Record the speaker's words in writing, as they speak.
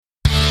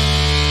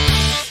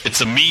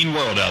It's a mean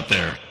world out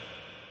there.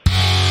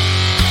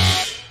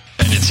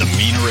 And it's a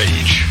meaner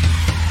age.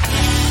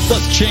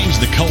 Let's change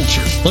the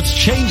culture. Let's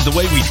change the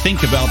way we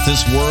think about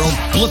this world.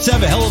 And let's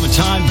have a hell of a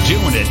time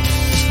doing it.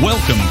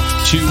 Welcome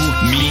to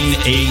Mean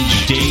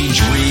Age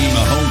Daydream,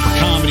 a home for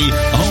comedy,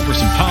 a home for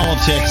some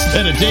politics,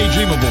 and a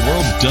daydream of a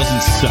world that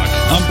doesn't suck.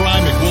 I'm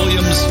Brian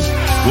McWilliams.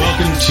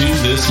 Welcome to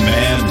this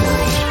mad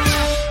world.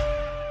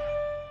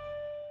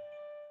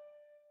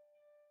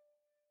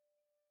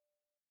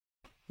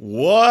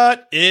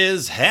 What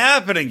is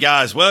happening,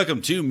 guys?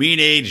 Welcome to Mean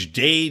Age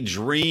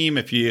Daydream.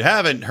 If you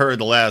haven't heard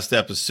the last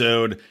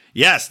episode,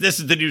 yes, this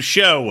is the new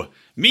show,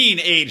 Mean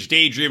Age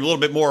Daydream. A little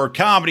bit more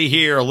comedy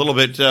here, a little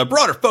bit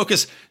broader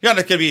focus. You're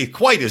not going to be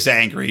quite as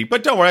angry,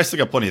 but don't worry, I still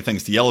got plenty of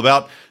things to yell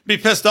about, be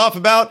pissed off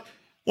about.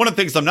 One of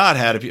the things I'm not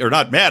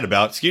mad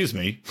about, excuse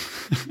me,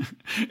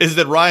 is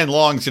that Ryan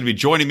Long is going to be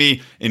joining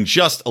me in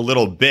just a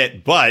little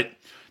bit. But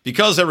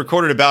because I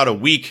recorded about a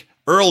week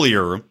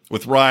earlier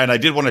with Ryan, I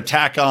did want to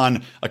tack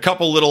on a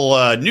couple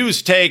little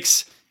news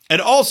takes and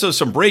also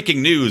some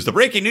breaking news. The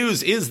breaking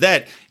news is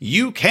that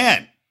you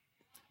can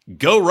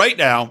go right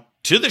now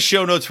to the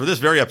show notes for this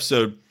very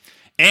episode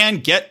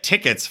and get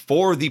tickets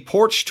for the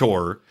porch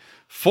tour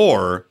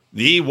for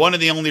the one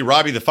and the only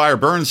Robbie the Fire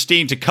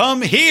Bernstein to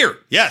come here,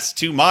 yes,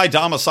 to my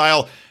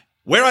domicile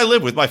where I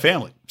live with my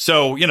family.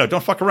 So,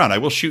 don't fuck around. I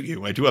will shoot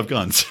you. I do have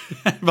guns.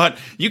 But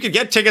you can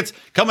get tickets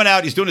coming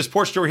out. He's doing his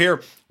porch tour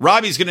here.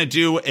 Robbie's going to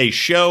do a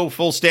show,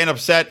 full stand-up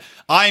set.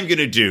 I'm going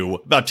to do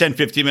about 10,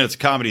 15 minutes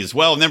of comedy as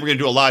well. And then we're going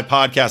to do a live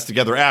podcast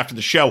together after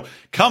the show.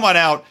 Come on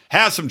out.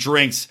 Have some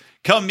drinks.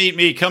 Come meet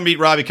me. Come meet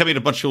Robbie. Come meet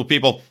a bunch of cool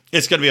people.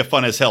 It's going to be a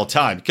fun as hell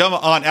time. Come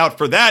on out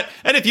for that.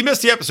 And if you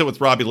missed the episode with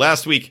Robbie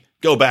last week,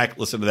 go back,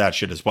 listen to that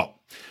shit as well.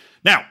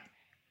 Now,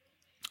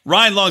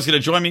 Ryan Long's going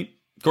to join me.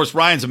 Of course,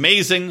 Ryan's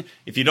amazing.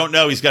 If you don't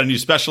know, he's got a new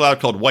special out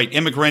called White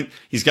Immigrant.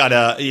 He's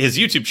got his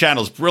YouTube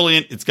channel is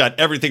brilliant. It's got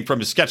everything from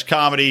his sketch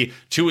comedy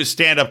to his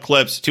stand-up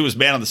clips to his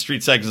man on the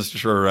street segments,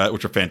 which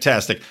are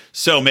fantastic.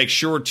 So make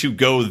sure to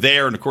go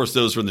there. And of course,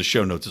 those are in the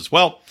show notes as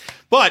well.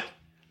 But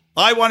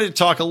I wanted to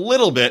talk a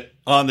little bit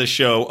on the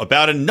show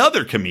about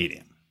another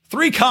comedian.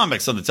 3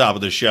 comics on the top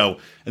of the show,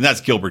 and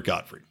that's Gilbert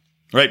Gottfried.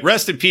 Right?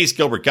 Rest in peace,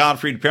 Gilbert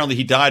Gottfried. Apparently,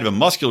 he died of a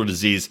muscular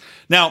disease.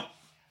 Now,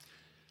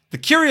 the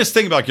curious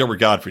thing about Gilbert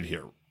Gottfried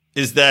here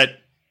is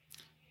that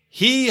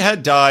he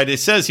had died, it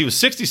says he was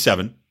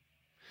 67.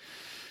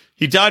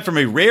 He died from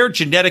a rare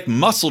genetic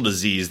muscle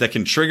disease that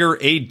can trigger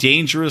a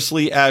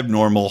dangerously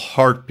abnormal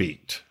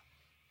heartbeat.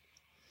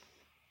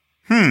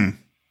 You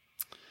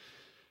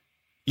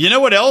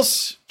know what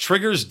else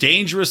triggers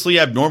dangerously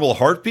abnormal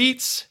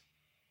heartbeats?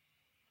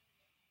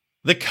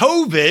 The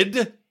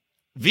COVID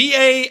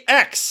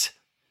VAX.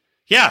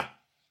 Yeah.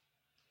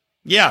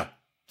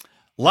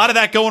 A lot of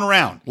that going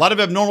around. A lot of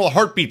abnormal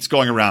heartbeats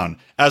going around.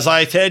 As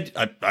I said,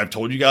 I've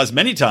told you guys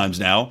many times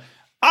now,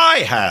 I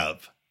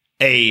have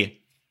a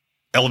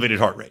elevated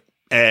heart rate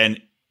and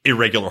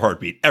irregular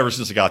heartbeat ever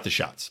since I got the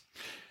shots.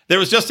 There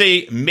was just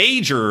a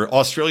major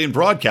Australian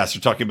broadcaster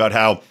talking about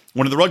how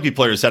one of the rugby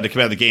players had to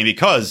come out of the game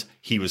because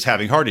he was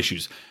having heart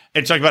issues.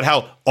 And talking about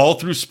how all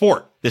through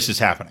sport, this is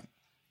happening.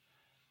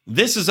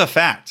 This is a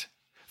fact.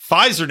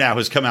 Pfizer now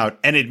has come out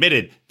and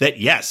admitted that,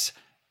 yes,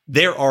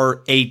 there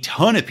are a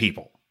ton of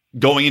people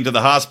going into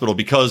the hospital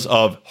because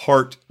of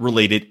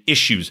heart-related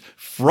issues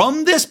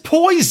from this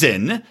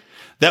poison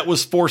that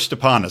was forced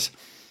upon us.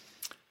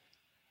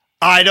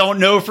 I don't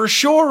know for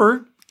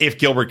sure if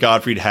Gilbert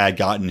Gottfried had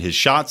gotten his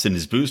shots and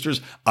his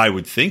boosters. I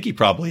would think he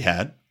probably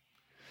had.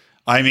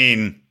 I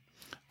mean,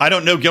 I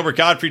don't know Gilbert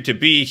Gottfried to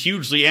be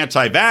hugely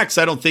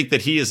anti-vax. I don't think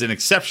that he is an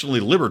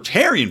exceptionally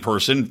libertarian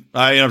person.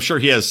 I'm sure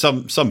he has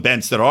some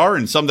bents that are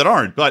and some that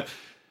aren't, but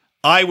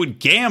I would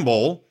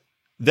gamble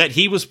that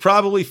he was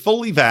probably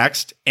fully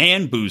vaxxed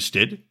and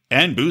boosted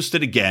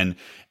again.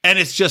 And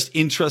it's just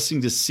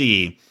interesting to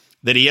see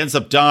that he ends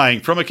up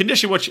dying from a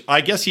condition which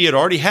I guess he had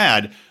already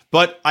had,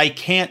 but I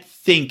can't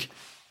think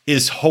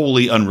is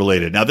wholly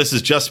unrelated. Now, this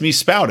is just me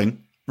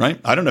spouting, right?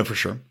 I don't know for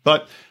sure,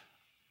 but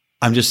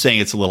I'm just saying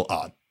it's a little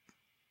odd.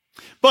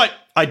 But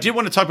I did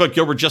want to talk about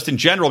Gilbert just in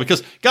general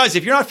because, guys,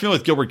 if you're not familiar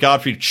with Gilbert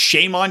Gottfried,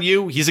 shame on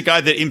you. He's a guy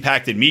that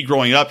impacted me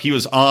growing up. He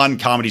was on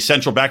Comedy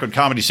Central back when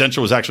Comedy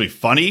Central was actually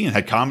funny and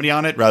had comedy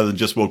on it rather than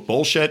just woke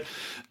bullshit.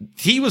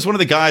 He was one of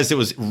the guys that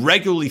was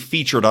regularly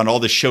featured on all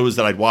the shows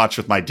that I'd watch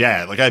with my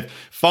dad. Like, I have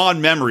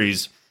fond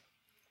memories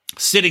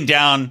sitting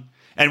down,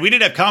 and we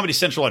didn't have Comedy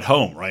Central at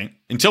home, right?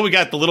 Until we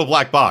got the little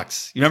black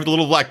box. You remember the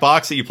little black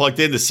box that you plugged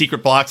in, the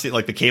secret box that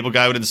like the cable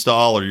guy would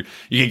install, or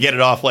you could get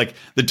it off like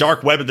the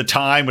dark web at the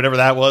time, whatever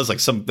that was, like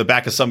the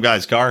back of some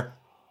guy's car.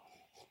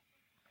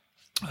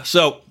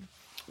 So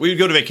we would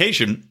go to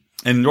vacation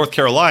in North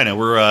Carolina,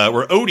 where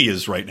Odie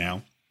is right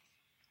now.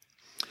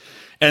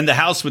 And the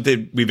house we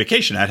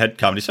vacation at had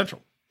Comedy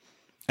Central.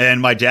 And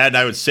my dad and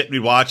I would sit and we'd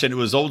watch, and it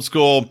was old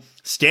school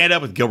stand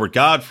up with Gilbert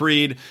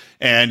Gottfried.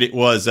 And it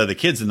was the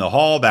Kids in the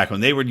Hall back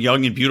when they were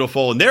young and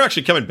beautiful. And they're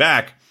actually coming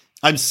back.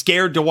 I'm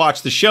scared to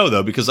watch the show,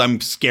 though, because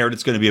I'm scared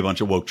it's going to be a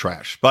bunch of woke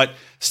trash. But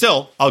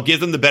still, I'll give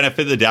them the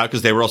benefit of the doubt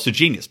because they were also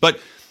genius. But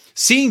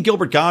seeing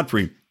Gilbert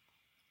Gottfried,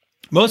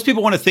 most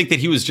people want to think that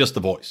he was just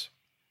the voice,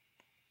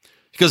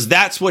 because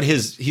that's what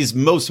his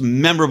most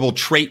memorable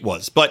trait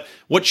was. But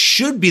what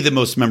should be the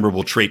most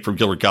memorable trait from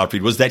Gilbert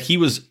Gottfried was that he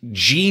was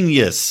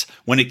genius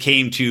when it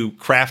came to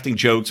crafting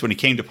jokes, when it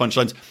came to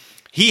punchlines.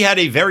 He had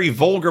a very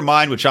vulgar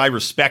mind, which I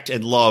respect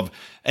and love,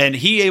 and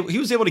he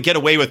was able to get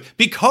away with,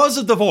 because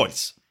of the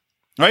voice,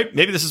 right?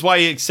 Maybe this is why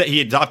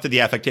he adopted the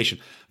affectation.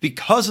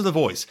 Because of the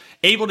voice,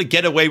 able to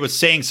get away with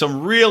saying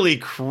some really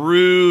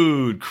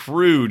crude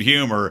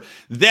humor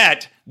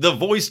that the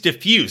voice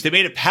diffused. It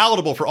made it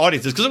palatable for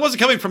audiences, because it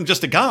wasn't coming from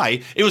just a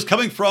guy. It was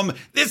coming from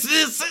this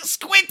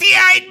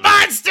squinty-eyed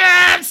monster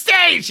on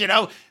stage, you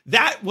know?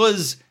 That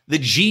was the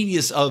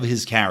genius of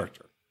his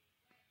character.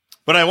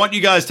 But I want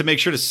you guys to make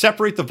sure to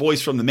separate the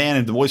voice from the man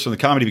and the voice from the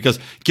comedy, because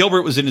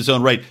Gilbert was in his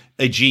own right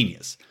a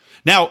genius.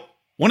 Now,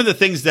 one of the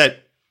things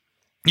that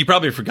you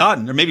probably have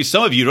forgotten, or maybe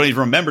some of you don't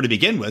even remember to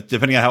begin with,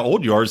 depending on how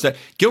old you are, is that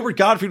Gilbert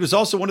Gottfried was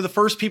also one of the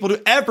first people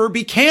to ever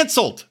be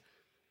canceled.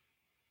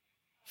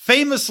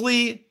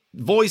 Famously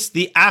voiced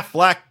the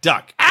Aflac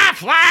duck.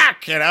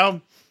 Aflac, you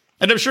know?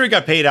 And I'm sure he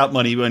got paid out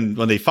money when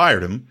they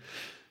fired him.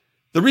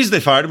 The reason they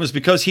fired him was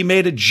because he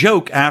made a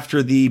joke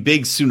after the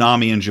big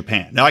tsunami in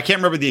Japan. Now, I can't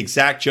remember the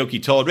exact joke he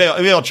told.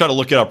 Maybe I'll try to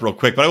look it up real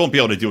quick, but I won't be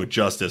able to do it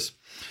justice.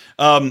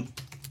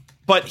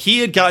 But he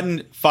had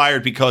gotten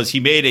fired because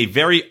he made a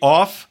very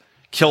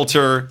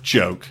off-kilter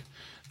joke.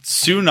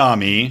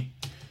 Tsunami.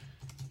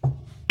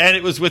 And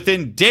it was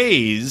within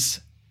days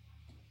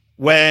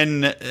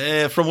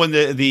from when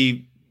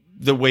the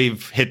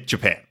wave hit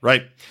Japan,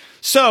 right?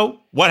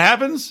 So what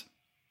happens?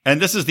 And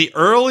this is the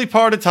early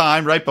part of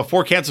time, right?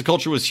 Before cancel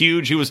culture was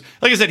huge. He was,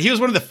 like I said, he was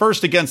one of the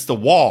first against the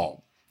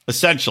wall,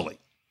 essentially,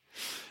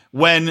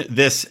 when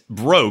this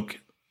broke.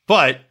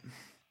 But,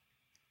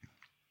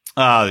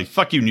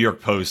 fuck you, New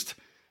York Post.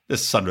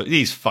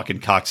 These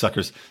fucking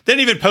cocksuckers. They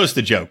didn't even post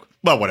the joke.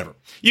 Well, whatever.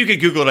 You can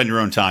Google it on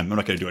your own time. I'm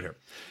not going to do it here.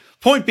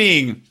 Point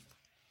being,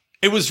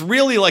 it was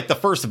really like the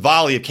first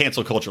volley of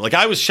cancel culture. Like,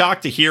 I was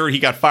shocked to hear he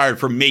got fired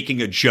for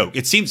making a joke.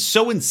 It seems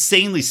so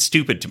insanely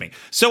stupid to me.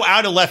 So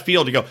out of left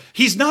field to go,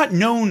 he's not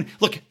known.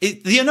 Look,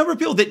 the number of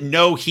people that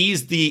know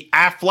he's the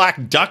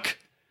Aflac duck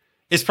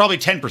is probably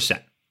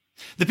 10%.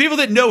 The people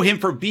that know him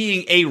for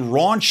being a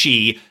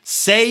raunchy,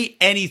 say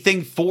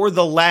anything for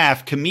the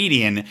laugh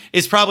comedian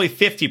is probably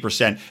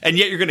 50%. And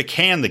yet you're going to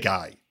can the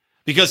guy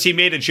because he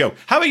made a joke.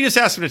 How about you just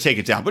ask him to take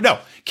it down? But no,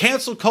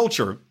 cancel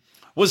culture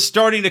was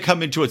starting to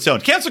come into its own.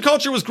 Cancel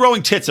culture was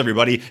growing tits,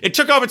 everybody. It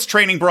took off its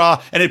training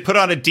bra and it put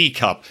on a D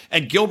cup.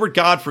 And Gilbert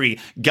Gottfried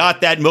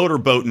got that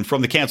motorboating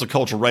from the cancel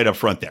culture right up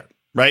front there,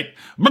 right?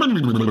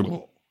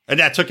 And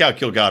that took out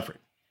Gil Gottfried.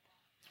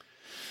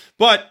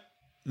 But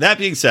that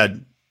being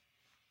said,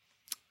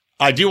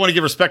 I do want to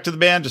give respect to the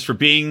man just for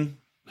being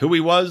who he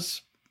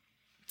was.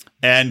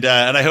 And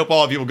I hope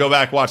all of you will go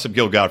back and watch some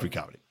Gil Gottfried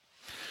comedy.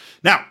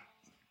 Now,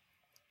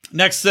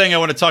 next thing I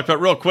want to talk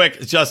about real quick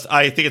is just,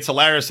 I think it's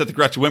hilarious that the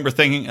Gretchen Whitmer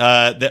thing,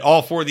 that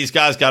all four of these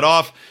guys got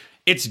off.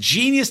 It's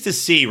genius to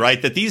see,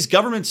 right, that these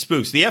government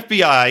spoofs, the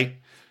FBI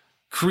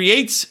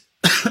creates,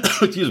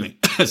 excuse me,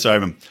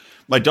 sorry,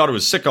 my daughter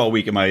was sick all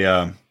week and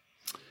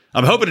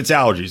I'm hoping it's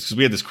allergies because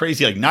we had this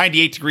crazy like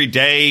 98-degree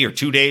day or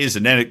 2 days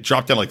and then it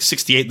dropped down like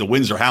 68 and the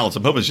winds are howling. So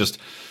I'm hoping it's just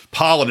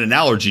pollen and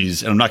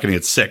allergies and I'm not going to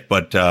get sick,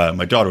 but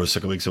my daughter was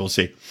sick all week, so we'll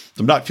see.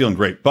 So I'm not feeling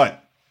great, but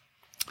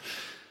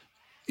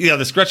yeah,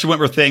 this Gretchen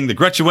Whitmer thing, the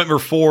Gretchen Whitmer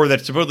 4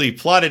 that supposedly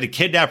plotted to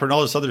kidnap her and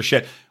all this other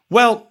shit.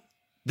 Well,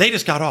 they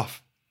just got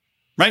off,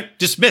 right?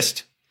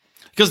 Dismissed.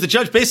 Because the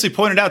judge basically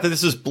pointed out that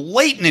this is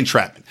blatant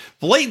entrapment,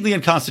 blatantly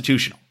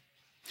unconstitutional.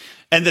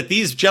 And that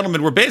these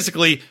gentlemen were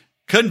basically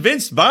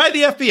convinced by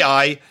the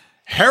FBI,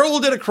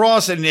 heralded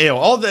across, and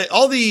all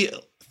the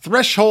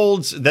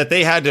thresholds that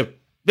they had to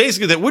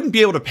basically that wouldn't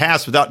be able to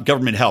pass without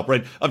government help,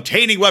 right?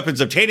 Obtaining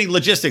weapons, obtaining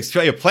logistics,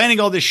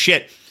 planning all this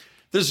shit.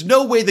 There's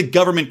no way the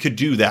government could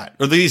do that,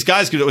 or these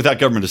guys could do it without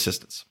government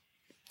assistance.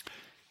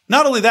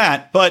 Not only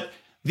that, but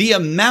the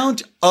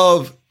amount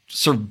of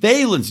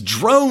surveillance,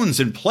 drones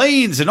and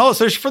planes and all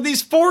this for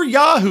these 4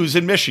 yahoos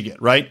in Michigan,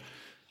 right?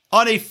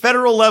 On a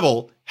federal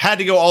level, had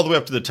to go all the way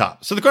up to the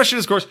top. So the question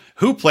is, of course,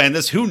 who planned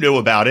this? Who knew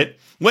about it?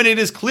 When it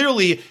is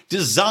clearly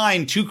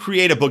designed to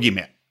create a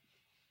boogeyman.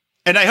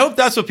 And I hope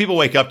that's what people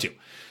wake up to.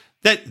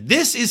 That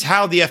this is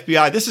how the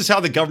FBI, this is how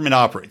the government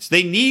operates.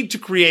 They need to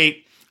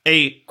create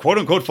a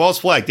quote-unquote false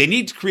flag. They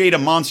need to create a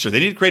monster.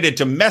 They need to create a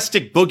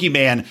domestic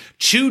boogeyman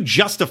to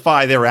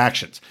justify their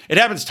actions. It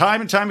happens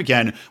time and time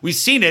again. We've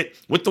seen it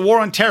with the war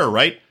on terror,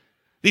 right?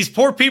 These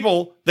poor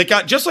people that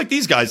got, just like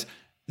these guys,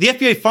 the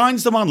FBI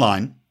finds them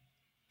online.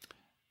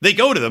 They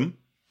go to them,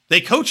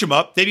 they coach them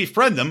up, they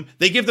befriend them,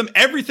 they give them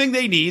everything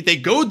they need, they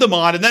goad them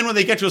on, and then when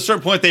they get to a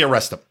certain point, they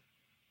arrest them.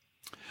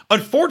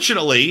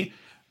 Unfortunately,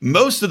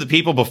 most of the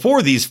people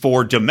before these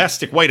 4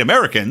 domestic white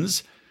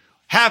Americans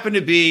happen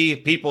to be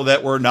people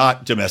that were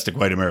not domestic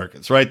white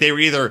Americans, right? They were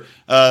either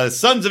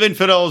sons of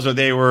infidels or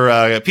they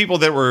were people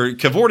that were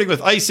cavorting with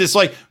ISIS,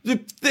 like the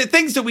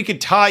things that we could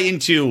tie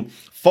into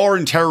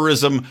foreign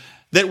terrorism.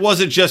 that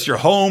wasn't just your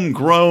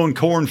homegrown,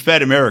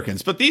 corn-fed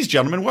Americans, but these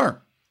gentlemen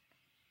were.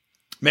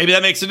 Maybe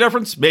that makes a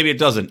difference. Maybe it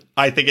doesn't.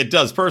 I think it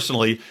does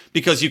personally,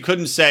 because you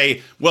couldn't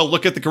say, well,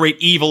 look at the great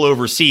evil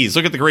overseas.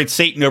 Look at the great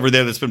Satan over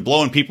there that's been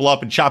blowing people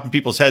up and chopping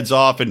people's heads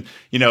off and,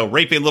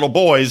 raping little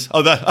boys.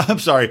 I'm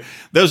sorry.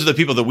 Those are the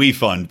people that we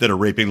fund that are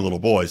raping little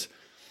boys.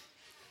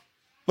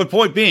 But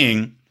point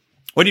being,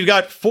 when you've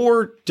got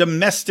 4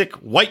 domestic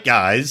white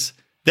guys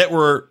that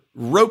were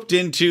roped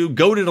into,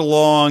 goaded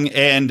along,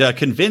 and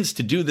convinced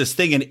to do this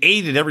thing and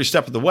aided every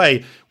step of the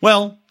way,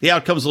 well, the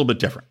outcome's a little bit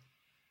different.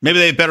 Maybe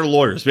they had better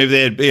lawyers.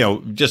 Maybe they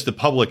had, just the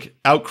public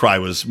outcry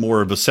was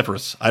more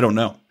vociferous. I don't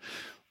know.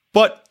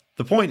 But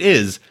the point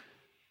is,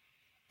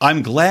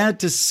 I'm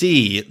glad to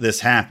see this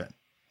happen.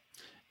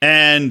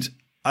 And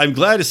I'm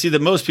glad to see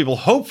that most people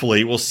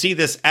hopefully will see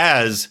this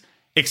as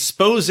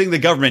exposing the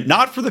government,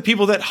 not for the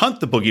people that hunt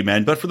the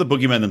boogeymen, but for the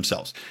boogeymen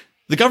themselves.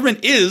 The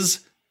government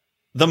is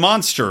the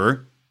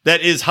monster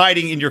that is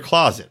hiding in your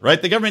closet,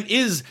 right? The government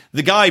is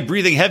the guy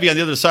breathing heavy on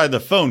the other side of the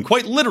phone,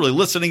 quite literally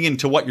listening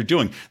into what you're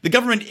doing. The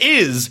government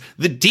is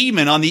the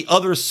demon on the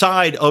other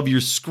side of your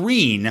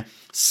screen,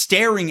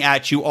 staring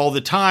at you all the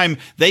time.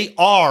 They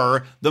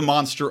are the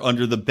monster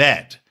under the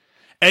bed.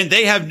 And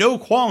they have no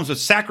qualms with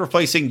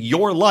sacrificing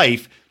your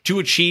life to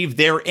achieve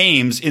their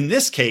aims. In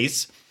this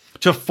case,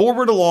 to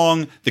forward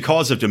along the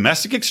cause of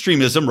domestic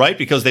extremism, right?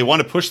 Because they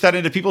want to push that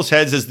into people's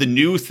heads as the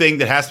new thing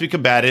that has to be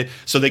combated,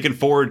 so they can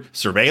forward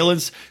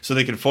surveillance, so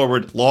they can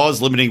forward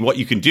laws limiting what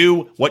you can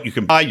do, what you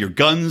can buy, your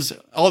guns,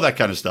 all that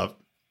kind of stuff.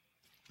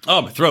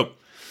 Oh, my throat.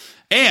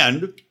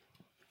 And,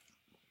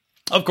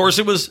 of course,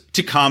 it was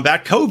to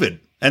combat COVID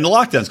and the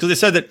lockdowns, because they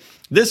said that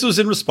this was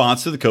in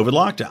response to the COVID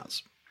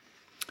lockdowns.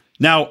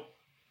 Now,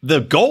 the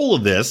goal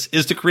of this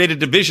is to create a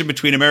division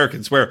between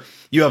Americans, where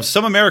you have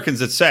some Americans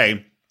that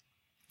say,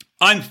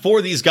 I'm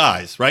for these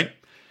guys, right?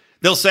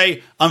 They'll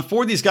say, I'm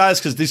for these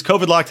guys because these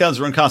COVID lockdowns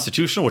are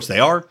unconstitutional, which they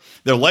are.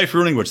 They're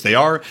life-ruining, which they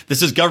are.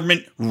 This is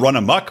government run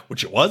amok,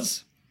 which it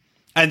was.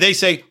 And they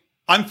say,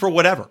 I'm for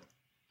whatever.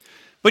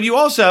 But you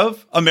also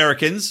have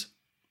Americans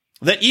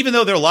that even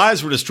though their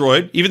lives were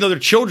destroyed, even though their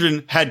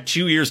children had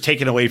 2 years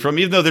taken away from them,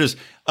 even though there's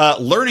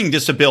learning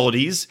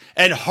disabilities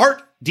and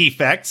heart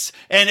defects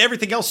and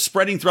everything else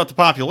spreading throughout the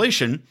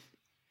population,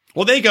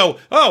 well, they go,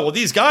 oh, well,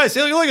 these guys,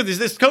 look at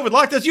this COVID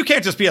lockdowns. You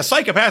can't just be a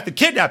psychopath and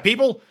kidnap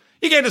people.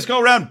 You can't just go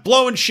around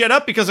blowing shit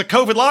up because of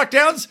COVID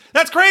lockdowns.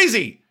 That's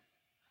crazy.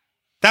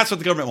 That's what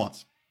the government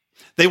wants.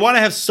 They want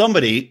to have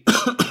somebody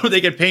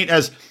they can paint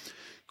as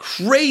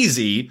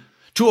crazy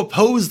to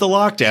oppose the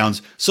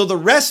lockdowns, so the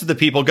rest of the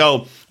people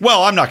go,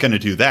 well, I'm not going to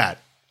do that.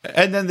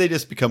 And then they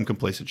just become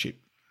complacent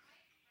sheep.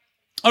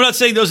 I'm not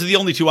saying those are the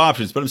only 2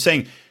 options, but I'm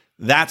saying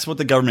that's what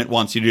the government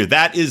wants you to do.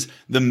 That is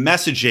the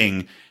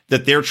messaging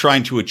that they're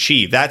trying to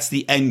achieve. That's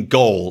the end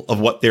goal of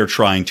what they're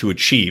trying to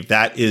achieve.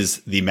 That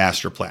is the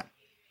master plan.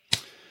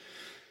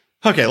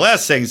 Okay,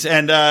 last things.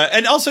 And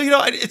also,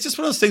 it's just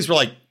one of those things where,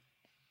 like,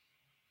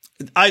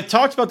 I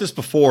talked about this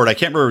before, and I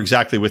can't remember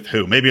exactly with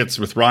who. Maybe it's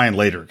with Ryan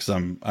later, because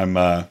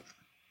I'm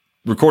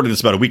recording this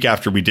about a week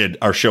after we did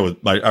our show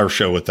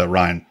with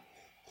Ryan.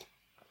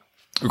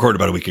 Recorded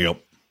about a week ago.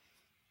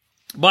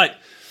 But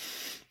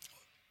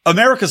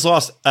America's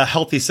lost a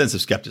healthy sense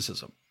of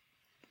skepticism.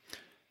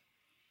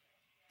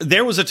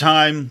 There was a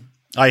time,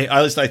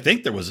 at least I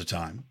think there was a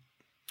time,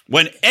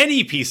 when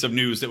any piece of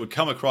news that would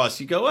come across,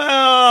 you go,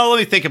 well, let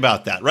me think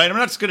about that, right? I'm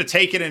not just going to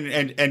take it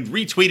and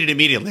retweet it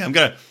immediately. I'm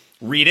going to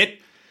read it.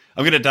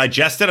 I'm going to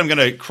digest it. I'm going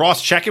to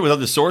cross-check it with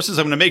other sources.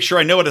 I'm going to make sure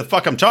I know what the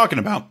fuck I'm talking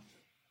about.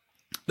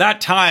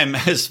 That time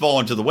has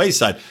fallen to the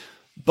wayside.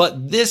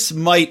 But this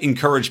might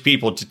encourage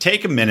people to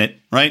take a minute,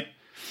 right?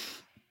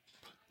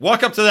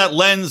 Walk up to that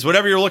lens,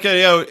 whatever you're looking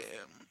at,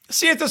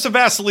 see if there's some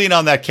Vaseline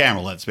on that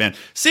camera lens, man.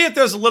 See if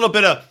there's a little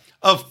bit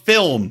of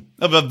film,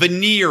 of a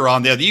veneer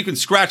on there that you can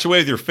scratch away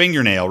with your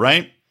fingernail,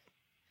 right?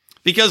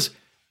 Because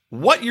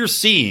what you're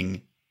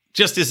seeing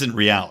just isn't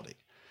reality.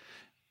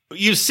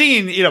 You've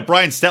seen,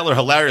 Brian Stetler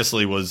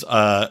hilariously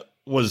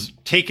was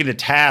taken to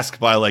task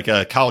by like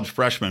a college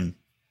freshman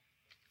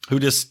who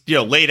just,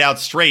 laid out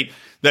straight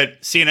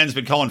that CNN's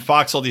been calling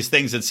Fox all these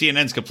things, and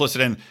CNN's complicit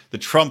in the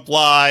Trump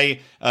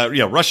lie,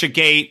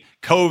 Russiagate,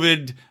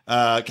 COVID.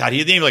 God,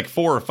 he named like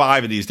 4 or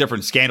 5 of these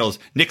different scandals.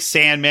 Nick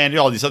Sandman,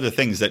 all these other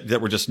things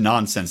that were just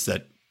nonsense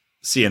that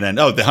CNN.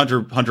 Oh, the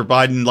Hunter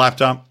Biden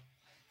laptop.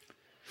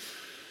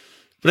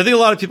 But I think a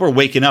lot of people are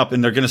waking up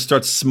and they're going to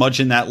start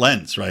smudging that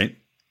lens, right?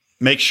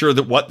 Make sure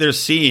that what they're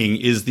seeing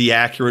is the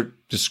accurate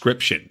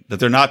description,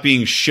 that they're not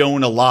being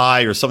shown a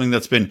lie or something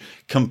that's been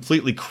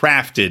completely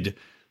crafted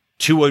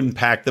to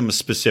impact them a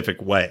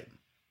specific way.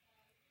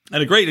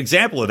 And a great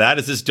example of that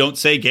is this Don't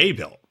Say Gay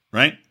bill,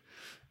 right?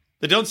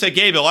 The Don't Say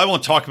Gay bill, I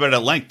won't talk about it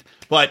at length,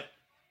 but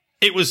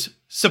it was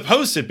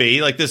supposed to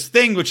be like this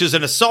thing which is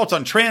an assault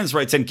on trans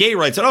rights and gay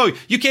rights. And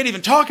you can't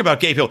even talk about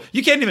gay people.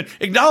 You can't even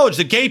acknowledge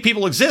that gay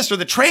people exist or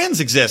that trans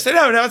exist.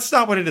 No, that's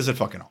not what it is at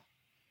fucking all.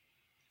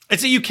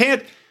 It's that you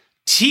can't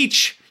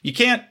teach, you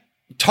can't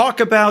talk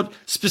about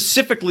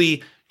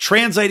specifically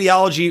trans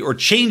ideology or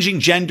changing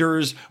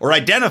genders or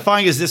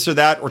identifying as this or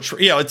that, or,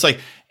 it's like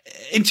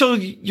until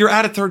you're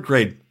out of third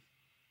grade.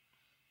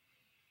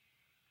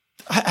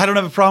 I don't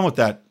have a problem with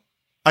that.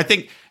 I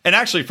think, and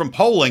actually from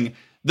polling,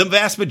 the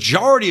vast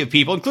majority of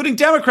people, including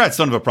Democrats,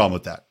 don't have a problem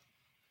with that.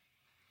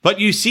 But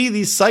you see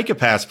these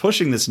psychopaths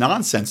pushing this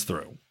nonsense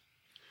through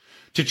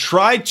to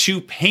try to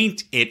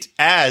paint it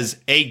as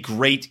a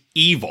great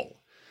evil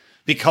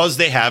because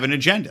they have an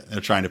agenda.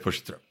 They're trying to push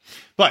it through.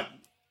 But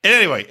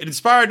anyway, it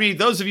inspired me.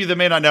 Those of you that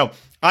may not know,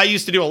 I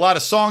used to do a lot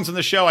of songs on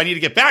the show. I need to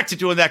get back to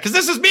doing that because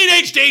this is Mean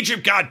Age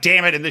Daydream, God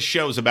damn it, and this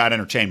show is about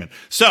entertainment.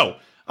 So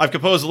I've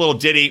composed a little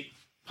ditty.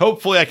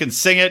 Hopefully I can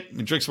sing it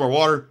and drink some more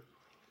water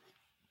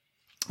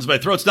because my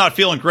throat's not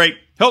feeling great.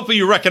 Hopefully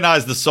you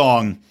recognize the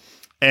song.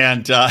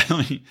 And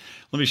let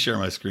me share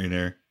my screen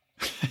here.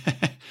 This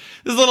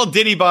is a little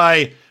ditty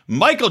by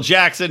Michael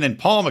Jackson and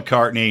Paul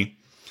McCartney.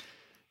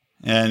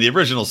 And the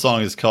original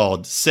song is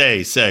called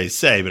Say, Say,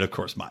 Say. But of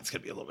course, mine's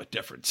going to be a little bit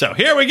different. So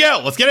here we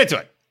go. Let's get into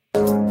it.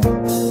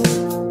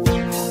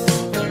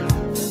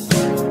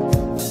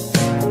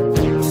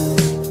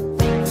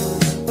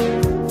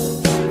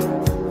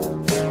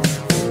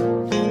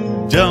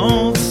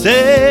 Don't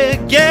say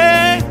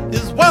gay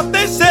is what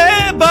they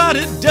say, but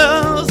it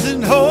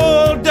doesn't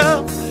hold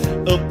up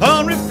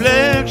upon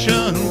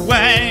reflection.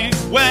 Wank,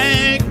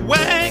 wank,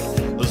 wank.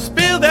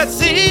 Spill that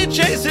seed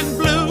chasing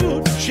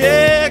blue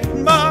check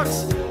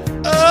marks.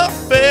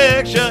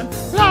 Affection.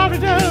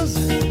 Florida's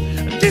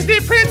Disney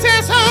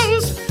princess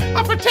hoes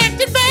are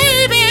protected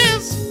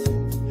babies.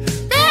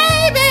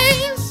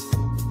 Babies.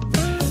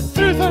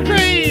 Through the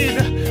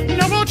grade.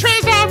 No more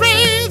trays or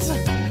raids.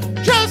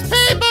 Just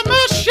paper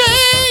mache.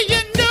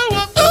 You know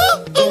I'm ooh,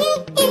 ooh,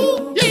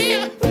 ooh,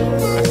 yeah.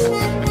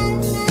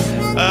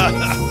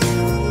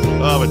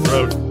 Oh, my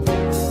throat.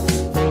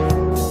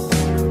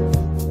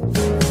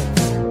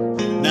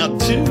 Now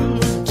do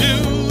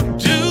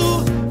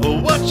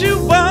what you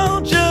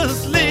want.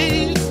 Just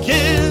leave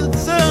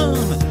kids on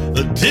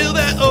until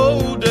they're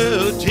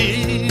older.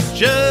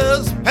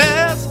 Teachers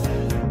pass.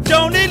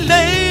 Don't need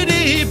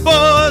lady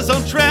boys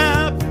on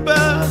trap.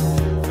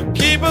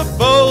 Keep a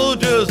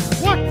Folgers.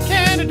 What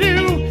can I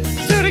do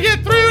to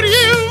get through to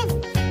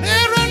you?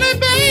 They're only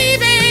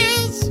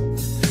babies.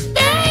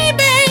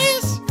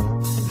 Babies.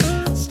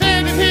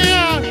 Standing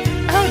here,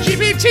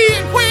 LGBT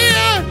and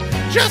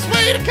queer. Just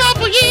wait a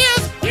couple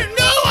years. You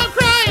know I'm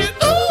crying.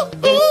 Ooh,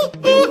 ooh,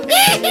 ooh,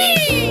 hee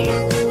hee.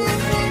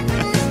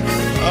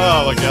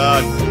 Oh, my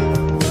God.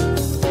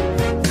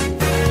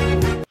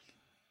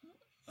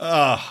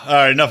 Oh, all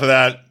right, enough of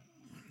that.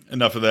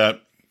 Enough of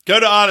that. Go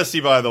to Odyssey,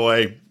 by the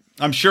way.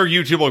 I'm sure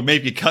YouTube will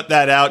maybe cut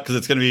that out because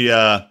it's going to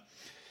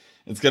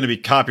be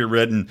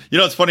copywritten. You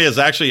know what's funny is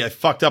actually I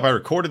fucked up. I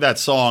recorded that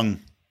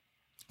song.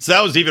 So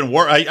that was even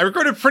worse. I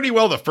recorded pretty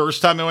well the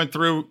first time I went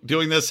through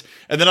doing this.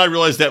 And then I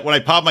realized that when I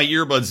popped my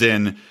earbuds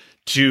in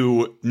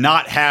to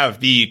not have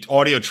the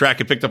audio track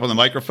it picked up on the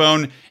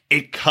microphone,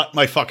 it cut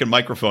my fucking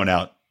microphone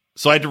out.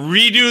 So I had to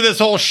redo this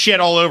whole shit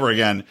all over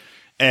again.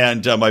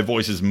 And my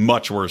voice is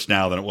much worse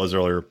now than it was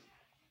earlier.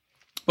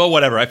 But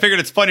whatever. I figured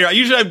it's funnier.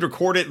 I'd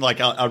record it and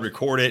I'd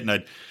record it and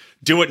I'd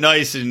do it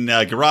nice in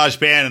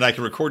GarageBand and I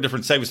can record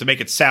different segments to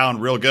make it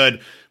sound real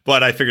good.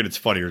 But I figured it's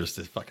funnier just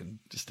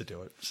to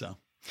do it. So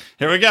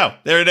here we go.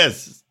 There it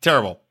is. It's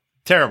terrible.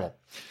 Terrible.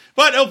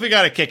 But hope you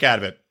got a kick out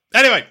of it.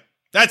 Anyway,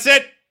 that's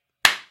it.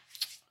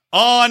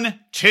 On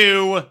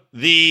to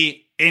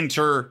the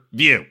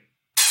interview.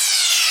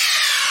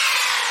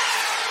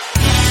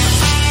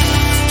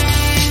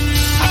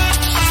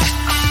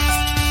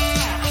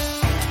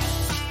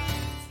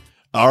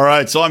 All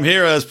right, so I'm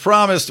here as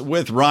promised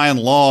with Ryan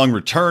Long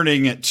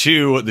returning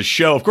to the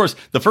show. Of course,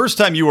 the first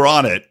time you were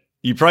on it,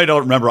 you probably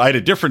don't remember, I had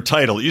a different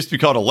title. It used to be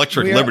called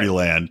Electric Liberty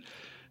Land.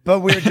 But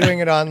we were doing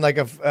it on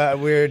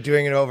we were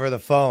doing it over the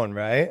phone,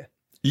 right?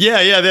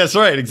 Yeah, that's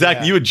right.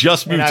 Exactly. Yeah. You had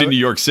just moved to New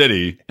York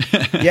City.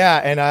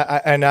 Yeah,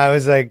 and I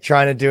was like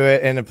trying to do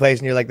it in a place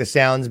and you're like, the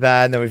sound's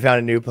bad, and then we found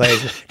a new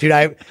place. Dude,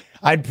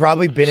 I'd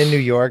probably been in New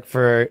York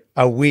for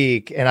a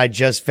week and I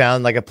just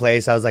found like a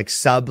place. I was like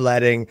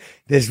subletting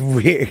this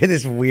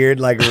weird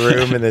like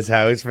room in this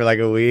house for like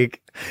a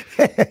week.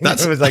 It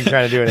was like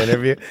trying to do an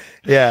interview.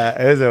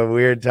 Yeah, it was a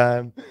weird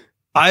time.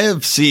 I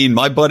have seen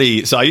my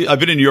buddy. So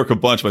I've been in New York a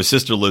bunch. My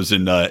sister lives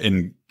in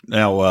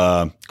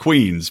now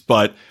Queens,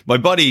 but my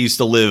buddy used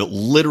to live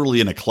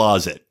literally in a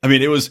closet. I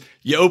mean, it was,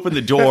 you open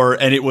the door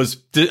and it was,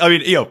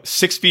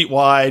 6 feet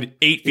wide,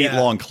 8 feet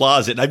long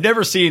closet. And I've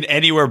never seen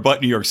anywhere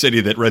but New York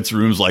City that rents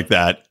rooms like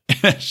that.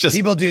 It's just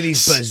people do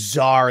these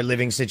bizarre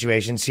living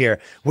situations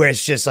here where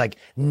it's just like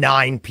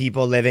 9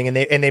 people living and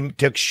they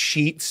took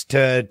sheets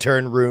to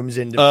turn rooms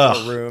into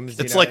 4 rooms.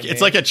 It's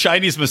like a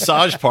Chinese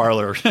massage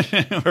parlor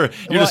where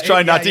you're just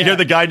trying not to hear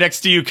the guy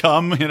next to you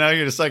come,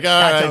 you're just like,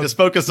 all right, just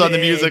focus on the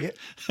music.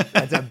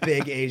 That's a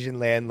big Asian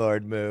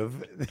landlord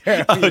move.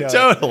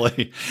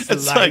 Totally.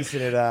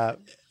 Slicing it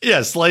up.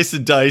 Yeah, slice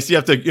and dice. You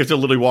have to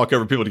literally walk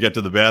over people to get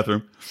to the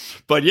bathroom.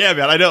 But yeah,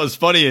 man, I know it was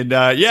funny, and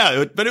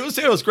but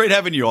it was great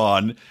having you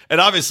on. And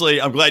obviously,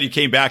 I'm glad you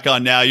came back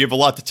on. Now you have a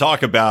lot to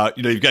talk about.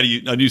 You know, you've got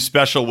a new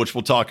special which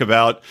we'll talk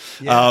about.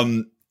 Yeah.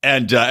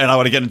 And I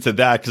want to get into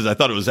that because I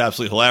thought it was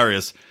absolutely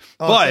hilarious.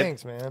 Oh, but,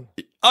 thanks, man.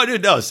 Oh,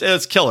 dude, no,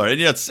 it's killer, and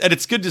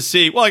it's good to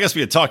see. Well, I guess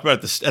we could talk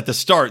about it at the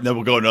start, and then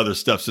we'll go into other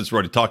stuff since we're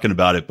already talking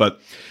about it.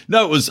 But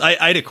no, it was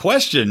I had a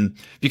question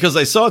because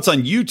I saw it's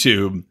on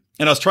YouTube.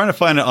 And I was trying to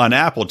find it on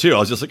Apple too. I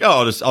was just like,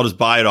 oh, I'll just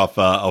buy it off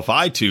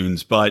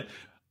iTunes, but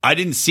I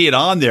didn't see it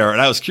on there.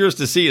 And I was curious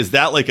to see, is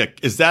that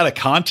a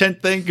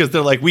content thing? Because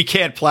they're like, we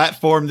can't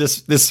platform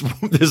this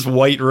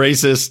white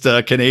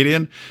racist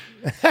Canadian.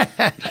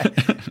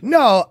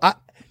 No,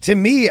 to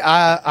me,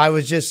 I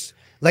was just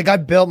like, I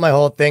built my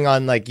whole thing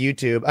on like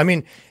YouTube. I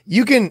mean,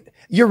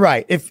 you're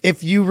right.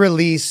 If you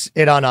release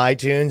it on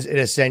iTunes, it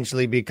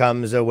essentially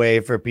becomes a way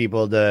for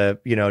people to,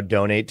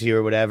 donate to you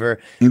or whatever.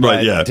 Right.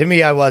 But yeah. To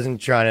me, I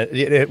wasn't trying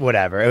to,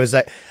 whatever. It was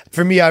like,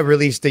 for me, I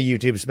released a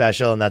YouTube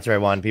special and that's where I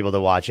wanted people to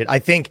watch it. I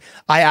think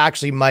I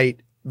actually might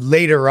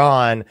later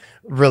on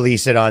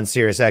release it on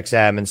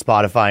SiriusXM and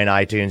Spotify and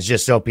iTunes,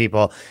 just so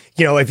people,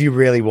 if you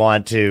really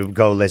want to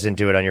go listen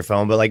to it on your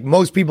phone. But like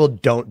most people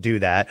don't do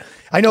that.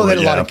 I know that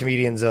a lot of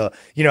comedians,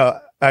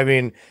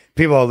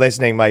 people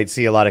listening might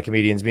see a lot of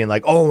comedians being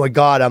like, oh my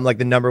God, I'm like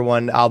the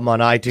 #1 album on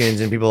iTunes,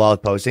 and people all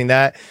posting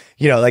that.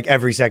 Like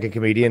every second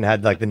comedian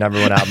had like the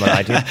 #1 album on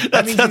iTunes.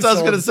 That's what I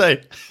was going to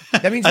say.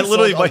 That means I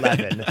literally sold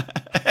 11.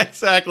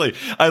 Exactly.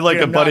 I like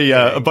a buddy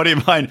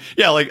of mine.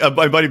 Yeah, like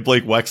my buddy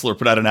Blake Wexler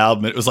put out an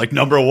album. It was like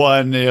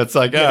 #1. It's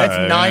like,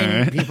 that's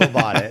 9 people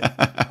bought it.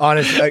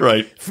 Honestly, like,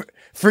 right.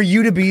 For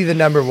you to be the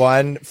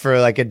 #1 for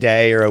like a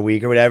day or a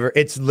week or whatever,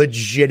 it's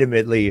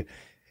legitimately.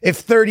 If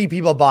 30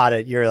 people bought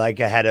it, you're like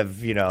ahead of,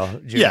 Jim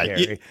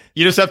Carrey.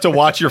 You just have to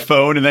watch your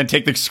phone and then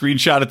take the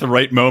screenshot at the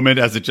right moment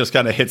as it just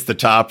kind of hits the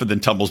top and then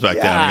tumbles back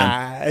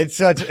down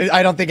again.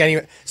 I don't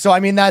think so I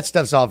mean, that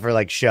stuff's all for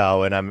like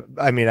show. And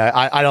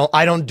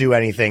I don't do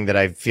anything that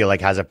I feel like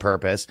has a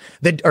purpose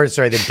that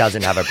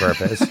doesn't have a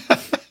purpose.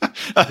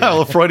 A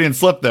little Freudian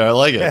slip there. I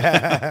like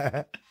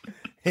it.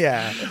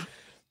 Yeah.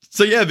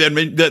 So yeah,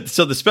 man.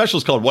 So the special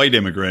is called White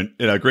Immigrant.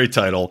 Great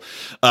title.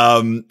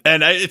 And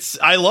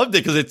I loved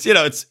it because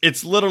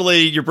it's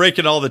literally you're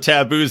breaking all the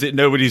taboos that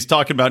nobody's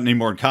talking about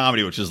anymore in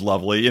comedy, which is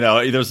lovely.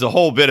 There's a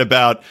whole bit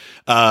about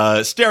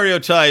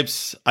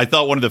stereotypes. I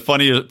thought one of the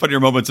funnier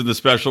moments in the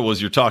special was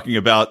you're talking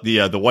about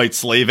the white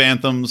slave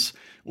anthems.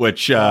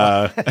 Which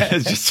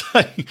is just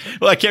like,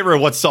 well, I can't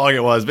remember what song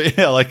it was, but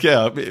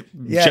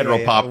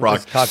general pop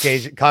rock,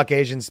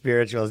 Caucasian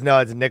spirituals. No,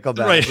 it's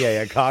Nickelback. Right.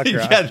 Yeah, cock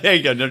rock. Yeah, there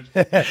you go.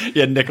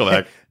 Yeah,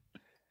 Nickelback.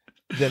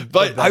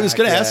 But I was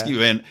going to ask you,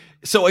 man.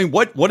 So,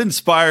 what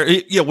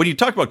inspires? When you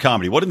talk about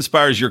comedy, what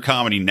inspires your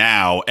comedy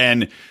now?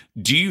 And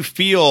do you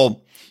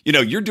feel?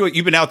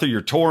 You've been out there,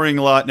 you're touring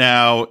a lot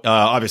now.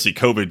 Obviously,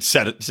 COVID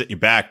set you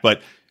back,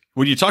 but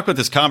when you talk about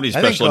this comedy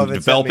special and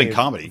developing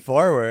comedy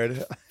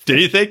forward. Do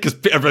you think? Because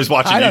everybody's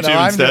watching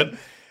YouTube instead.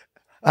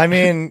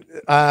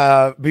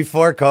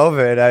 Before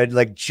COVID, I'd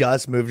like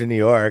just moved to New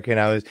York, and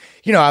I was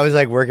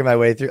like working my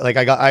way through. Like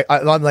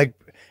I'm like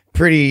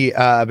pretty.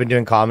 I've been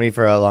doing comedy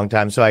for a long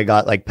time, so I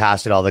got like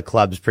passed at all the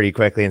clubs pretty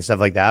quickly and stuff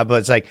like that. But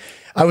it's like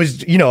I was,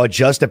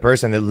 just a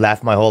person that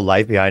left my whole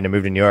life behind to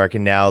move to New York,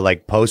 and now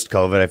like post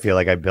COVID, I feel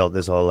like I built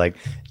this whole like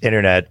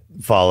internet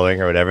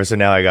following or whatever. So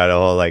now I got a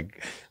whole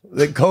like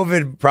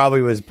COVID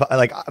probably was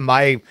like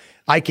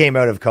I came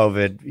out of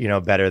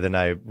COVID, better than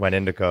I went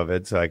into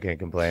COVID, so I can't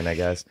complain, I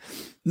guess.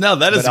 No,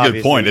 that is a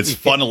good point. It's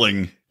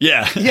funneling.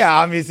 Yeah. Yeah,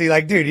 obviously,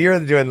 like, dude, you're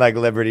doing like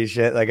Liberty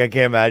shit. Like, I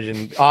can't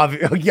imagine.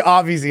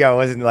 Obviously, I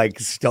wasn't like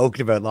stoked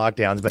about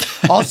lockdowns, but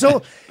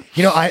also,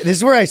 this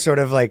is where I sort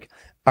of like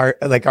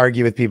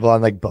argue with people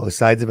on like both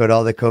sides about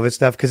all the COVID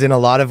stuff. Cause in a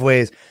lot of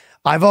ways,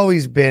 I've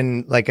always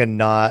been like a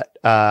not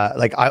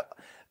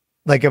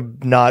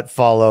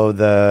follow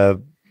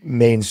the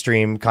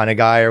mainstream kind of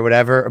guy or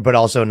whatever, but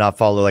also not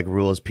follow like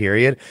rules,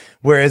 period.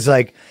 Whereas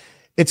like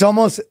it's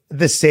almost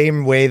the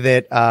same way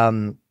that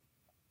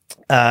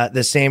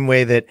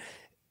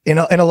in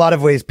a lot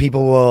of ways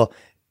people will,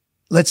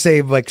 let's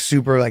say like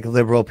super like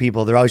liberal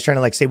people, they're always trying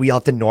to like say we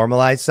have to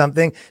normalize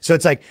something. So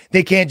it's like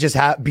they can't just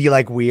be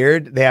like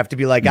weird. They have to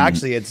be like,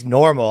 actually it's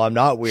normal. I'm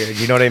not weird.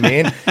 You know what I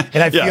mean?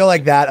 And I feel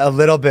like that a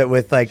little bit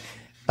with like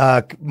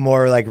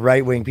more like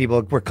right-wing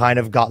people were kind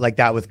of got like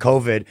that with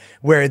COVID,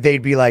 where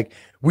they'd be like,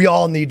 we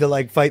all need to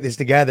like fight this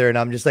together. And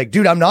I'm just like,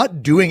 dude, I'm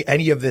not doing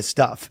any of this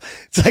stuff.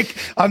 It's like,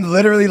 I'm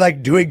literally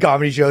like doing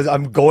comedy shows.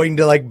 I'm going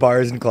to like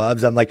bars and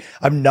clubs. I'm like,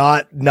 I'm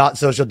not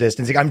social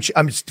distancing.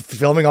 I'm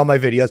filming all my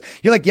videos.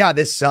 You're like, yeah,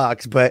 this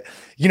sucks. But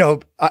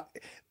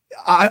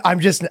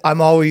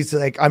I'm always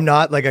like, I'm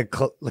not like a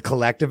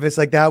collectivist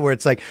like that, where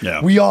it's like,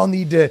 we all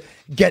need to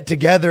get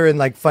together and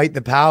like fight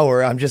the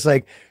power. I'm just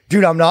like,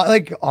 dude, I'm not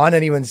like on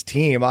anyone's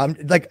team. I'm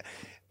like,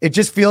 it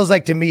just feels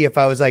like to me, if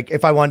I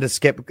wanted to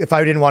skip, if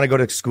I didn't want to go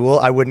to school,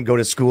 I wouldn't go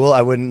to school.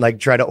 I wouldn't like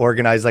try to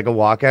organize like a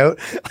walkout.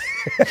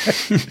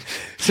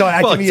 So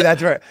to me,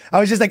 that's where I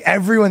was just like,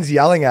 everyone's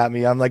yelling at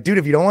me. I'm like, dude,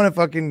 if you don't want to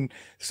fucking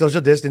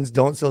social distance,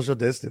 don't social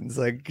distance.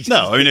 Like,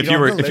 no, I mean, if you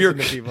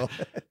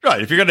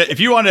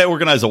want to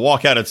organize a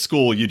walkout at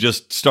school, you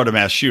just start a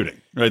mass shooting,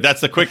 right?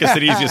 That's the quickest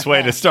and easiest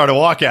way to start a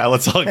walkout.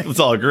 Let's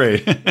all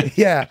agree.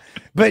 Yeah.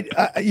 But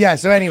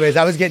so anyways,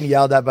 I was getting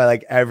yelled at by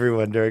like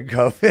everyone during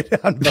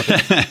COVID on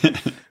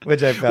both,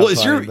 which I felt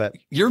funny.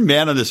 You're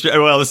man on the street.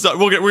 Well,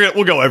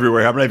 we'll go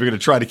everywhere. I'm not even going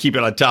to try to keep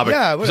it on topic.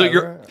 Yeah, whatever. So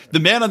you're the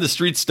man on the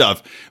street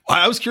stuff.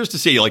 I was curious to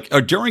see, like,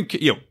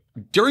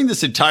 during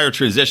this entire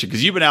transition,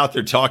 because you've been out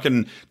there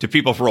talking to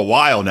people for a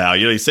while now.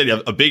 You said you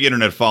have a big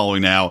internet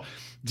following now.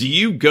 Do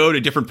you go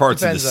to different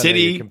parts of the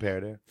city?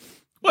 Compared to.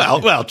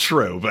 Well,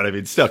 true, but I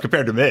mean, still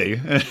compared to me.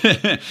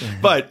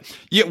 But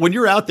yeah, when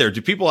you're out there,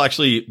 do people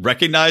actually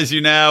recognize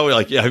you now?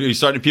 Like, have you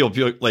started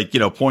people like,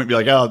 point, be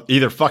like, oh,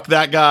 either fuck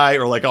that guy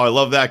or like, oh, I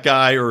love that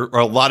guy, or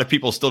a lot of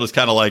people still just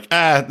kind of like,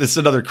 this is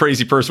another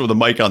crazy person with a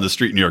mic on the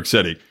street in New York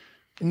City.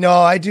 No,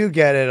 I do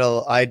get it.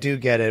 I do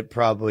get it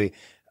probably,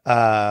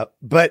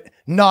 but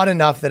not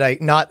enough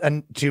not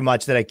too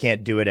much that I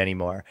can't do it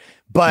anymore.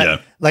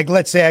 But like,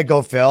 let's say I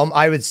go film,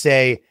 I would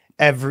say.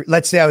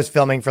 Let's say I was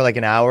filming for like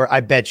an hour. I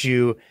bet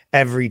you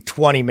every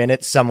 20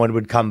 minutes someone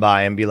would come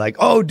by and be like,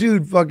 oh,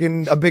 dude,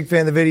 fucking a big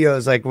fan of the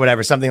videos, like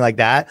whatever, something like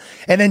that.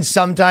 And then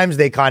sometimes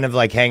they kind of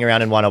like hang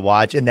around and want to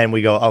watch. And then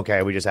we go,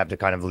 okay, we just have to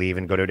kind of leave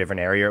and go to a different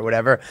area or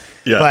whatever.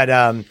 Yeah.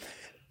 But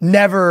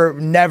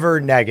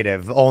never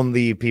negative.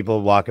 Only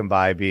people walking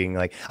by being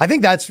like, I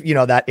think that's,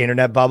 that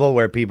internet bubble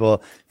where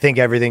people think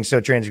everything's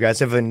so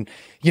transgressive and,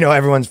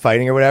 everyone's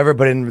fighting or whatever.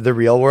 But in the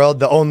real world,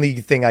 the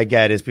only thing I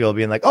get is people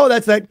being like, oh,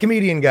 that's that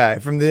comedian guy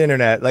from the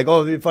internet. Like,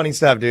 oh, funny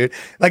stuff, dude.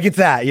 Like, it's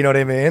that, you know what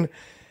I mean?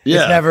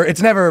 Yeah.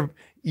 It's never,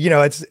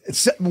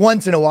 it's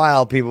once in a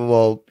while people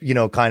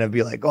will, kind of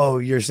be like, oh,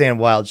 you're saying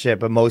wild shit.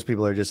 But most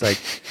people are just like,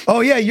 oh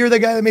yeah, you're the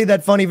guy that made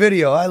that funny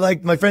video.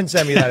 My friend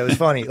sent me that. It was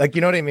funny. Like,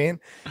 you know what I mean?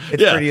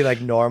 It's pretty like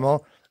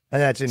normal.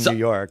 And that's in New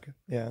York.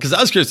 Yeah. Because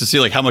I was curious to see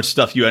like how much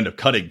stuff you end up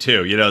cutting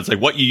too. It's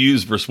like what you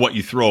use versus what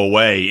you throw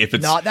away. If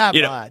it's not that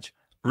much.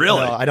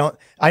 Really? No,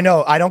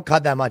 I don't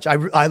cut that much.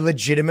 I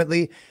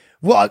legitimately,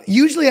 well,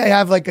 usually I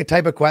have like a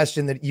type of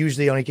question that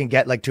usually only can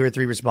get like 2 or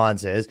 3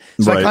 responses.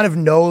 So I kind of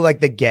know like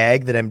the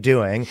gag that I'm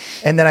doing.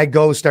 And then I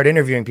go start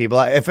interviewing people.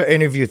 If I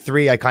interview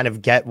 3, I kind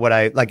of get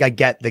I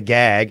get the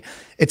gag.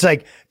 It's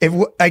like if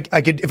I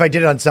did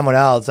it on someone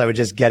else, I would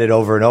just get it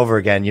over and over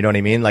again. You know what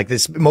I mean? Like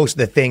this, most of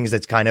the things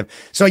that's kind of,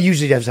 so I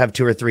usually just have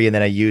 2 or 3 and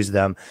then I use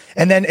them.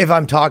 And then if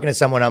I'm talking to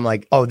someone, I'm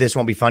like, oh, this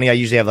won't be funny. I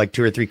usually have like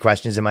 2 or 3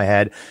 questions in my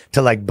head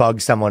to like bug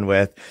someone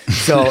with.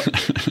 So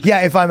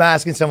yeah, if I'm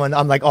asking someone,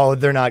 I'm like, oh,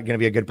 they're not going to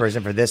be a good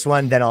person for this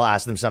one. Then I'll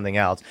ask them something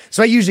else.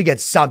 So I usually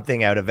get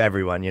something out of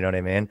everyone. You know what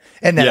I mean?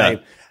 And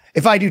then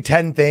if I do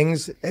 10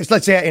 things,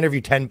 let's say I interview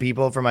 10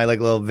 people for my like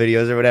little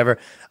videos or whatever,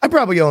 I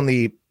probably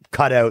only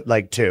cut out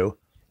like 2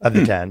 of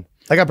the 10.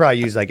 Like I probably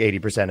use like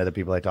 80% of the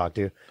people I talk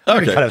to. I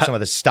already cut out some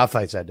of the stuff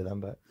I said to them,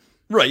 but.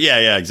 Right.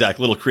 Yeah,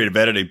 exactly. Little creative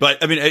editing.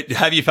 But I mean,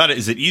 have you found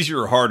is it easier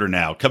or harder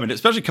now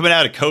especially coming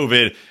out of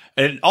COVID?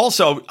 And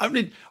also, I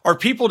mean, are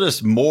people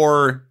just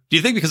more, do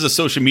you think because of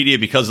social media,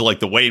 because of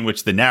like the way in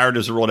which the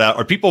narratives are rolled out,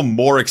 are people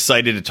more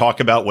excited to talk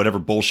about whatever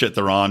bullshit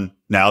they're on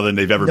now than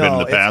they've ever been in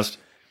the past?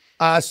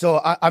 So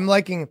I'm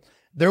liking,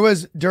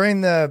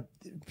 during the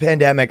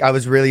pandemic, I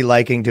was really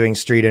liking doing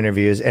street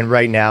interviews. And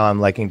right now I'm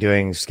liking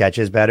doing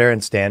sketches better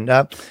and stand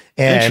up.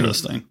 And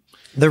interesting.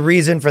 The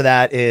reason for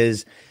that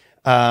is,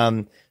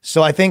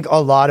 so I think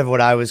a lot of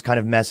what I was kind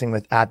of messing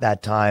with at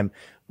that time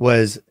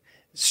was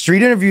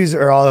street interviews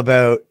are all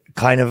about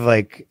kind of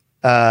like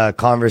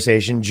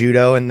conversation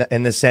judo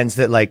in the sense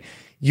that like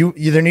you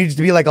there needs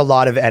to be like a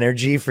lot of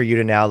energy for you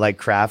to now like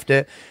craft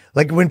it.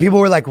 Like when people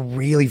were like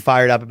really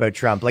fired up about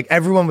Trump, like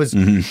everyone was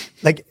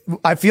like,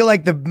 I feel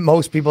like the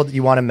most people that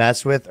you want to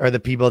mess with are the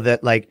people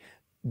that like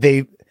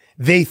they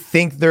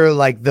think they're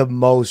like the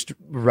most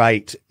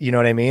right. You know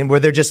what I mean? Where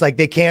they're just like,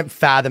 they can't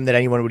fathom that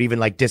anyone would even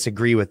like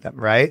disagree with them.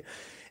 Right.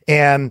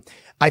 And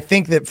I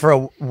think that for a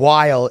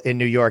while in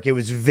New York, it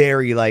was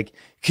very like,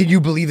 can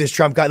you believe this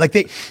Trump guy? Like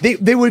they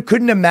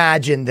couldn't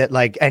imagine that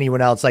like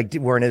anyone else like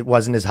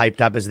wasn't as hyped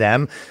up as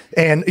them.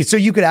 And so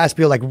you could ask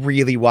people like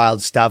really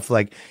wild stuff,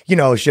 like, should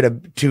a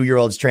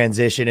 2-year-olds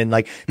transition? And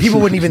like people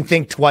wouldn't even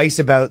think twice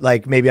about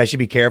like, maybe I should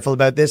be careful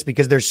about this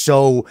because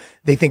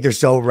they think they're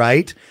so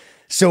right.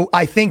 So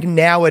I think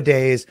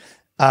nowadays,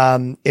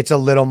 it's a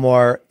little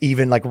more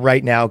even like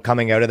right now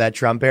coming out of that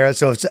Trump era.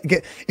 So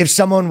if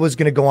someone was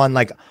going to go on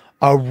like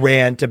a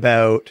rant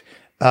about,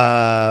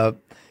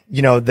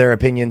 their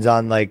opinions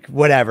on like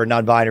whatever,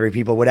 non-binary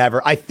people,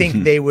 whatever, I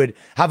think they would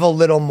have a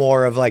little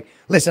more of like,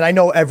 listen, I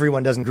know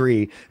everyone doesn't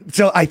agree.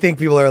 So I think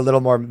people are a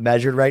little more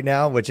measured right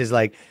now, which is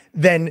like,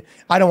 then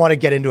I don't want to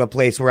get into a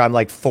place where I'm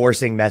like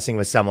forcing messing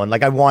with someone.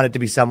 Like I want it to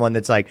be someone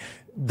that's like,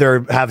 they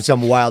have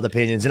some wild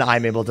opinions and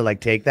I'm able to like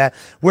take that.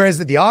 Whereas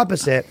the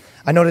opposite,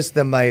 I noticed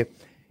that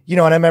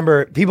and I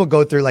remember people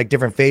go through like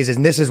different phases,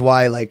 and this is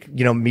why like,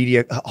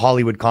 media,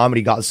 Hollywood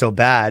comedy got so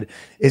bad,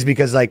 is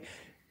because like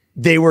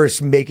they were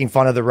making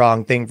fun of the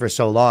wrong thing for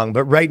so long.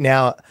 But right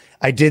now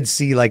I did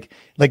see like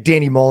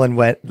Danny Mullen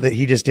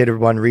he just did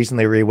one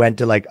recently where he went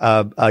to like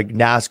a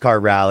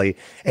NASCAR rally,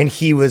 and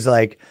he was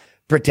like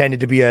pretended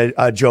to be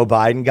a Joe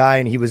Biden guy,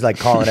 and he was like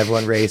calling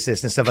everyone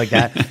racist and stuff like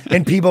that.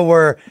 And people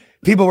were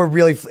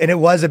really, and it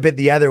was a bit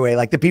the other way.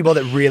 Like the people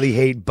that really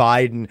hate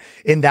Biden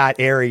in that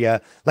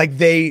area, like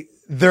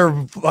they're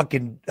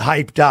fucking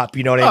hyped up.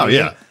 You know what I mean?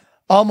 Yeah.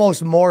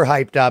 Almost more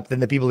hyped up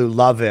than the people who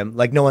love him.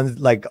 Like no one's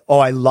like, oh,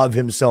 I love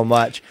him so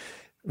much.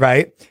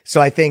 Right.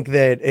 So I think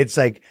that it's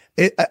like,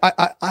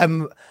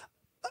 I'm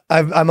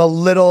a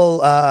little,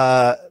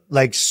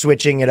 like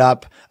switching it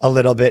up a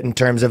little bit in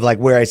terms of like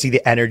where I see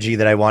the energy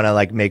that I want to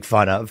like make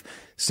fun of.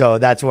 So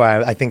that's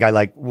why I think I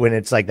like when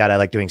it's like that. I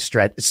like doing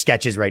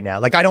sketches right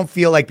now. Like I don't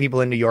feel like people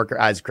in New York are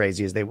as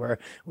crazy as they were.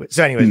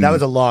 So anyways, that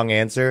was a long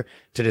answer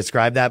to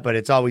describe that, but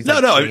it's always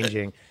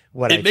changing.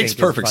 It makes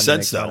perfect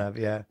sense though.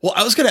 Yeah. Well,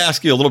 I was going to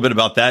ask you a little bit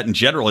about that in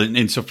general,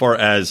 insofar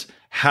as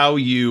how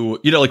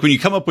like when you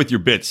come up with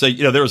your bits. So,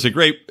 there was a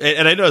great,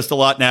 and I noticed a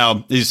lot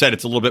now, as you said,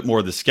 it's a little bit more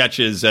of the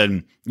sketches,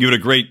 and you had a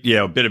great,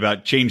 bit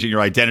about changing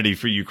your identity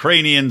for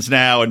Ukrainians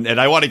now. And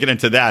I want to get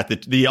into that,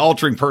 the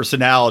altering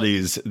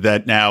personalities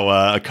that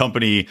now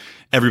accompany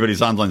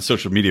everybody's online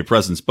social media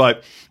presence.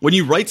 But when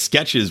you write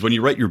sketches, when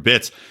you write your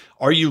bits,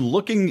 are you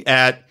looking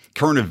at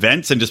current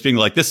events and just being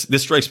like, this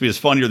strikes me as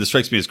funny, or this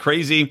strikes me as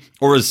crazy?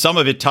 Or does some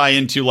of it tie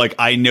into like,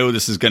 I know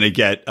this is going to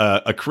get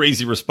a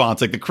crazy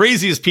response? Like the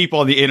craziest people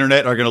on the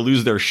internet are going to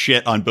lose their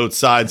shit on both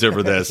sides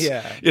over this.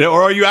 Yeah.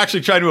 Or are you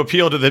actually trying to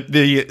appeal to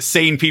the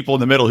sane people in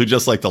the middle who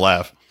just like to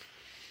laugh?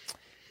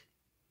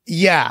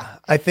 Yeah,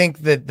 I think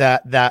that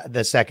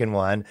the second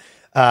one,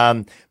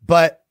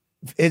 but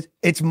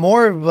it's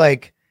more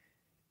like,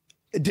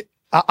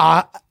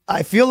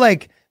 I feel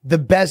like the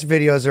best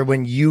videos are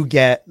when you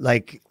get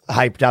like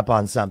hyped up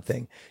on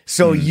something.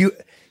 So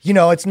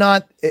it's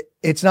not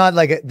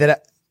like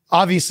that.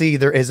 Obviously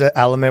there is an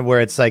element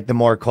where it's like the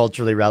more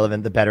culturally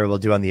relevant, the better we'll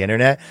do on the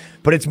internet,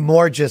 but it's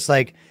more just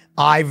like,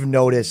 I've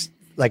noticed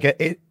like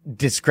a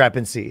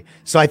discrepancy.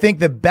 So I think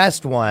the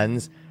best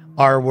ones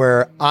are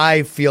where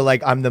I feel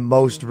like I'm the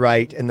most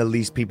right and the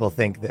least people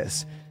think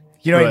this.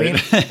 You know what I mean?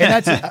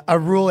 And that's a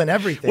rule in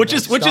everything. Which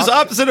is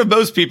opposite of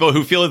most people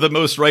who feel the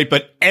most right,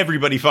 but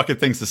everybody fucking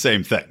thinks the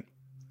same thing.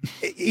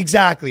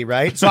 Exactly,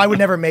 right? So I would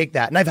never make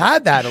that. And I've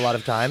had that a lot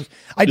of times.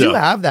 I do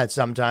have that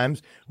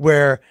sometimes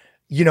where,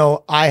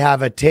 I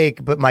have a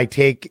take, but my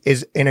take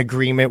is in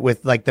agreement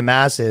with like the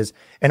masses,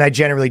 and I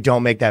generally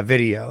don't make that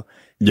video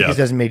because it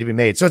doesn't need to be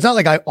made. So it's not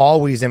like I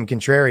always am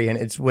contrarian.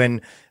 It's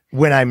when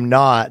I'm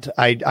not,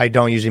 I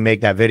don't usually make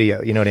that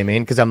video. You know what I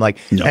mean? Because I'm like,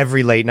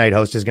 every late night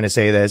host is going to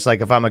say this.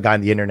 Like if I'm a guy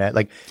on the internet,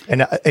 like,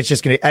 and it's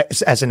just going to,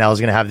 SNL is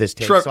going to have this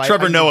take.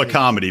 Trevor Noah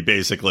comedy,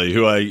 basically,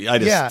 who I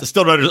just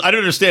still don't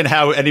understand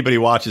how anybody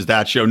watches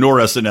that show, nor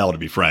SNL, to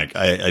be frank.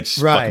 I just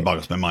fucking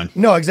boggles my mind.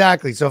 No,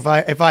 exactly. So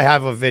if I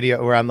have a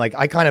video where I'm like,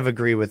 I kind of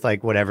agree with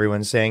like what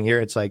everyone's saying here.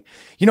 It's like,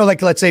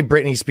 like let's say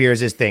Britney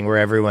Spears' thing where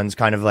everyone's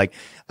kind of like,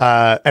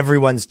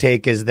 everyone's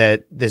take is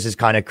that this is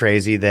kind of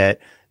crazy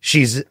that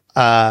she's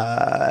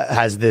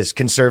has this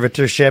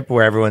conservatorship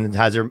where everyone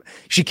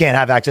she can't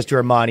have access to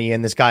her money,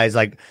 and this guy is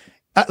like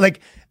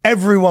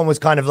everyone was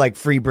kind of like,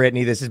 free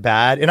Britney, this is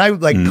bad. And I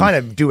like kind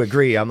of do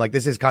agree. I'm like,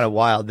 this is kind of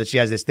wild that she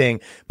has this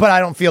thing, but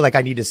I don't feel like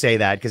I need to say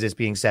that because it's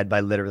being said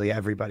by literally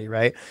everybody,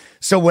 right?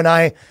 So when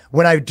I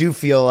do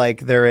feel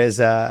like there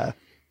is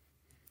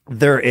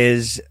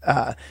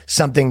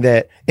something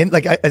that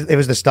it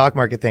was the stock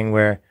market thing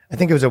where I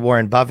think it was a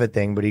Warren Buffett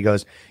thing, but he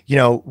goes,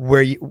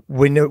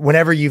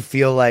 whenever you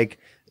feel like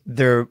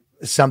there's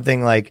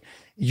something like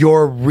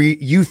you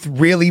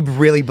really,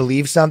 really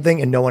believe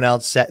something and no one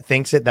else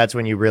thinks it, that's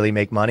when you really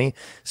make money.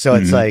 So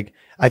it's like,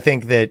 I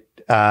think that,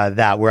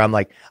 where I'm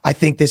like, I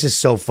think this is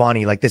so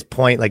funny. Like this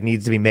point like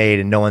needs to be made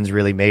and no one's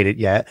really made it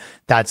yet.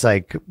 That's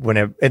like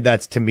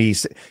that's to me,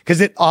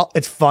 cause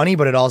it's funny,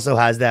 but it also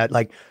has that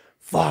like,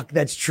 fuck,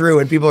 that's true.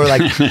 And people are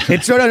like,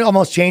 it sort of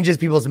almost changes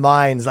people's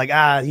minds.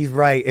 Like, he's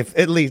right. If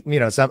at least,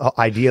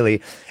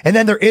 ideally. And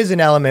then there is an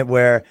element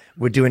where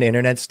we're doing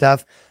internet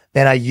stuff.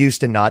 And I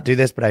used to not do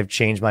this, but I've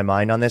changed my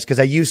mind on this. Cause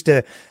I used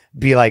to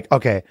be like,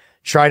 okay,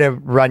 try to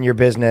run your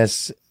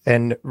business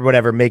and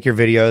whatever, make your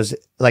videos.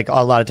 Like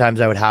a lot of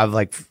times I would have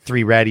like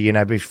 3 ready and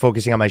I'd be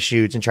focusing on my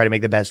shoots and try to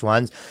make the best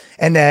ones.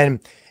 And then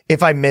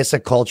if I miss a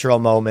cultural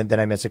moment, then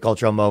I miss a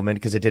cultural moment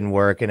because it didn't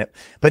work.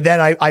 But then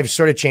I've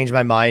sort of changed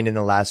my mind in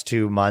the last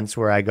 2 months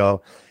where I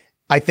go,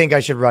 I think I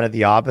should run it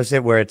the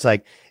opposite, where it's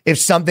like, if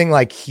something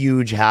like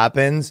huge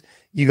happens,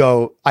 you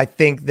go, I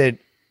think that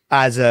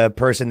as a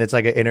person that's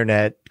like an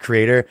internet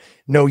creator,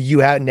 no, you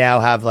now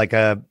have like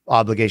a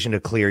obligation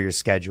to clear your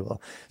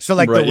schedule. So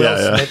like the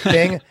Will Smith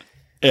thing.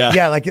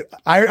 Yeah, like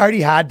I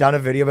already had done a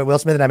video about Will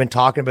Smith and I've been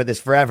talking about this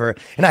forever.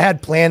 And I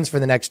had plans for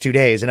the next 2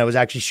 days and I was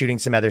actually shooting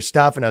some other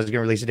stuff and I was going to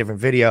release a different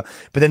video.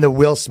 But then the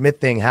Will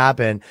Smith thing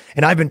happened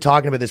and I've been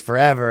talking about this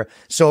forever.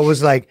 So it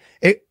was like,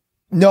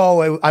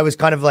 No, I was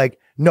kind of like,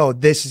 no,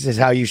 this is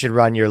how you should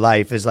run your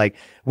life, is like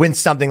when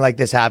something like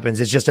this happens,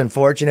 it's just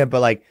unfortunate, but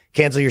like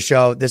cancel your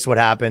show. This is what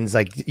happens.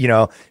 Like,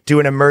 do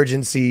an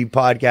emergency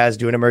podcast,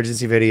 do an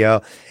emergency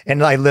video.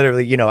 And I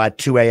literally, at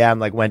 2 a.m.,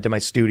 like went to my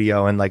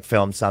studio and like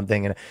filmed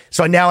something. And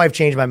so now I've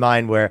changed my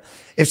mind where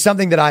if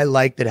something that I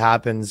like that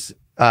happens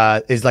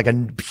is like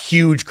a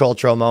huge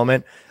cultural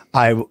moment,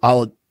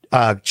 I'll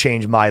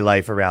change my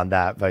life around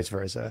that, vice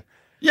versa.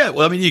 Yeah,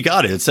 well, I mean, you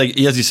got it. It's like,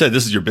 as you said,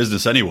 this is your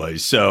business anyway.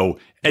 So,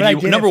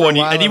 and number one,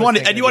 you want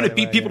to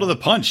beat people to the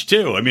punch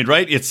too. I mean,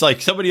 right? It's like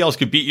somebody else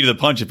could beat you to the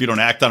punch if you don't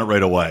act on it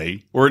right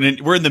away. We're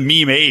in the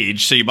meme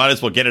age, so you might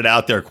as well get it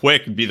out there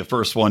quick and be the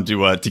first one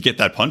to get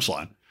that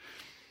punchline.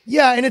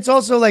 Yeah, and it's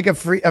also like a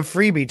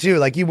freebie too.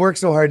 Like you work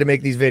so hard to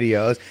make these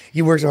videos.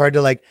 You work so hard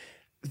to like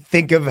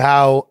think of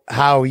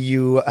how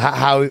you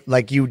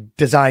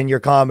design your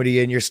comedy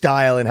and your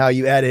style and how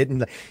you edit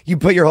and you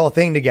put your whole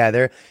thing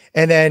together.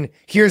 And then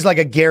here's like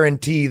a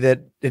guarantee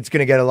that it's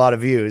going to get a lot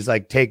of views.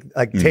 Like take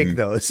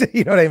those,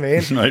 you know what I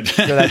mean? Right.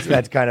 So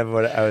that's kind of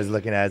what I was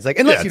looking at. It's like,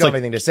 unless you don't have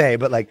anything to say,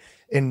 but like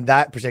in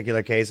that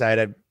particular case, I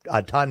had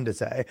a ton to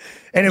say.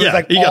 And it was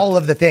like all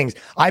of the things.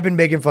 I've been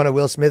making fun of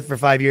Will Smith for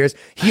 5 years.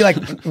 He like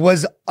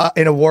was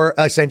in a war,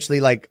 essentially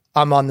like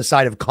I'm on the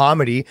side of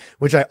comedy,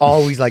 which I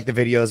always like the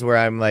videos where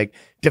I'm like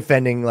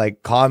defending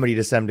like comedy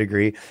to some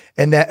degree.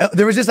 And that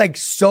there was just like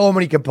so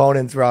many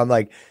components where I'm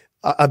like,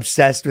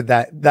 obsessed with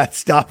that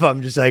stuff.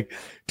 I'm just like,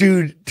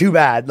 dude, too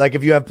bad. Like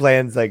if you have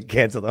plans, like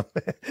cancel them.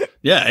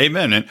 Yeah,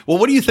 amen. And well,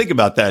 what do you think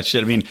about that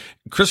shit? I mean,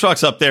 Chris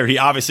Rock's up there. He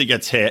obviously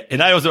gets hit,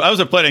 and I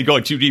wasn't planning on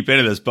going too deep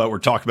into this, but we're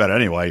talking about it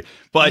anyway.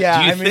 But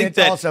yeah, do you think it's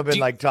that also been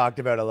like talked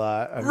about a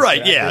lot,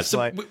 right? Yeah,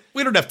 so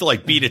we don't have to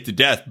like beat it to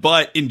death,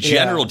 but in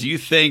general, do you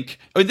think?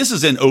 I mean, this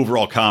is an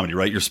overall comedy,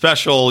 right? You're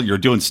special. You're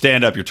doing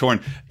stand up. You're touring.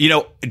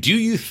 Do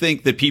you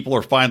think that people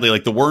are finally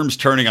like the worms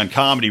turning on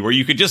comedy, where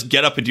you could just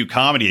get up and do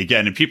comedy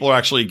again, and people are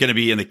actually going to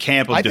be in the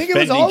camp of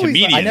defending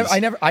comedians?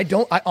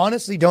 I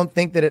honestly don't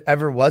think that it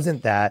ever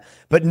wasn't that.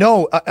 But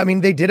no, I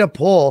mean, they did a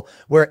poll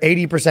where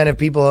 80% of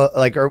people,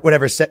 like, or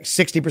whatever,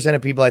 60%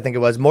 of people, I think it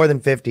was, more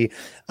than 50,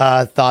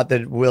 thought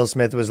that Will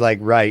Smith was like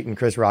right and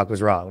Chris Rock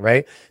was wrong,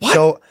 right? What?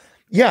 So,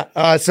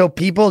 yeah, so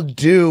people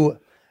do.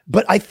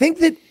 But I think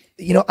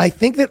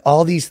that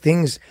all these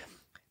things,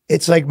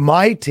 it's like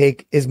my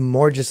take is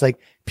more just like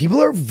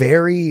people are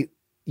very,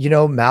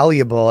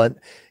 malleable. And,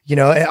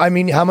 I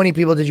mean, how many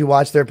people did you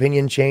watch their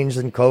opinion change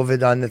in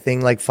COVID on the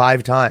thing like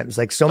 5 times?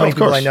 Like so many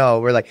people I know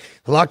were like,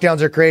 the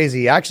lockdowns are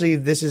crazy. Actually,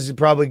 this is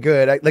probably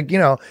good.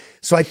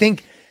 So I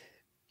think,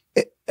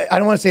 I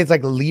don't want to say it's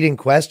like leading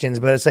questions,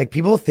 but it's like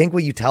people think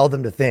what you tell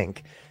them to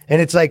think.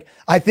 And it's like,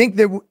 I think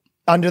that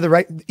under the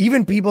right,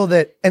 even people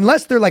that,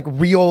 unless they're like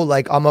real,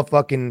 like I'm a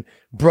fucking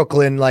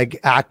Brooklyn like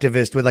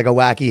activist with like a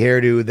wacky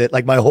hairdo that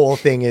like my whole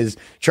thing is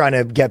trying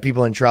to get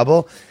people in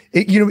trouble.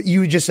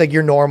 You just like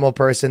your normal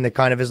person that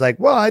kind of is like,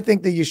 well, I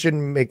think that you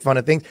shouldn't make fun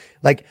of things.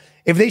 Like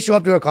if they show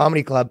up to a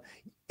comedy club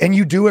and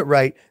you do it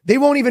right, they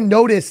won't even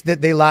notice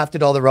that they laughed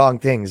at all the wrong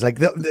things. Like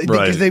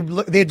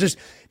because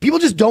people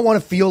just don't want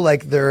to feel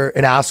like they're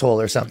an asshole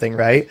or something,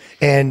 right?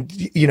 And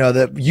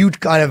you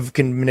kind of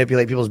can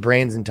manipulate people's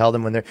brains and tell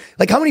them when they're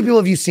like, how many people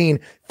have you seen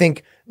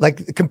think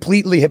like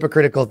completely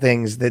hypocritical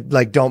things that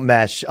like don't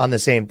mesh on the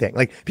same thing?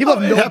 Like people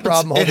have no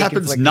problem. It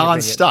happens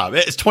nonstop.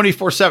 It's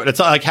 24/7. It's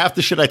like half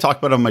the shit I talk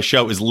about on my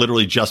show is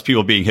literally just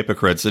people being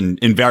hypocrites in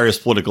various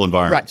political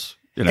environments.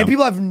 Right. And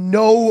people have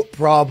no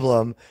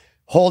problem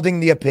holding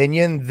the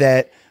opinion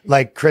that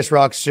like Chris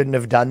Rock shouldn't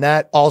have done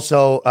that.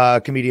 Also,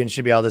 comedians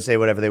should be able to say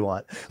whatever they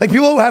want. Like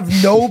people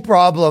have no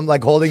problem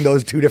like holding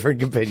those two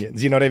different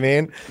opinions. You know what I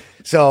mean?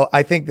 So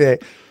I think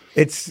that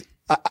it's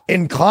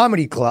in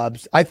comedy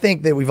clubs. I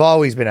think that we've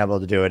always been able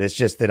to do it. It's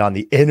just that on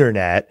the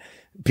internet,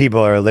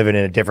 people are living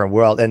in a different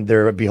world and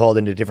they're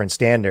beholden to different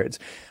standards.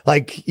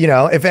 Like,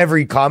 if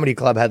every comedy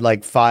club had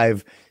like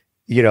 5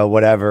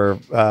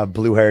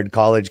 blue-haired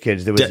college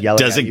kids that was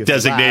yelling at you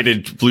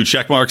designated blue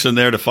check marks in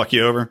there to fuck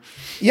you over.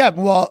 Yeah,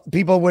 well,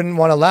 people wouldn't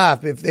want to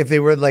laugh if they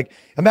were like,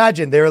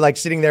 imagine they were like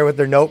sitting there with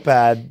their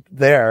notepad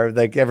there,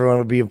 like everyone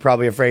would be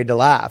probably afraid to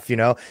laugh,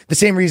 The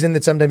same reason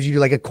that sometimes you do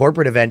like a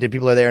corporate event and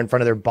people are there in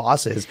front of their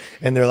bosses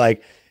and they're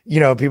like,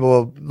 people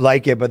will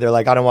like it, but they're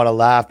like, I don't want to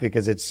laugh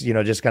because it's,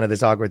 just kind of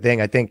this awkward thing.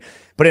 I think,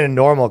 but in a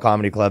normal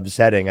comedy club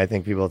setting, I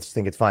think people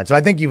think it's fine. So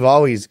I think you've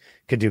always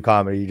could do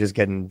comedy. You just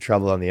get in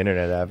trouble on the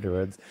internet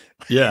afterwards.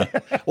 Yeah.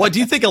 Well, do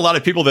you think a lot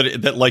of people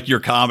that like your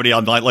comedy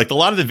online, like a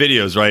lot of the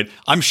videos, right?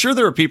 I'm sure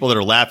there are people that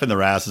are laughing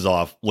their asses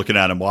off looking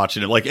at them,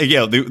 watching it. Like,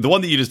 the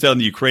one that you just did on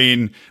the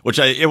Ukraine, which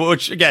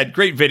again,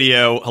 great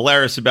video,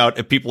 hilarious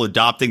about people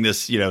adopting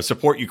this,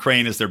 support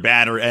Ukraine as their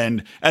banner.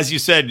 And as you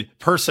said,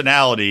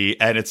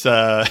 personality. And it's, you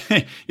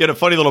had a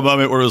funny little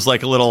moment where it was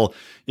like a little,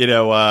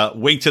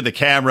 wink to the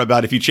camera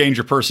about if you change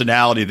your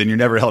personality, then you're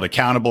never held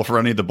accountable for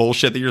any of the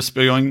bullshit that you're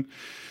spewing.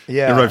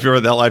 Yeah. I don't know if you're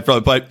that live,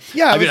 but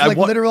yeah,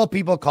 literal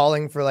people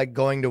calling for like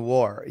going to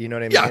war. You know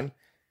what I mean?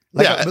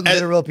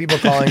 Literal people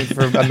calling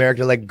for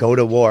America to like go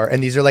to war.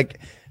 And these are like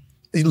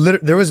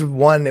there was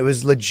one, it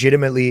was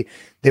legitimately,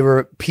 they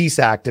were peace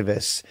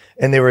activists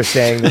and they were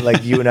saying that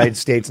like the United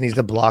States needs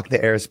to block the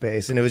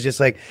airspace. And it was just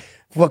like,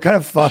 what kind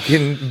of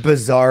fucking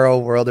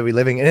bizarro world are we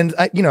living in?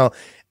 And you know,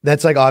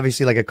 that's like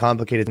obviously like a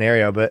complicated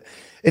scenario, but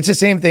it's the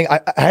same thing.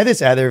 I had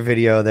this other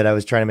video that I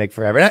was trying to make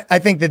forever. And I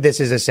think that this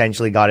has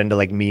essentially got into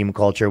like meme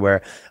culture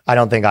where I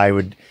don't think I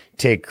would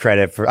take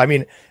credit for, I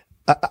mean,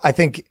 I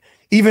think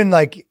even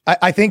like,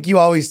 I think you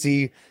always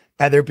see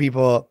other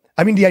people.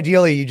 I mean,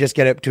 ideally you just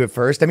get up to it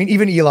first. I mean,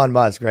 even Elon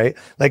Musk, right?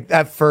 Like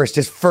at first,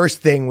 his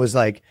first thing was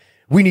like,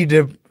 we need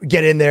to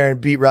get in there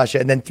and beat Russia.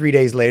 And then 3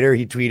 days later,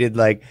 he tweeted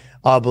like,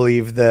 I'll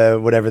believe the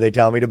whatever they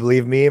tell me to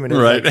believe meme. And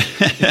right.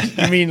 Like,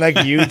 you mean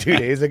like you 2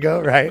 days ago,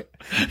 right?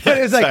 But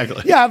it's like,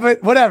 exactly. Yeah,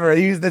 but whatever.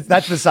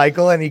 That's the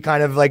cycle. And he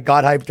kind of like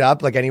got hyped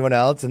up like anyone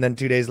else. And then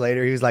 2 days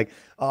later, he was like,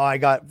 oh, I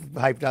got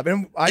hyped up.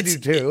 And I do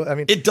too. I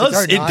mean, it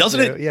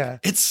doesn't. Yeah.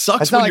 It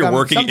sucks when you're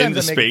working in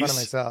the space. Fun of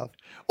myself.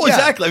 Well, yeah.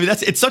 Exactly. I mean,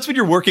 it sucks when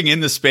you're working in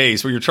the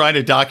space where you're trying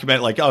to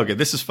document like, oh, okay,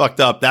 this is fucked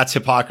up. That's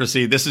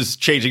hypocrisy. This is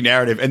changing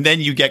narrative. And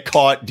then you get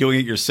caught doing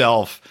it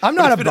yourself. I'm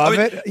not above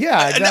it.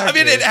 Yeah.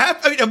 Exactly.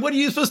 I mean, what are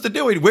you supposed to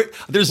do?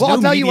 There's no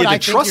media to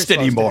trust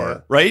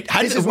anymore, right?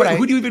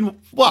 Who do you even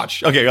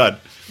watch? Okay, go ahead.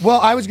 Well,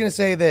 I was going to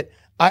say that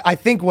I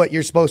think what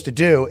you're supposed to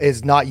do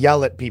is not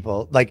yell at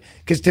people. Like,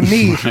 because to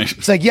me, right.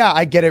 It's like, yeah,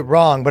 I get it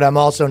wrong, but I'm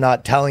also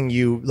not telling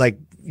you like,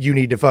 you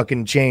need to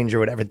fucking change or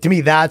whatever. To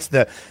me, that's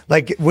the,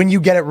 like, when you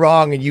get it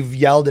wrong and you've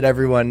yelled at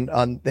everyone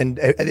and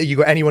you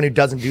go, anyone who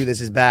doesn't do this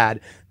is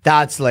bad.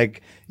 That's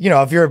like, you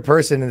know, if you're a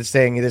person that's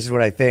saying, this is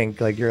what I think,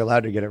 like you're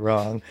allowed to get it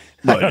wrong.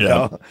 I don't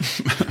know.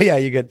 Yeah.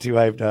 You get too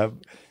hyped up.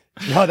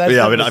 No,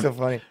 that's so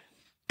funny.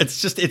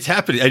 It's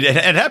happening.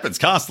 It happens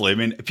constantly. I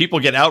mean,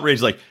 people get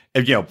outraged, like,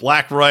 you know,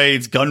 black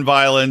rights, gun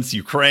violence,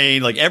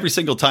 Ukraine, like every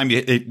single time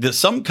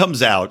something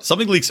comes out,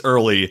 something leaks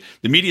early,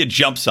 the media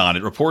jumps on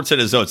it, reports it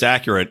as though it's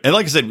accurate. And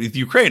like I said, with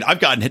Ukraine, I've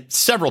gotten hit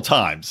several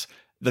times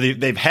that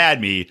they've had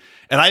me,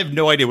 and I have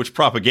no idea which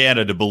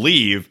propaganda to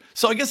believe.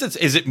 So I guess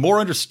is it more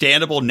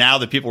understandable now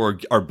that people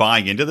are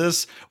buying into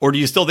this? Or do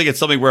you still think it's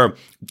something where,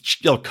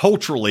 you know,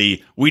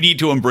 culturally we need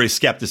to embrace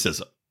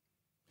skepticism?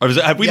 Or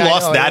have we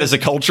lost that as a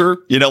culture?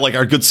 You know, like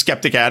our good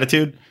skeptic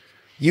attitude?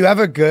 You have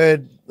a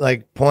good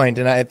like point.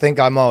 And I think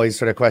I'm always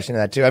sort of questioning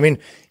that too. I mean,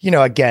 you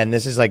know, again,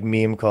 this is like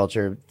meme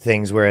culture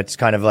things where it's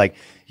kind of like,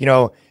 you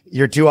know,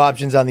 your two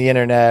options on the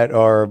internet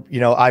or, you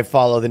know, I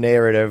follow the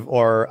narrative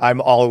or I'm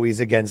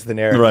always against the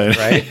narrative.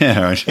 Right.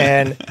 Yeah, right.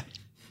 And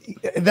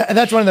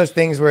that's one of those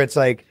things where it's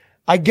like,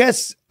 I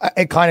guess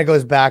it kind of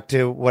goes back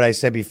to what I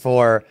said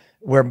before,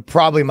 where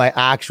probably my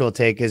actual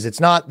take is it's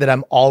not that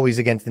I'm always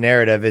against the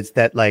narrative. It's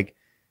that like,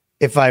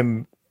 if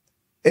I'm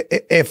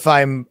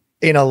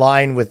in a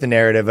line with the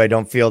narrative, I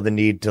don't feel the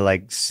need to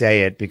like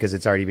say it because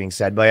it's already being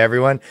said by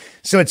everyone.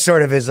 So it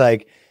sort of is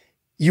like,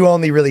 you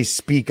only really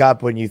speak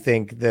up when you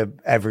think that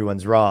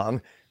everyone's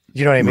wrong.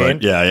 You know what I mean?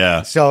 Right. Yeah.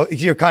 Yeah. So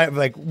you're kind of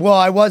like, well,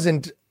 I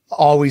wasn't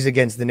always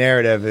against the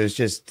narrative. It was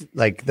just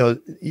like those,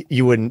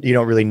 you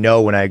don't really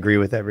know when I agree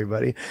with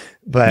everybody,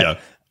 but,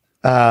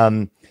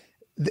 so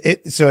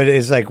it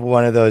is like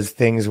one of those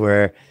things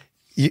where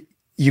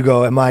you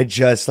go, am I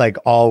just like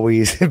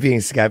always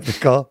being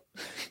skeptical?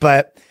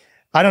 But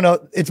I don't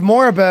know. It's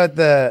more about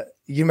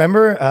you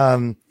remember,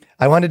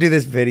 I wanted to do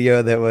this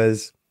video that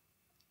was,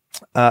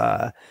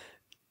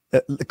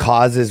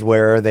 causes,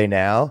 where are they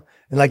now?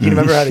 And like, you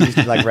remember how they used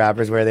to like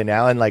rappers, where are they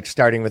now? And like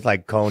starting with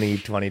like Coney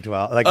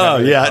 2012. Like, oh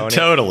yeah, Coney?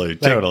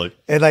 Totally.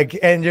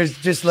 And there's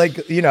just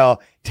like, you know,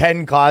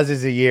 10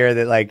 causes a year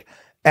that like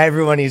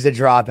everyone needs to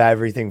drop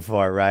everything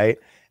for, right?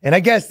 And I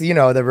guess, you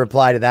know, the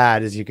reply to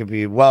that is you could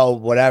be, well,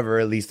 whatever,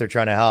 at least they're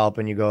trying to help.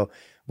 And you go,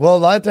 well, a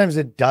lot of times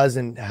it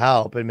doesn't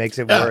help. It makes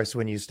it worse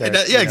when you start.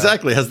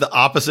 Exactly. It has the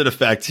opposite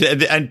effect.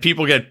 And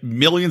people get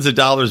millions of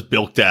dollars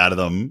bilked out of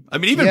them. I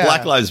mean, even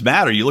Black Lives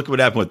Matter, you look at what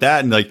happened with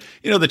that. And like,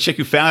 you know, the chick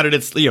who founded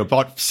it, you know,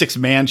 bought 6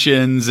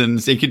 mansions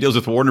and making deals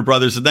with Warner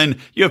Brothers. And then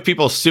you have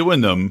people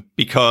suing them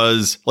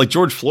because like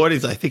George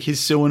Floyd, I think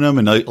he's suing them,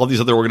 and all these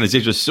other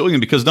organizations are suing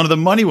them because none of the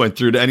money went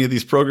through to any of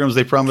these programs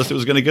they promised it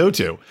was going to to go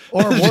to.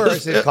 Or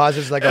worse, it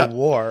causes like a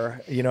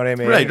war. You know what I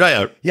mean?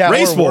 Right. Yeah.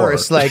 Race war.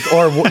 Worse,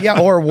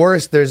 or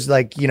worse. There's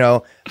like, you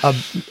know,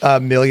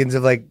 millions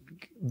of like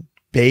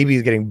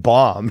babies getting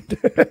bombed.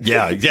 Yeah, you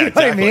know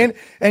exactly. What I mean?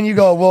 And you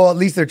go, well, at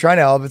least they're trying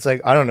to help. It's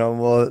like, I don't know.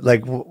 Well,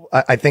 like,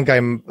 I think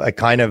I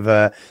kind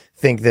of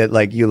think that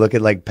like you look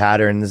at like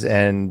patterns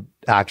and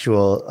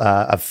actual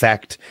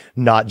effect,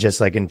 not just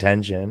like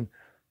intention.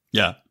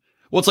 Yeah.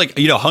 Well, it's like,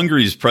 you know,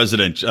 Hungary's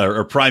president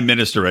or prime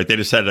minister, right? They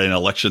just had an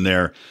election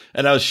there.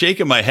 And I was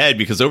shaking my head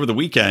because over the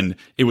weekend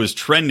it was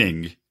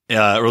trending.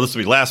 Or this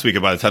will be last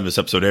week by the time this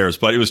episode airs,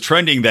 but it was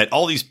trending that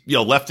all these, you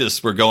know,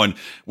 leftists were going,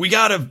 we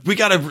gotta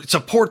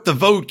support the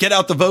vote, get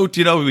out the vote.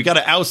 You know, we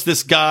gotta oust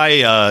this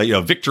guy, you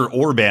know, Viktor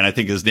Orban, I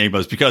think his name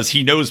was, because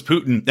he knows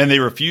Putin and they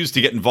refuse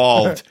to get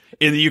involved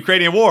in the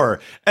Ukrainian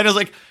war. And I was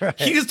like,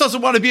 He just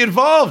doesn't want to be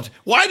involved.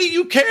 Why do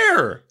you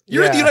care?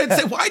 You're in the United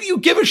States. Why do you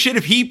give a shit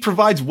if he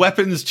provides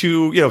weapons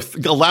to,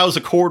 allows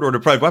a corridor to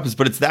provide weapons?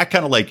 But it's that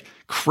kind of like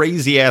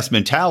crazy ass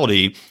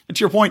mentality. And to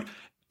your point,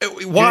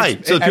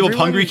 why? So that people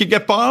hungry could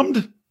get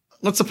bombed?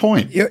 What's the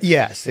point?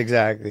 Yes,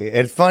 exactly.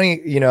 It's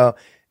funny,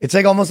 it's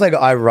like almost like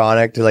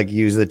ironic to like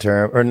use the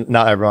term, or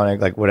not ironic,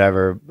 like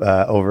whatever,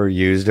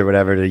 overused or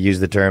whatever, to use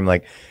the term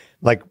like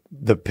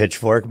the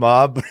pitchfork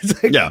mob. But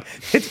it's like,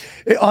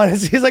 it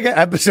honestly is like an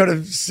episode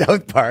of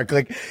South Park.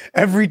 Like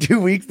every 2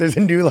 weeks, there's a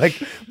new like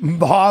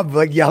mob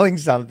like yelling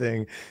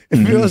something.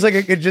 It feels like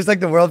it just like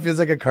the world feels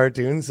like a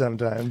cartoon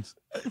sometimes.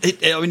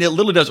 It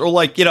literally does. Or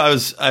like, I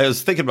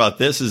was thinking about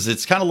this.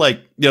 It's kind of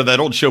like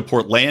that old show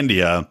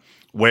Portlandia,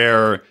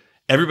 where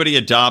everybody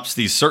adopts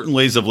these certain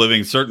ways of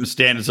living, certain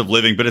standards of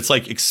living, but it's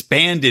like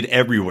expanded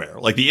everywhere.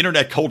 Like the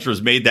internet culture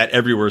has made that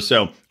everywhere.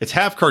 So it's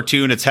half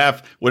cartoon, it's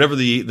half whatever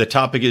the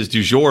topic is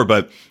du jour,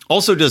 but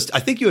also I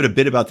think you had a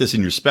bit about this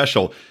in your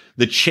special,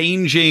 the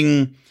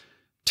changing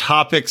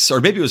topics,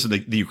 or maybe it was in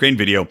the Ukraine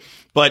video,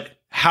 but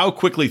how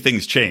quickly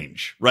things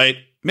change, right?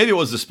 Maybe it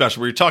was the special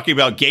where you're talking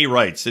about gay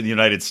rights in the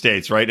United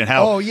States, right? And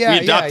how we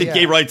adopted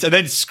gay rights and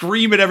then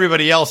scream at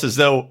everybody else as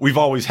though we've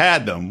always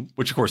had them,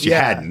 which of course you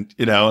hadn't,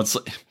 it's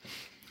like,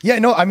 yeah,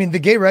 no, I mean, the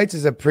gay rights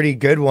is a pretty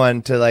good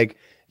one to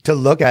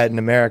look at in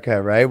America,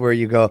 right? Where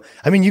you go,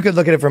 I mean, you could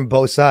look at it from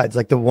both sides.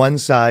 Like the one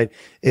side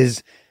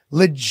is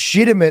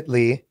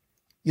legitimately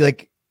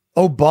like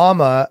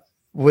Obama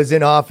was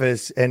in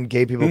office and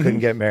gay people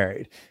couldn't get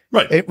married.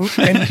 Right.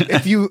 And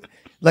if you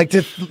like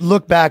to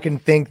look back and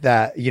think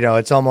that,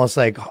 it's almost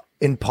like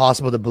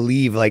impossible to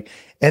believe, like,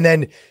 and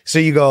then so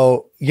you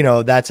go,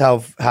 that's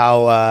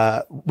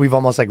how we've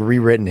almost like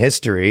rewritten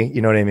history,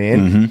 you know what I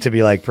mean, to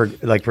be like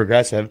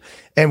progressive,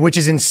 and which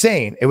is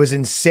insane. It was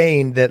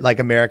insane that like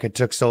America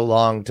took so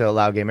long to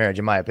allow gay marriage,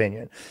 in my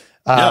opinion.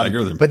 I agree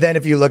with them. But then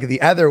if you look at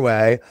the other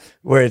way,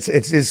 where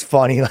it's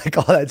funny, like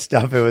all that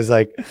stuff, it was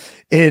like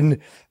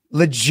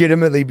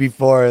legitimately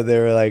before they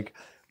were like,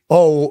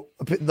 look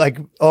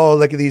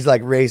at these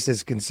like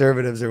racist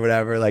conservatives or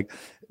whatever, like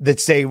that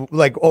say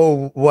like,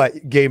 oh,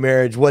 what gay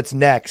marriage? What's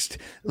next?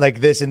 Like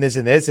this and this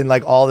and this, and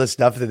like all the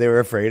stuff that they were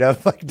afraid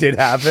of, like did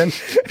happen.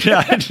 Yeah,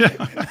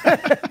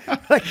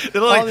 like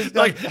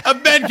a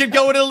men can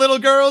go into little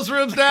girls'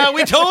 rooms now.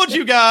 We told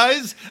you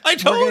guys. I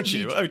told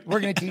you. We're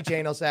gonna teach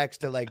anal sex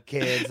to like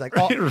kids. Like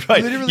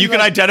right. You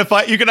can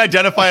identify. You can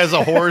identify as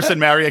a horse and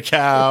marry a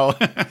cow.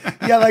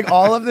 Yeah, like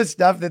all of the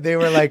stuff that they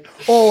were like,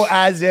 oh,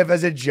 as if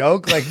as a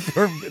joke, like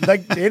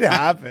did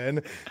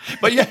happen.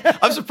 But yeah,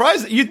 I'm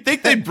surprised that you'd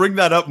think they'd bring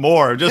that up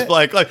more. Just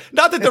like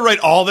not that they're right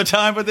all the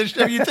time, but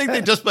you think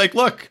they just like,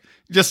 look,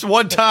 just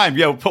one time,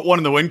 put one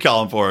in the win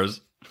column for us.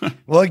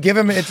 Well,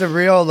 it's a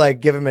real like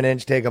give him an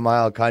inch, take a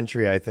mile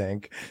country, I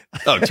think.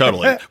 Oh,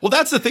 totally. Well,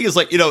 that's the thing is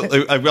like, and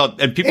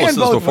people have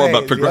said this before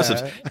about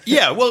progressives.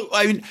 Yeah. Well,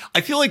 I mean, I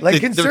feel like the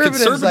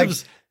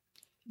conservatives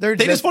they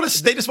just want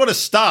to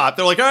stop.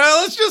 They're like, all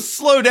right, let's just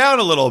slow down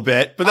a little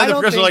bit. But then the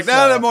progressives are like,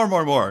 no,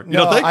 more. You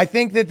don't think? I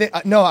think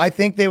that I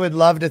think they would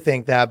love to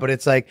think that, but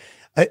it's like,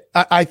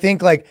 I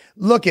think like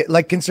look at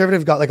like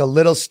conservatives got like a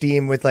little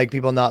steam with like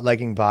people not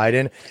liking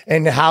Biden,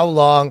 and how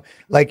long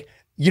like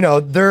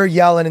they're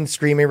yelling and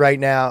screaming right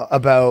now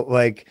about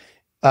like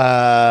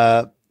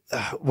what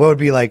would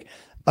be like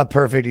a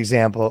perfect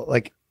example,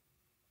 like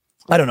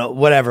I don't know,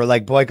 whatever,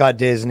 like boycott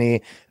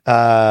Disney,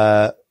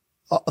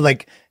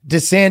 like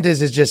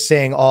DeSantis is just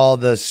saying all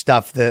the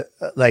stuff that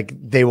like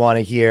they want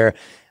to hear.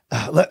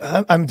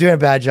 I'm doing a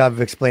bad job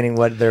of explaining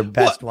what their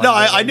best one. No,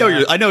 I know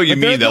what you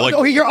mean though.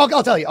 Like, here,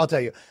 I'll tell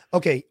you.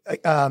 Okay,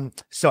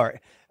 sorry,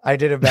 I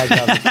did a bad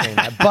job of explaining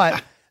that,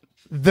 but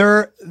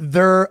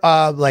they're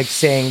like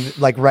saying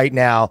like right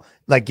now,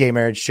 like gay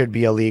marriage should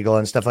be illegal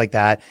and stuff like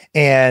that,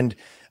 and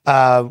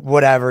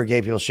whatever,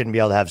 gay people shouldn't be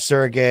able to have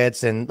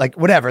surrogates and like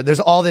whatever. There's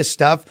all this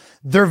stuff.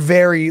 They're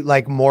very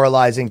like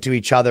moralizing to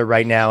each other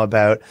right now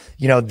about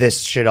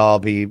this should all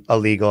be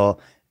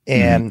illegal,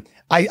 and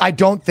I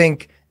don't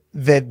think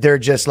that they're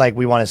just like,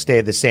 we want to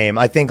stay the same.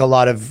 I think a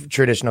lot of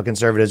traditional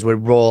conservatives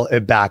would roll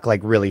it back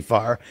like really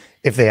far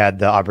if they had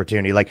the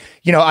opportunity. Like,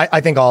 I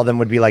think all of them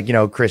would be like,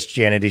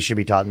 Christianity should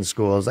be taught in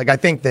schools. Like, I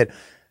think that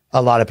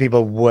a lot of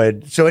people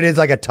would. So it is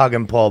like a tug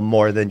and pull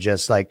more than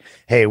just like,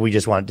 hey, we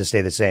just want it to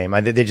stay the same.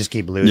 They just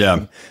keep losing.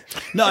 Yeah.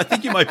 No, I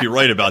think you might be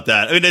right about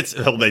that. I mean,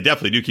 they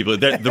definitely do keep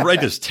losing. The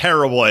right is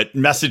terrible at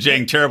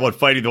messaging, terrible at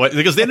fighting the right,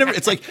 because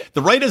it's like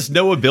the right has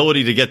no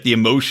ability to get the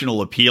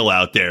emotional appeal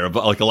out there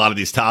about like a lot of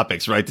these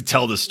topics, right? To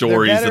tell the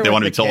stories that they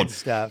want to be told.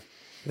 Stuff.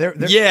 The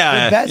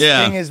best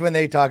thing is when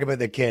they talk about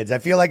the kids. I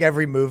feel like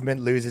every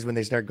movement loses when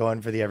they start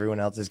going for the everyone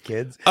else's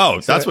kids.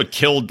 Oh, so that's what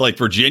killed like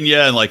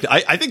Virginia, and like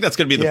I think that's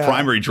going to be the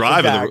primary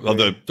drive of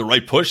the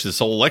right push this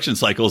whole election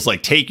cycle is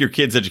like take your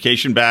kids'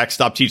 education back,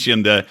 stop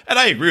teaching them and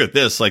I agree with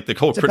this, like the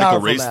whole critical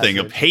race thing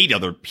of hate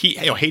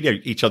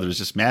each other is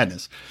just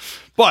madness.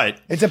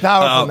 But it's a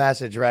powerful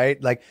message,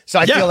 right? Like, so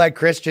I feel like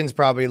Christians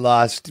probably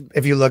lost,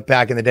 if you look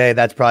back in the day,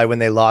 that's probably when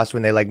they lost,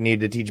 when they like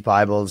needed to teach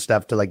Bible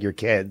stuff to like your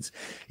kids.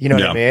 You know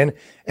what I mean?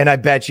 And I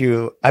bet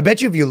you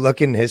if you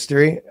look in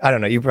history, I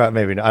don't know, you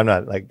probably, maybe, I'm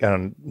not like,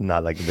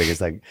 not like the biggest,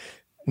 like,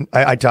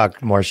 I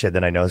talk more shit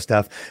than I know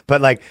stuff,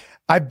 but like,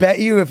 I bet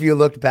you if you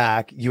looked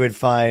back, you would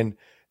find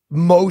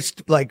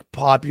most like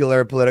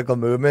popular political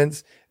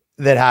movements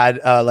that had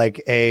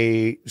like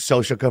a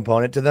social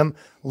component to them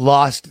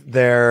lost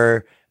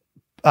their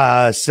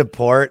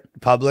support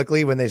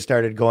publicly when they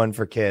started going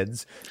for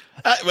kids.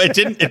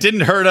 It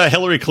didn't hurt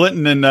Hillary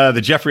Clinton and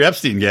the Jeffrey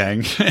Epstein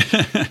gang.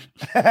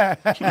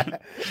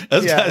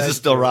 Those guys are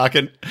still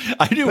rocking.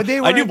 I do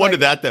wonder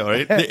that though,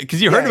 right?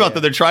 Because you heard about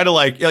that. They're trying to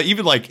like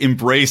even like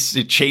embrace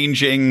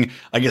changing,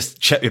 I guess,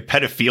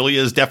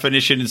 pedophilia's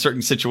definition in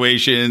certain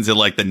situations, and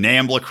like the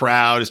NAMBLA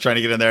crowd is trying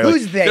to get in there.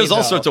 Who's like, they? There's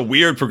all sorts of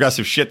weird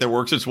progressive shit that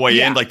works its way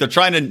in. Like they're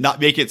trying to not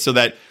make it so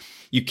that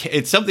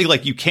it's something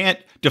like you can't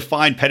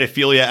define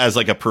pedophilia as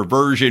like a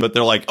perversion, but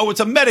they're like, oh, it's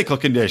a medical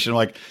condition.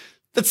 Like,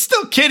 that's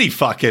still kiddie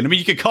fucking. I mean,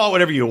 you can call it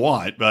whatever you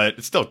want, but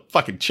it's still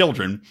fucking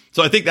children.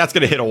 So I think that's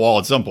going to hit a wall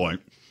at some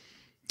point.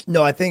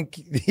 No, I think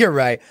you're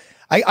right.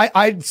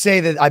 I'd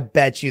say that I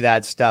bet you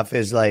that stuff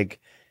is like,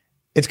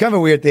 it's kind of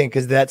a weird thing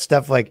because that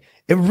stuff, like,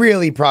 it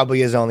really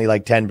probably is only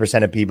like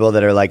 10% of people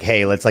that are like,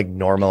 hey, let's like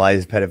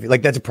normalize pedophilia.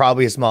 Like, that's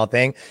probably a small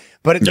thing,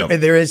 but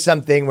there is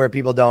something where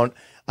people don't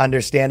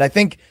understand. I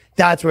think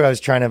that's where I was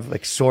trying to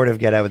like sort of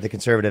get at with the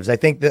conservatives. I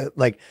think that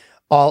like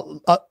a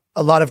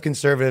lot of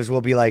conservatives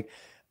will be like,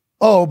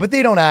 oh, but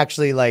they don't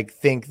actually like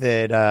think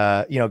that,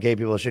 gay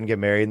people shouldn't get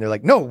married. And they're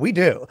like, no, we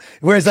do.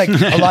 Whereas like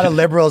a lot of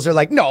liberals are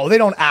like, no, they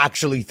don't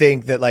actually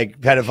think that like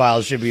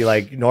pedophiles should be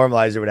like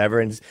normalized or whatever.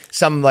 And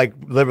some like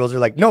liberals are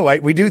like, no,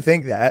 we do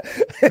think that.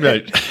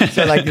 Right.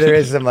 So like there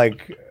is some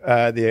like,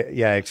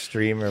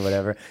 extreme or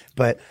whatever.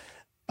 But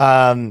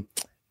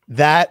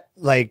that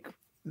like,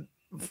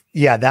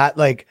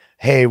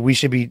 hey, we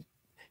should be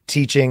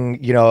teaching,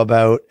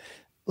 about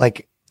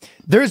like,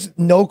 there's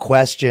no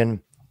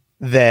question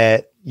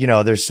that,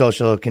 there's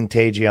social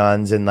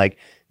contagions and like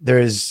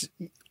there's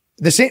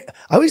the same.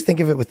 I always think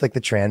of it with like the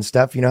trans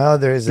stuff, how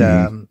there's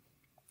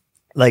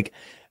like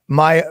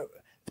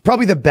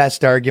probably the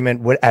best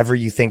argument, whatever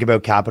you think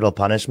about capital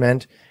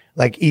punishment,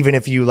 like even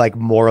if you like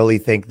morally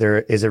think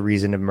there is a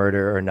reason to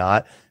murder or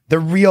not, the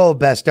real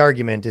best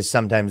argument is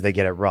sometimes they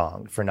get it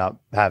wrong for not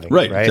having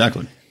it, right?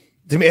 Exactly.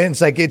 To me,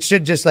 it's like it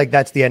should just like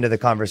that's the end of the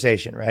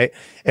conversation, right?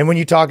 And when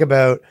you talk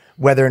about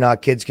whether or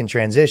not kids can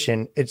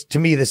transition, it's to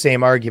me the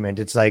same argument.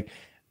 It's like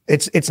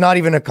it's not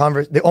even a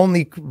the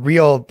only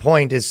real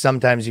point is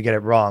sometimes you get it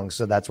wrong,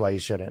 so that's why you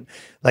shouldn't.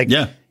 Like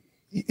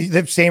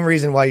the same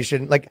reason why you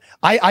shouldn't. Like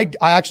I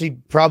actually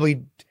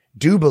probably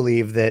do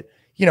believe that,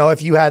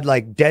 if you had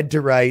like dead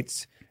to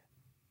rights,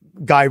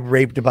 guy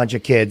raped a bunch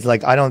of kids,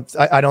 like I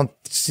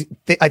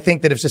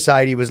think that if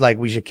society was like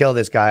we should kill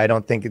this guy, I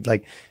don't think it's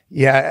like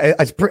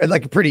it's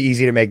pretty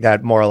easy to make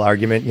that moral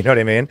argument, you know what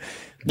I mean?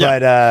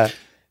 But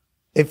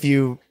if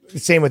you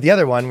same with the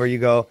other one where you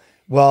go,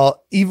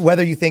 well, even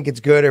whether you think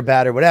it's good or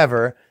bad or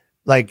whatever,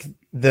 like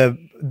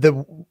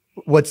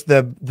what's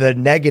the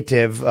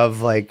negative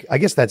of like, I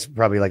guess that's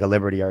probably like a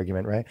liberty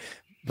argument, right?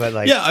 But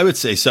like, I would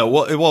say so.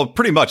 Well,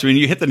 pretty much. I mean,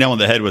 you hit the nail on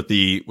the head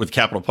with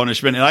capital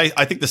punishment, and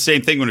I think the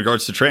same thing in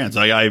regards to trans.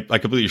 I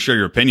completely share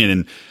your opinion,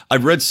 and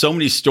I've read so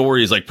many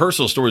stories, like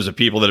personal stories of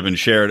people that have been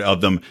shared of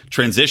them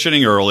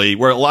transitioning early,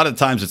 where a lot of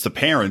times it's the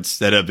parents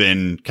that have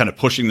been kind of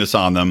pushing this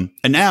on them,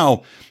 and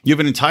now you have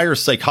an entire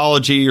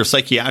psychology or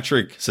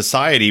psychiatric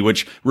society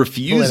which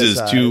refuses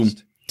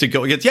to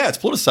go against. Yeah, it's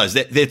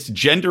politicized. It's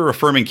gender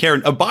affirming care,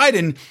 and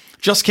Biden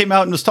just came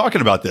out and was talking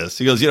about this.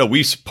 He goes,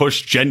 we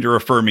push gender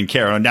affirming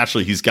care. And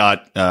naturally, he's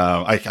got,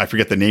 I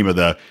forget the name of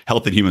the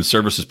Health and Human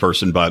Services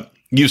person, but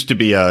used to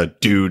be a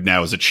dude,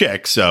 now is a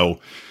chick. So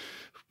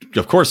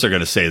of course they're going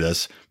to say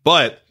this,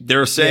 but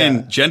they're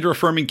saying gender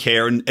affirming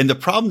care. And the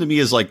problem to me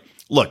is like,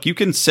 look, you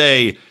can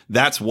say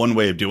that's one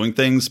way of doing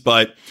things,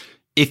 but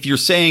if you're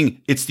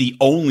saying it's the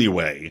only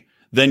way,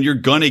 then you're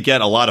going to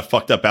get a lot of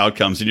fucked up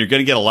outcomes, and you're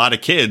going to get a lot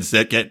of kids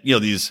that get,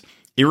 these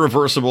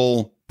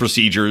irreversible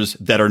procedures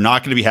that are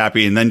not going to be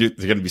happy, and then they're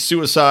going to be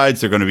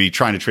suicides. They're going to be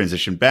trying to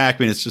transition back. I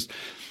mean, it's just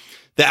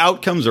the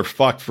outcomes are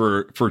fucked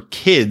for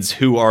kids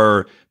who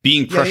are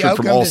being pressured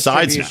from all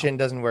sides now.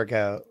 Doesn't work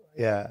out.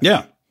 Yeah.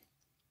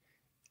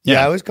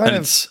 I was kind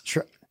of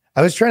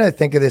I was trying to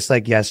think of this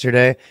like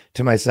yesterday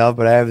to myself,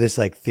 but I have this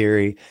like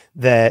theory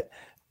that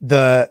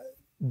the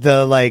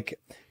like,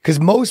 because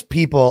most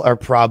people are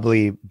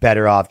probably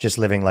better off just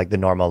living like the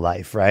normal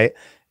life, right?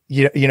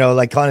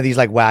 Like kind of these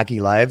like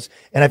wacky lives.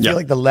 And I feel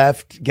like the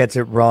left gets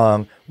it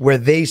wrong where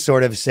they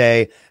sort of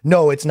say,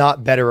 no, it's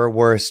not better or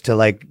worse to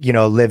like,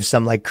 live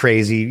some like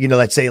crazy,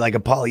 let's say like a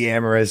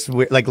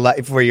polyamorous like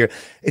life where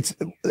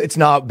it's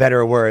not better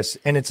or worse.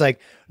 And it's like,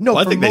 No,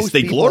 well, I think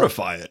they people,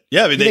 glorify it.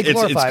 Yeah, I mean,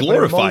 it's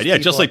glorified. Yeah,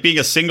 just people, like being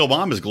a single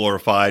mom is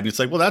glorified. It's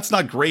like, well, that's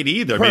not great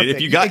either. Perfect. I mean,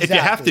 if you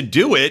have to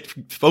do it,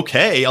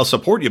 okay, I'll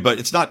support you, but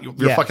it's not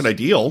your fucking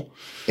ideal.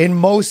 In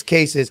most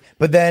cases,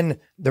 but then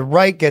the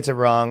right gets it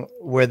wrong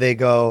where they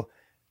go,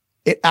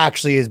 it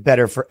actually is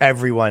better for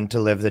everyone to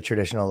live the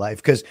traditional life.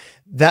 Because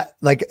that,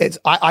 like,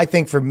 I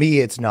think for me,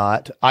 it's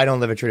not. I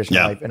don't live a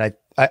traditional life, and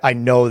I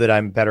know that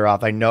I'm better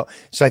off. I know.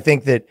 So I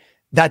think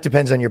that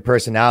depends on your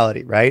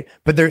personality, right?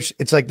 But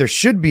it's like there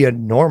should be a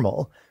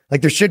normal.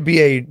 Like there should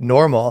be a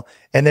normal.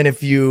 And then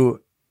if you're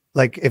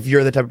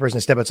the type of person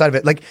to step outside of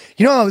it, like,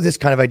 this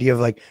kind of idea of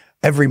like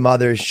every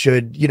mother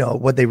should,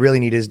 what they really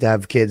need is to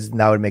have kids and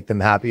that would make them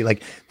happy.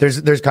 Like there's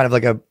kind of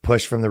like a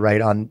push from the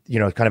right on,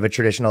 kind of a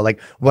traditional,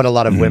 like what a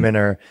lot of women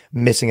are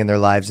missing in their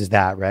lives is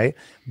that, right?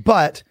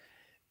 But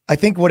I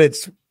think what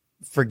it's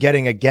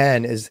forgetting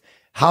again is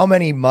how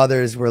many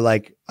mothers were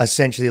like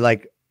essentially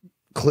like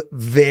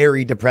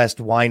very depressed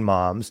wine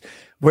moms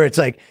where it's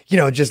like,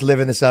 just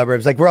live in the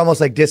suburbs. Like we're almost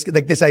like this,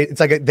 it's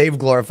like they've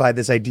glorified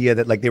this idea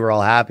that like they were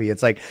all happy.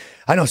 It's like,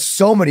 I know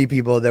so many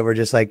people that were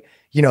just like,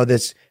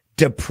 this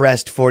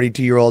depressed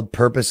 42-year-old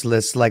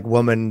purposeless like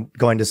woman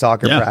going to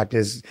soccer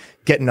practice,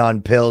 getting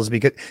on pills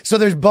so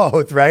there's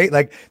both, right?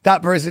 Like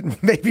that person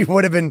maybe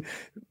would have been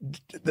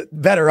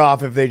better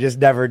off if they just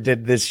never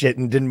did this shit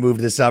and didn't move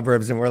to the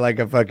suburbs and were like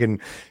a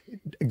fucking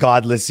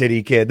godless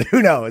city kid.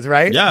 Who knows,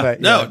 right? Yeah, but,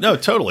 no,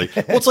 totally.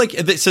 Well, it's like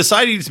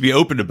society needs to be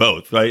open to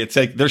both, right? It's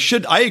like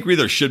I agree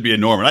there should be a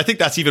norm. And I think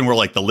that's even where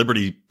like the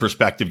liberty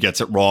perspective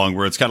gets it wrong,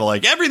 where it's kind of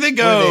like everything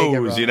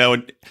goes,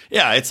 and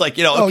it's like,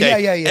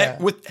 okay,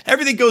 with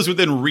everything goes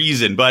within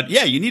reason, but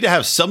you need to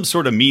have some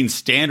sort of mean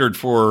standard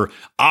for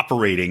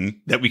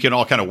operating that we can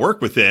all kind of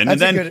work within.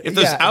 That's and then if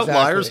there's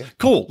outliers,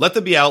 cool, let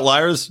them be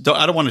outliers.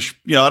 I don't want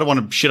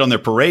to shit on their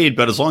parade,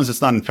 but as long as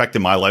it's not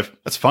infecting my life,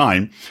 that's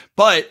fine.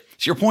 But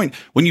to your point,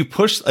 when you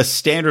push a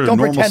standard of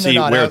normalcy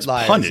where it's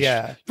punished,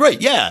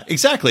 right? Yeah,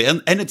 exactly.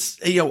 And it's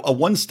a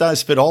one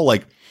size fit all.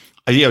 Like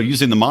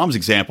using the mom's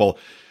example,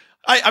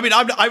 I mean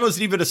I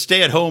wasn't even a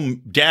stay at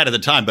home dad at the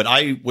time, but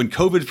when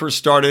COVID first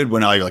started,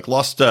 when I like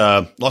lost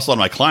a lot of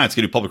my clients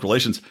getting public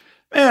relations,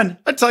 man,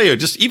 I tell you,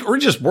 we're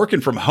just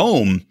working from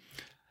home.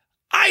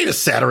 I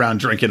just sat around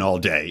drinking all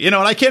day, and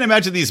I can't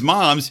imagine these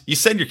moms, you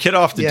send your kid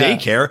off to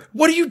daycare.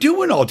 What are you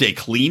doing all day?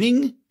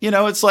 Cleaning?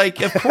 It's like,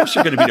 of course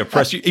you're going to be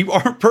depressed. You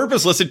aren't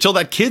purposeless until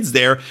that kid's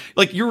there.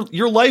 Like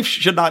your life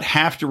should not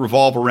have to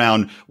revolve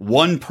around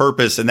one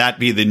purpose and that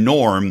be the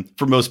norm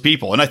for most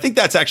people. And I think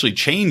that's actually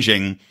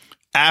changing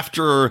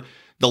after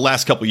the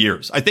last couple of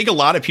years. I think a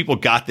lot of people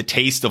got the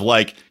taste of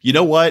like, you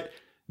know what?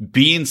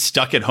 Being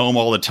stuck at home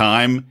all the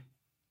time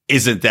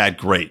isn't that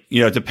great.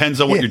 It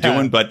depends on what you're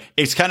doing, but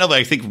it's kind of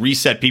like, I think,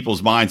 reset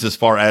people's minds as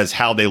far as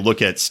how they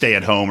look at stay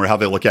at home or how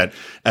they look at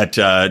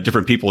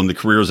different people and the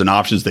careers and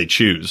options they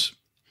choose.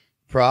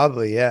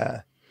 Probably.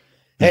 Yeah.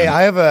 Hey,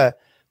 I have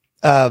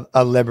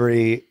a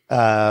liberty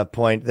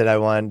point that I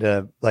wanted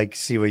to like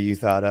see what you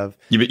thought of.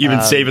 You've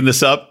been saving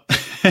this up?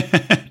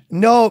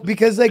 No,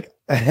 because like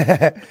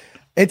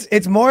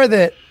it's more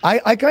that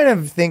I kind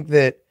of think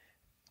that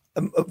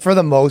for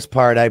the most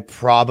part, I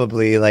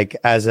probably like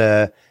as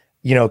a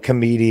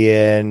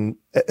comedian,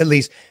 at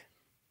least,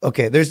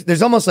 okay,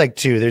 there's almost like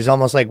two. There's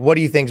almost like, what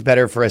do you think's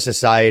better for a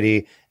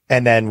society?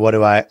 And then what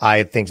do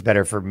I think's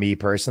better for me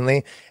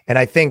personally? And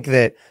I think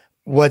that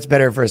what's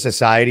better for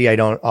society, I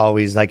don't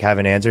always like have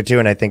an answer to.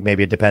 And I think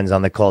maybe it depends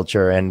on the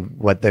culture and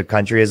what the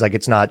country is. Like,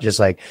 it's not just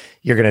like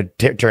you're going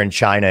to turn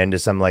China into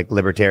some like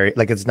libertarian,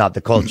 like it's not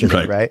the culture,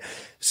 right?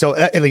 So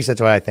at least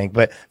that's what I think.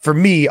 But for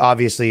me,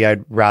 obviously,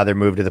 I'd rather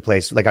move to the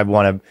place. Like I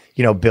want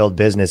to, build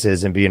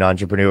businesses and be an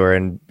entrepreneur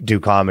and do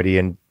comedy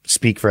and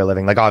speak for a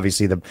living. Like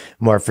obviously the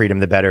more freedom,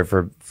 the better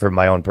for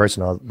my own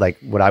personal, like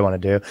what I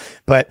want to do.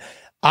 But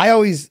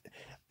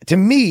to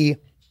me,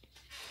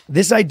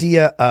 this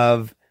idea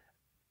of,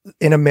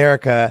 in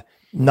America,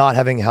 not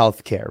having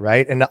health care,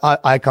 right? And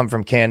I come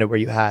from Canada where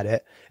you had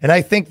it. And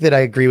I think that I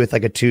agree with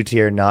like a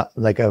 2-tier, not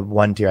like a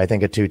 1-tier. I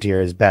think a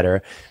 2-tier is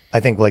better. I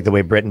think like the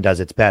way Britain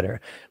does it's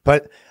better.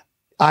 But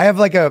I have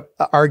like a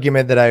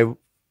argument that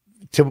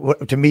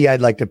to me, I'd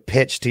like to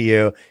pitch to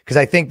you, because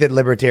I think that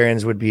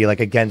libertarians would be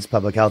like against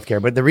public health care.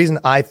 But the reason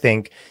I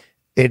think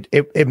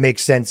it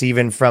makes sense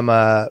even from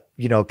a,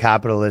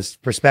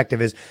 capitalist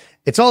perspective is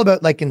it's all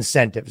about like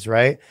incentives,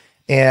 right?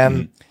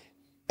 And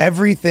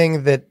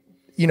everything that,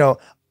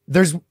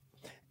 there's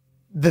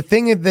the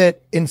thing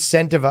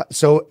that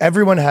so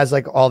everyone has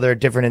like all their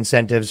different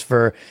incentives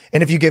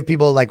and if you give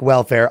people like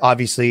welfare,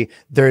 obviously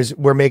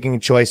we're making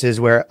choices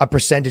where a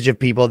percentage of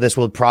people, this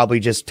will probably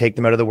just take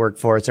them out of the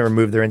workforce and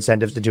remove their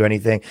incentives to do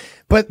anything.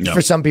 But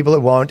for some people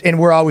it won't. And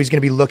we're always going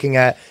to be looking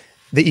at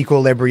the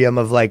equilibrium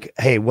of like,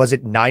 hey, was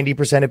it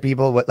 90% of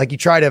people? What, like you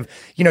try to,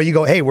 you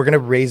go, hey, we're going to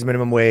raise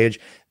minimum wage.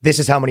 This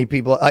is how many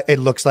people, it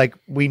looks like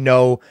we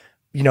know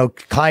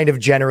kind of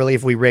generally,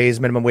 if we raise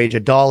minimum wage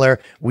 $1,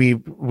 we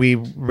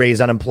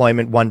raise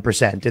unemployment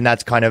 1%, and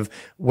that's kind of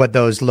what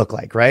those look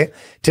like, right?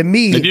 To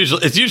me,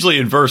 it's usually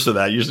inverse of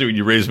that. Usually, when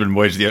you raise minimum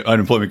wage, the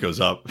unemployment goes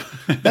up.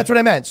 That's what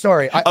I meant.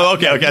 Sorry.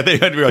 Okay. I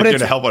think I'd be like,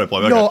 to help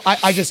unemployment. No, okay.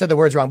 I just said the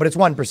words wrong, but it's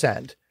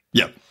 1%.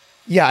 Yeah.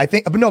 Yeah, I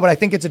think, but I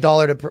think it's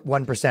 $1 to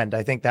 1%.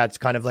 I think that's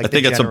kind of like I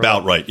think it's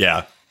about right.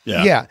 Yeah.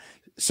 Yeah.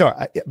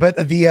 Sorry, but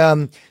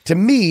to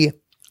me,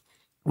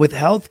 with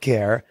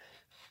healthcare,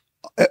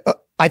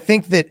 I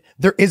think that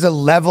there is a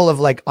level of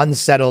like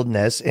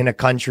unsettledness in a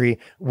country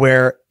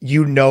where,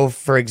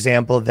 for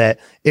example, that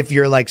if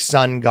your like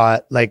son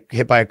got like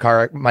hit by a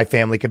car, my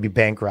family could be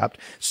bankrupt.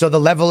 So the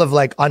level of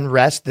like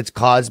unrest that's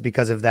caused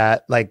because of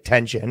that like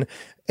tension.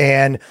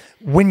 And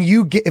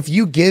if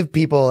you give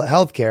people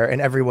healthcare and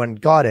everyone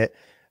got it,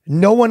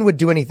 no one would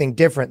do anything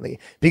differently,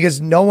 because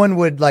no one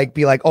would like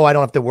be like, oh, I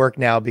don't have to work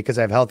now because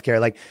I have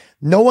healthcare. Like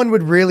no one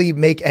would really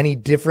make any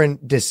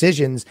different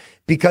decisions,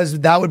 because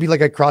that would be like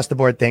a across the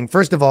board thing.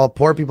 First of all,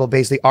 poor people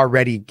basically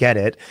already get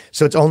it.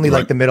 So it's only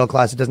like the middle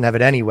class that doesn't have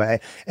it anyway.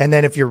 And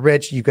then if you're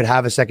rich, you could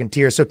have a second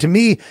tier. So to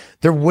me,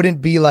 there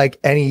wouldn't be like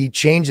any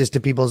changes to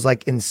people's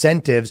like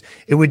incentives.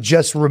 It would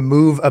just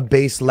remove a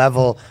base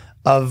level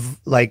of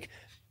like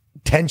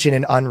tension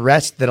and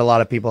unrest that a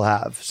lot of people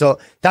have. So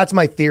that's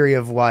my theory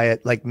of why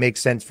it like makes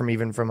sense from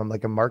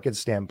like a market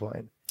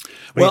standpoint.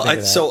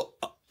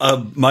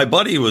 My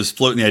buddy was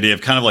floating the idea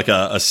of kind of like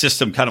a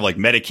system, kind of like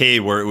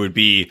Medicaid, where it would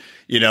be,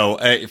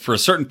 for a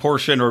certain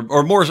portion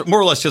or more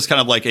or less just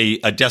kind of like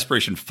a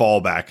desperation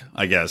fallback,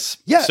 I guess.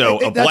 Yeah.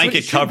 So a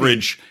blanket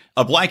coverage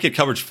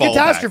fallback.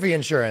 Catastrophe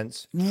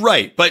insurance.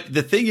 Right. But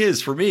the thing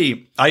is, for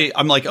me,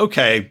 I'm like,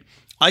 okay,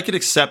 I could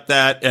accept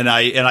that. And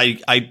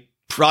I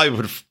probably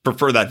would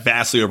prefer that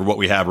vastly over what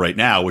we have right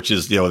now, which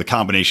is, the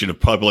combination of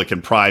public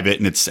and private,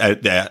 and it's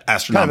at the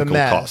astronomical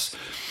cost.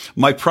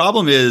 My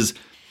problem is,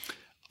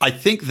 I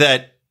think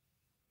that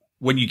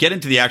when you get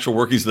into the actual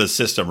workings of the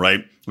system,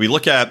 right, we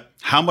look at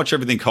how much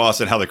everything costs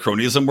and how the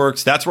cronyism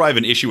works. That's where I have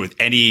an issue with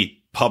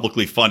any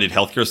publicly funded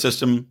healthcare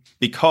system,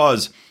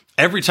 because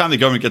every time the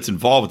government gets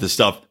involved with this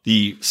stuff,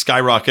 the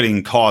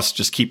skyrocketing costs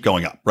just keep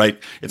going up,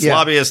 right? It's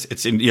lobbyists.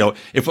 It's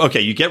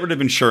you get rid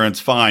of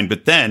insurance, fine.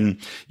 But then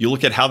you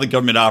look at how the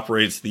government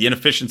operates, the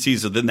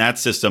inefficiencies within that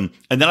system.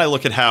 And then I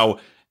look at how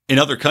in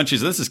other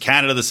countries, and this is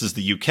Canada, this is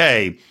the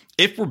UK,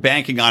 if we're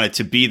banking on it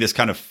to be this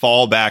kind of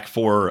fallback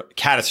for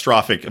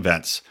catastrophic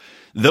events,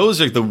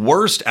 those are the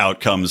worst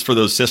outcomes for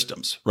those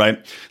systems,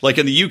 right? Like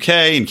in the UK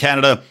and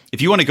Canada,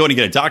 if you want to go in and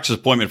get a doctor's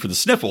appointment for the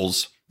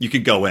sniffles, you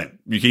can go in.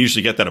 You can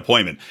usually get that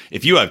appointment.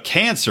 If you have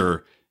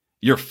cancer,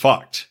 you're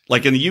fucked.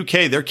 Like in the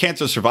UK, their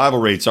cancer survival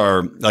rates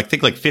are, I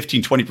think, like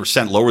 15,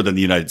 20% lower than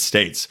the United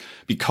States,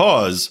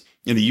 because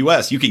in the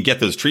US, you can get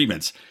those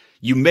treatments.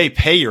 You may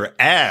pay your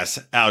ass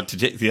out to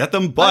get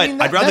them, but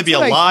I'd rather be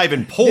alive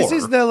and poor. This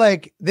is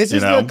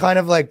the kind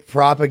of like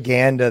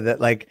propaganda that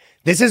like,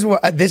 this is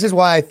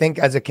why I think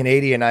as a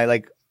Canadian,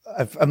 I'm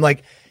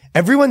like,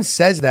 everyone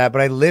says that,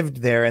 but I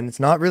lived there and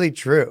it's not really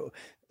true.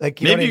 Like,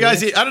 maybe you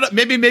guys, I don't know,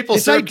 maybe maple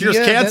syrup cures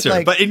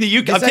cancer, but in the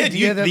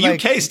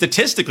UK, UK,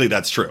 statistically,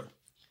 that's true.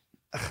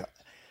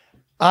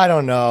 I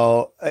don't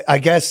know. I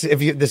guess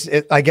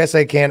I guess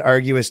I can't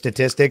argue with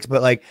statistics,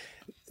 but like,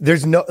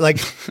 there's no like.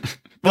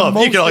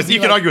 Well, you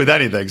can argue with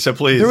anything, so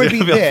please. There would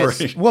be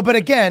this. Well, but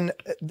again,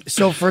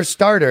 so for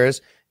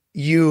starters,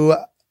 you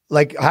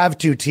like have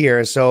two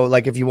tiers. So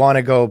like if you want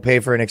to go pay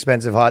for an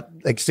expensive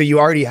so you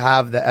already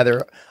have the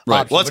other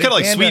right. option. Well, it's kind of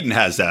like Sweden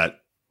has that.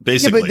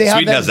 Basically, yeah, but they have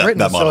Sweden has that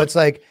model. So it's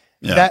like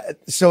that.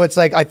 So it's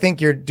like I think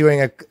you're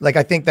doing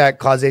I think that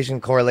causation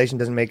correlation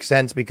doesn't make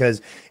sense,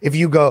 because if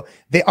you go,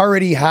 they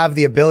already have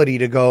the ability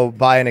to go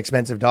buy an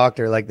expensive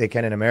doctor like they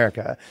can in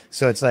America.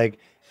 So it's like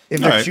if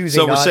they're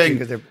choosing not to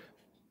because they're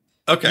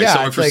okay,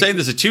 so if we're saying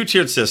there's a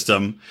two-tiered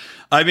system,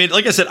 I mean,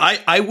 like I said,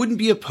 I wouldn't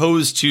be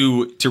opposed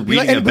to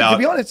reading about. But to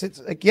be honest, it's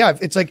like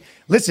it's like,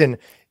 listen,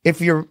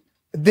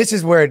 this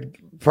is where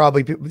it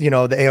probably the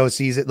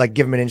AOCs like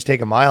give them an inch,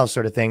 take a mile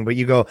sort of thing. But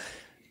you go,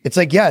 it's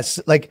like, yes,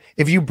 like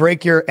if you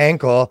break your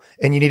ankle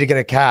and you need to get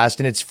a cast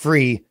and it's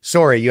free,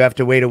 sorry, you have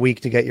to wait a week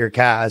to get your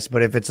cast.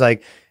 But if it's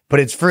like, but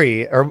it's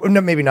free, or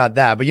no, maybe not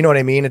that, but you know what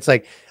I mean? It's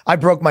like, I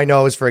broke my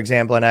nose, for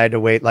example, and I had to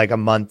wait like a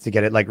month to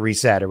get it like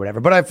reset or whatever.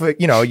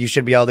 But you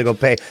should be able to go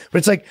pay. But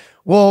it's like,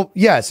 well,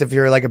 yes, if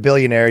you're like a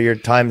billionaire, your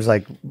time's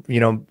like,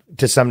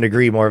 to some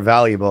degree more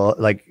valuable,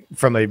 like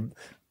from a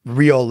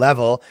real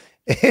level.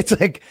 It's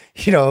like,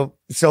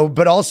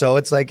 but also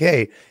it's like,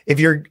 hey, if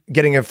you're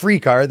getting a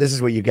free car, this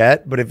is what you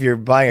get. But if you're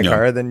buying a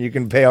car, then you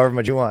can pay however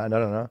much you want. I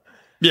don't know.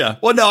 Yeah.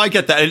 Well, no, I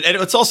get that.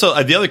 And it's also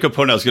the other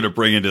component I was going to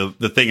bring into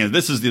the thing. And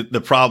this is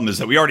the problem, is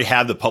that we already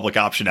have the public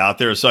option out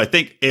there. So I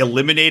think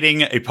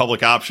eliminating a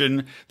public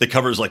option that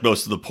covers like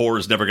most of the poor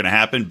is never going to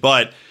happen.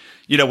 But,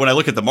 when I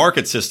look at the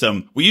market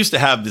system, we used to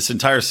have this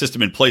entire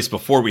system in place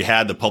before we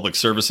had the public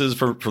services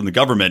from the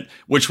government,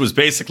 which was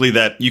basically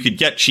that you could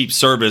get cheap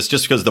service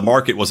just because the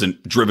market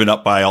wasn't driven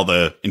up by all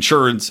the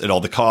insurance and all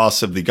the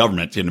costs of the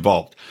government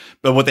involved.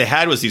 But what they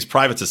had was these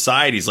private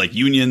societies like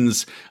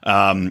unions.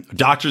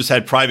 Doctors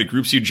had private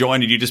groups you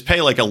joined, and you just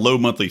pay like a low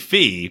monthly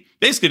fee.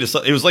 Basically, just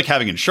it was like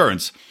having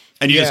insurance,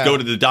 and you just go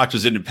to the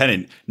doctor's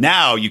independent.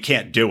 Now you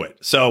can't do it.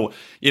 So,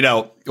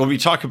 when we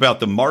talk about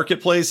the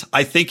marketplace,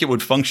 I think it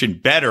would function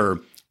better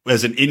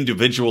as an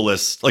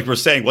individualist, like we're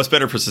saying, what's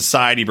better for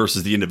society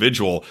versus the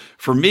individual?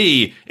 For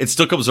me, it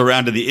still comes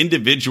around to the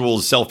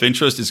individual's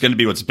self-interest is going to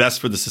be what's best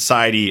for the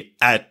society.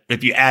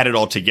 If you add it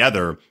all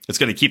together, it's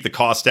going to keep the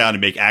cost down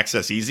and make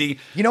access easy.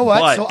 You know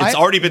what? But it's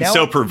already been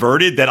so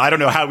perverted that I don't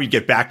know how we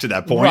get back to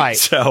that point. Right.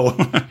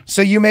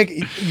 So you make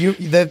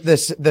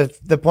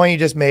the point you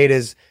just made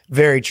is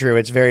very true.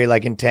 It's very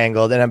like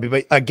entangled,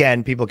 and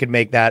again, people could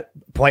make that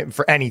point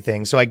for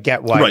anything. So I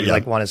get why you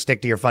like want to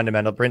stick to your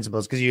fundamental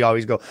principles, because you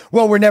always go,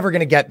 well, we're never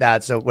going to get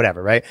that, so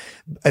whatever, right?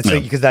 And so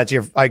because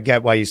I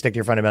get why you stick to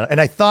your fundamental. And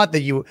I thought that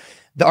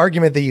the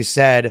argument that you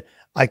said,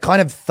 I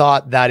kind of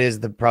thought that is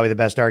probably the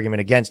best argument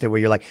against it, where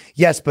you're like,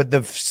 yes, but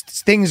the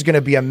thing's going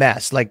to be a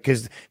mess, like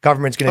because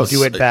government's going to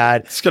do it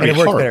bad, it's going to be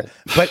horrible.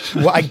 But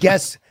I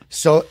guess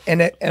so.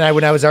 When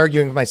I was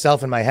arguing with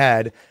myself in my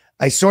head,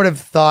 I sort of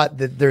thought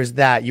that there's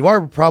that. You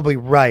are probably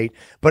right,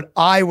 but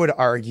I would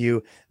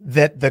argue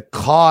that the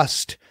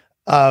cost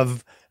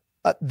of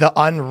the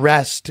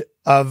unrest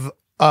of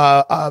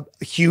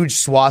huge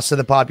swaths of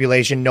the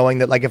population, knowing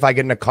that like if I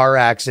get in a car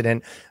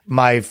accident,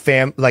 I'm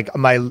going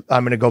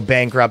to go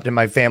bankrupt and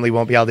my family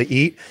won't be able to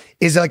eat,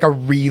 is like a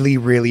really,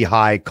 really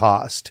high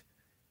cost.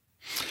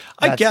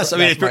 I guess. I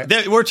mean,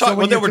 we're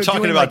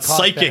talking about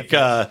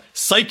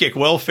psychic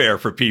welfare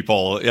for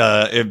people,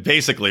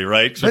 basically,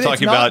 right? So we're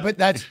talking about,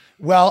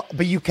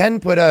 but you can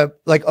put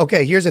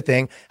okay, here's the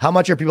thing. How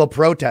much are people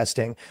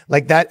protesting?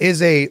 Like that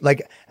is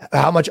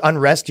how much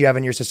unrest do you have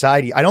in your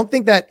society? I don't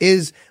think that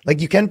is like,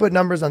 you can put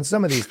numbers on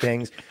some of these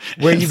things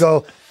where you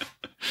go,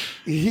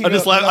 I'm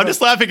just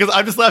laughing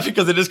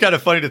because it is kind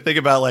of funny to think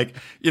about, like,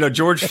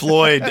 George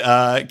Floyd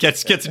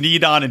gets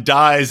kneed on and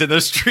dies, and the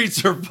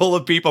streets are full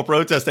of people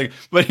protesting.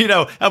 But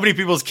how many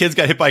people's kids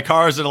got hit by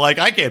cars and are like,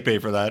 I can't pay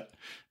for that.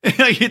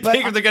 You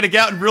think if they're going to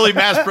get out and really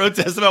mass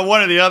protest about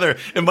one or the other,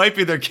 it might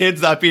be their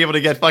kids not being able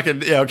to get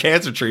fucking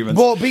cancer treatments.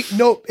 Well,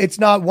 no, it's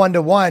not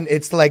 1-to-1.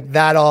 It's like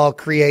that all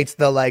creates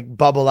the like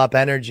bubble up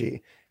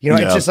energy.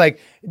 It's just like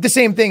the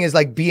same thing as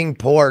like being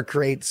poor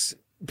creates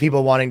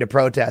people wanting to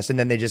protest, and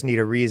then they just need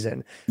a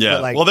reason.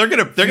 Yeah. Well, they're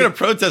gonna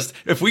protest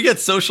if we get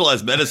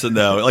socialized medicine,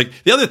 though. Like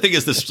the other thing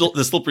is the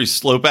slippery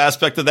slope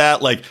aspect of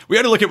that. Like we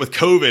had to look at with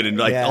COVID and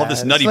like all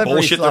this nutty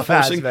bullshit they're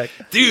forcing.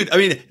 Dude, I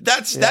mean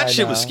that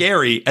shit was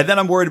scary. And then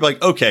I'm worried about,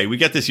 like, okay, we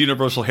get this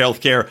universal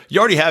health care. You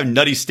already have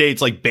nutty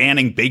states like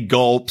banning big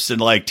gulps and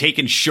like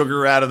taking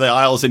sugar out of the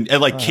aisles, and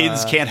like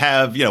kids can't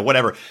have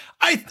whatever.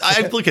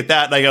 I look at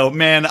that and I go,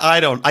 man,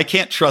 I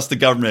can't trust the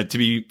government to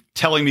be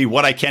telling me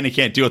what I can and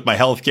can't do with my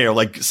health care.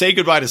 Like, say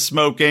goodbye to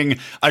smoking.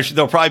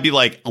 There'll probably be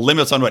like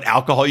limits on what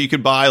alcohol you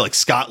could buy. Like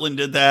Scotland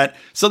did that.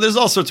 So there's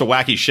all sorts of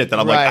wacky shit that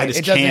I'm like, I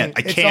just can't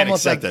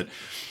accept it.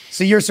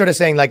 So you're sort of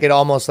saying like it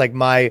almost like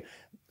my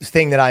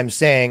thing that I'm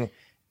saying,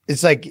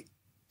 it's like,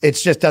 it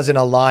just doesn't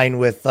align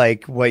with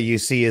like what you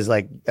see as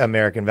like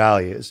American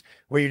values,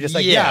 where you're just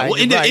like,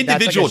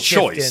 individual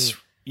choice.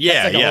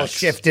 That's like a whole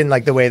shift in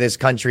like the way this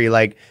country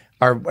like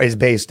is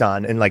based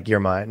on, in like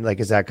your mind. Like,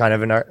 is that kind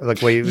of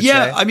like what you would say?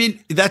 I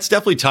mean, that's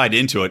definitely tied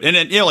into it. And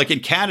then, like in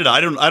Canada, I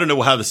don't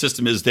know how the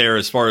system is there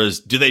as far as,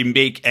 do they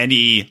make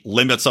any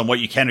limits on what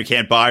you can or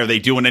can't buy? Are they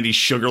doing any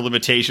sugar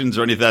limitations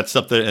or any of that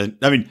stuff? That,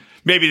 I mean,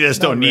 maybe they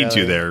just don't need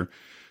to there.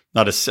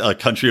 Not a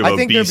country of obese. I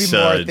think there'd be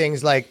more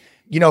things like,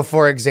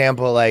 for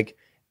example, like,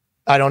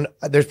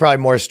 there's probably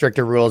more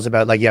stricter rules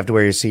about like you have to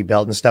wear your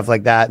seatbelt and stuff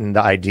like that. And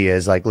the idea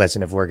is like,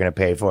 listen, if we're going to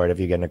pay for it, if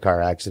you get in a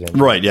car accident.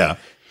 Right. Yeah.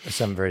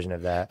 Some version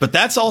of that. But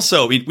that's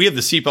also, we have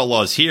the seatbelt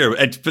laws here,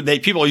 and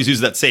people always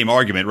use that same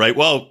argument, right?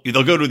 Well,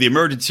 they'll go to the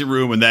emergency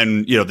room and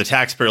then, the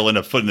taxpayer will end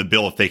up footing the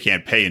bill if they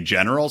can't pay in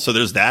general. So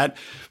there's that.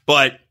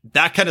 But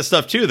that kind of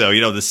stuff too,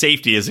 though, the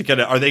safety,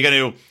 are they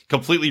going to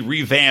completely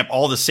revamp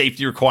all the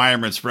safety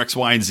requirements for X,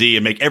 Y, and Z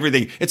and make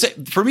everything?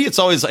 For me, it's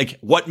always like,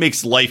 what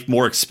makes life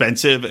more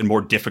expensive and more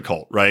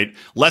difficult, right?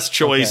 Less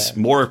choice,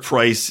 more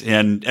price,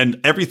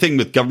 and everything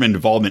with government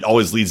involvement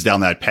always leads down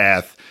that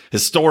path,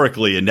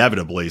 historically,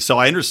 inevitably. So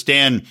I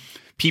understand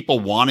people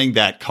wanting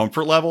that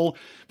comfort level.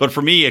 But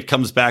for me, it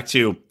comes back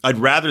to, I'd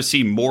rather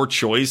see more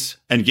choice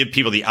and give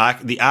people the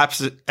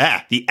access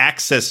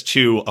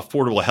to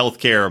affordable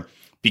healthcare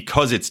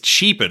because it's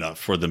cheap enough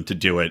for them to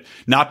do it,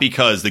 not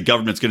because the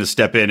government's going to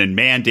step in and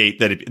mandate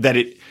that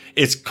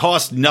it's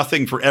cost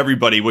nothing for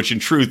everybody, which in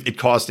truth, it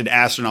cost an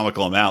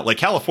astronomical amount. Like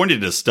California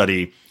did a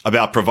study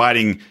about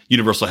providing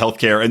universal health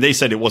care, and they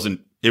said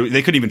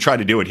they couldn't even try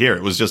to do it here.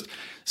 It was just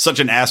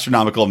such an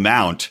astronomical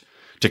amount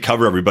to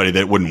cover everybody that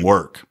it wouldn't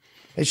work.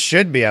 It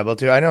should be able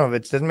to. I know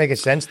it doesn't make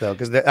sense though,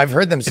 because I've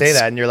heard them say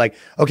that, and you're like,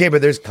 okay,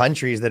 but there's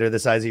countries that are the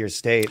size of your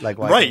state. Like,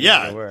 why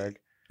can't it work?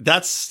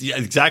 That's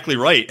exactly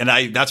right.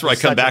 And that's where I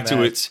come back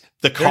to. It's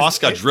the cost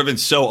got driven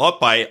so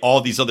up by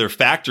all these other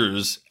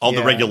factors, all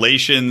the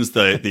regulations,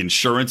 the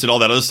insurance and all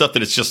that other stuff,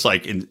 that it's just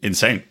like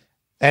insane.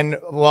 And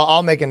well,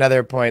 I'll make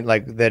another point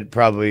like that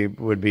probably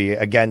would be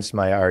against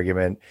my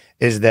argument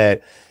is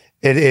that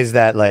it is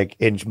that like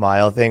inch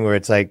mile thing where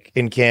it's like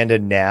in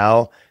Canada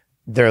now,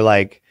 they're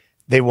like,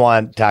 they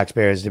want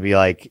taxpayers to be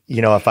like,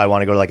 you know, if I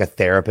want to go to like a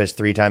therapist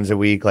 3 times a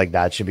week, like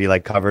that should be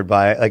like covered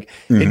by like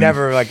it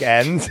never like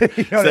ends. You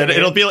know so I mean?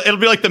 It'll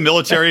be like the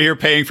military here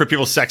paying for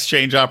people's sex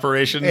change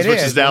operations,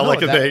 which is now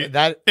like a thing.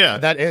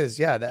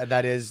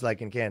 That is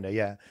like in Canada,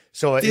 yeah.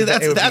 So dude,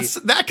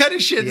 that kind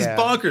of shit is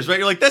bonkers, right?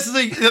 You're like, this is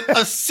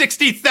a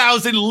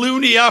 60,000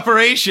 loony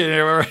operation.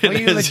 Well,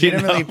 you're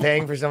legitimately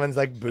paying for someone's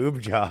like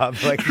boob job,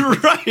 like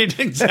right?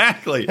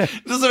 Exactly.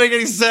 It doesn't make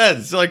any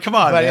sense. Like, come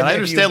on, man. I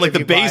understand like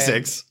the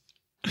basics.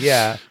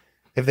 Yeah.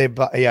 If they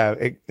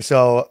buy,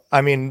 so,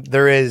 I mean,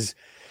 there is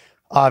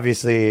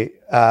obviously,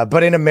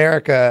 but in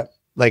America,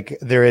 like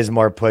there is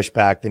more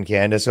pushback than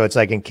Canada. So it's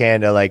like in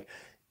Canada, like,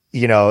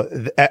 you know,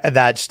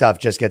 that stuff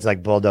just gets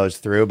like bulldozed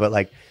through. But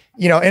like,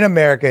 you know, in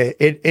America,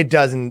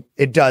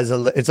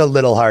 it's a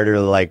little harder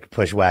to like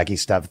push wacky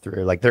stuff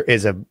through. Like there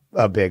is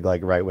a big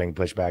like right wing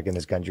pushback in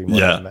this country. More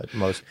than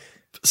most.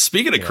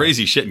 Speaking of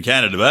crazy shit in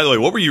Canada, by the way,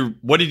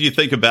 what did you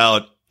think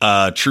about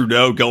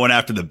Trudeau going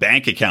after the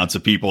bank accounts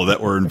of people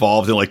that were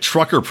involved in like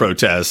trucker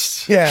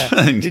protests? Yeah.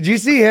 Did you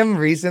see him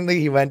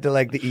recently? He went to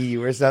like the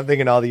EU or something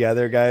and all the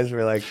other guys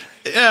were like,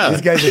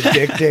 this guy's a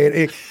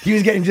dictator. He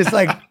was getting just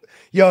like,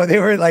 yo, they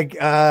were like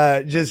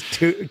just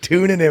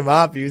tuning him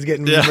up. He was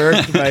getting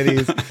murked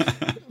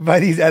by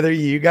these other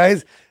EU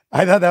guys.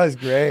 I thought that was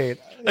great.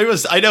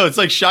 I know it's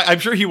like I'm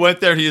sure he went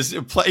there. He's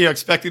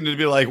expecting to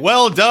be like,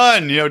 well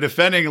done,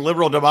 defending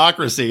liberal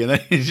democracy, and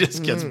then he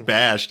just gets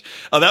bashed.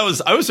 I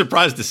was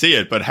surprised to see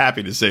it, but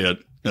happy to see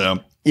it.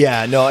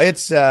 Yeah, no,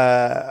 it's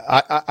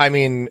I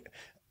mean,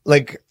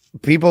 like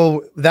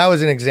people. That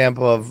was an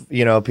example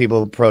of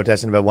people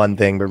protesting about one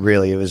thing, but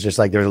really it was just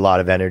like there was a lot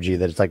of energy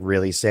that it's like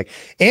really sick,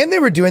 and they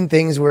were doing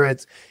things where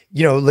it's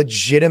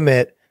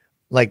legitimate.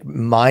 Like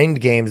mind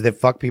games that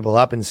fuck people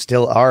up and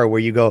still are, where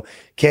you go,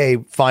 okay,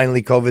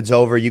 finally COVID's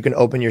over. You can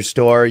open your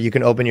store, you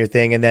can open your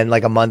thing. And then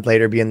like a month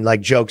later being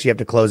like jokes, you have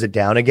to close it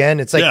down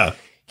again. It's like,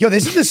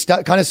 this is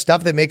the kind of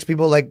stuff that makes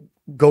people like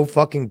go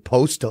fucking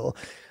postal.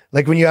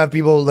 Like when you have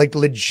people like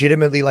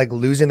legitimately like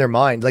losing their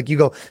mind, like you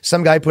go,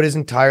 some guy put his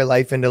entire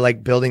life into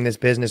like building this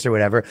business or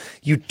whatever.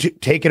 You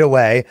take it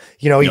away,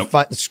 he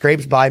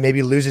scrapes by,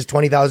 maybe loses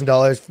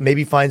 $20,000,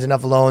 maybe finds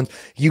enough loans.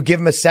 You give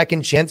him a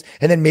second chance,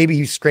 and then maybe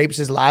he scrapes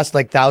his last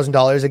like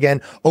 $1,000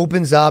 again,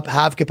 opens up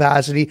half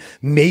capacity.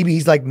 Maybe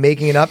he's like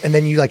making it up, and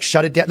then you like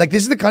shut it down. Like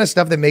this is the kind of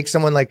stuff that makes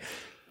someone like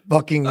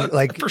fucking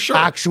like for sure.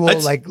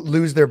 Like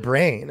lose their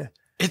brain.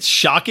 It's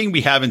shocking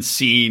we haven't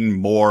seen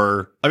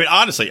more. I mean,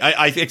 honestly,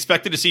 I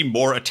expected to see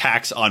more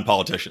attacks on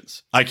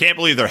politicians. I can't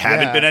believe there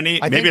haven't been any.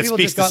 Maybe it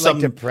speaks to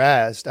some like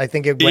depressed. I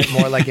think it went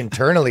more like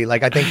internally.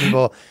 Like I think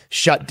people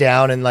shut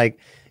down and like,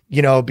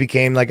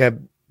 became like a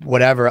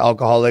whatever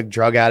alcoholic,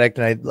 drug addict,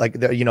 and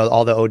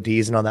all the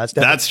ODs and all that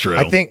stuff. That's true.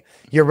 I think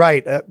you're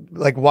right.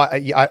 Like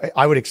why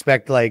I would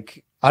expect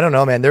like, I don't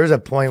know, man. There was a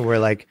point where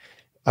like,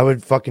 I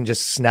would fucking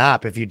just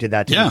snap if you did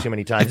that to me too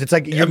many times. It's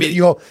like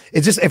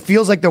it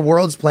feels like the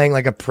world's playing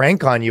like a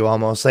prank on you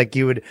almost. Like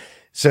you would.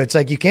 So it's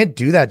like you can't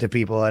do that to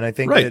people, and I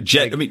think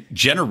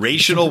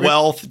generational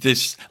wealth.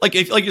 This like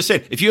you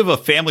said, if you have a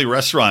family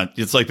restaurant,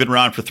 it's like been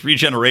around for 3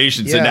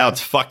 generations, and now it's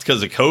fucked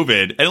because of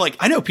COVID. And like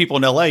I know people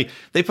in LA,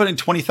 they put in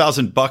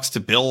 $20,000 to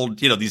build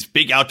these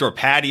big outdoor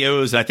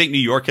patios, and I think New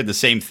York had the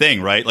same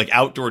thing, right? Like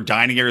outdoor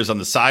dining areas on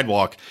the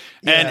sidewalk.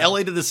 And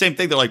LA did the same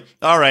thing. They're like,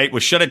 all right, we'll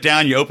shut it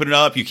down. You open it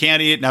up. You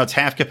can't eat. Now it's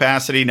half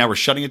capacity. Now we're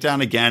shutting it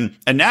down again.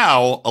 And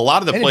now a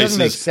lot of the places, it doesn't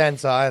make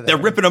sense either. They're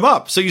ripping them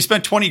up. So you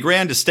spent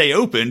 $20,000 to stay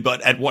open,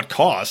 but at what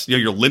cost?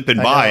 You're limping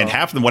by, and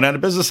half of them went out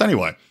of business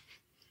anyway.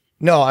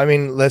 No, I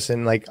mean,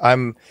 listen, like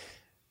I'm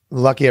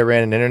lucky I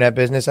ran an internet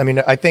business. I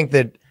mean, I think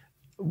that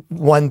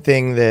one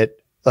thing that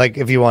like,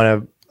 if you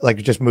want to like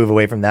just move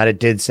away from that, it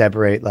did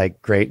separate like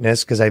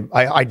greatness. Cause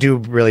I do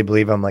really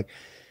believe I'm like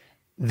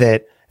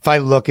that. If I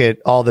look at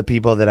all the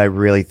people that I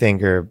really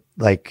think are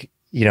like,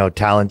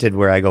 talented,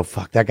 where I go,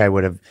 fuck, that guy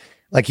would have,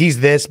 like, he's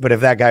this, but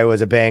if that guy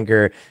was a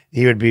banker,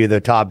 he would be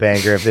the top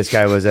banker. If this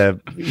guy was a,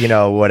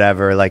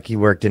 whatever, like he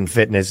worked in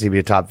fitness, he'd be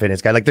a top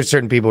fitness guy. Like there's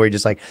certain people where you're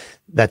just like,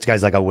 that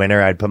guy's like a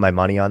winner. I'd put my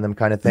money on them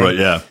kind of thing. Right.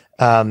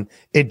 Yeah.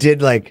 It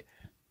did like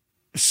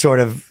sort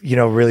of,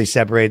 really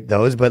separate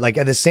those, but like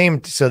at the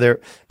same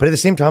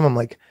time, I'm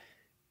like,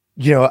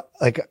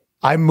 like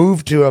I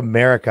moved to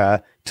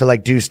America to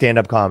like do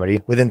stand-up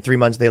comedy. Within 3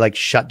 months, they like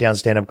shut down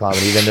stand-up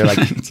comedy. Then they're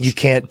like, you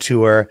can't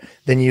tour.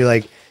 Then you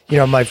like,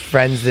 my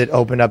friends that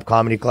opened up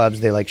comedy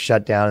clubs, they like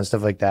shut down and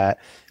stuff like that.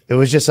 It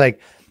was just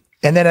like,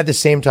 and then at the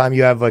same time,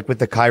 you have like with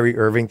the Kyrie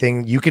Irving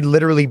thing, you could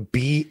literally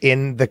be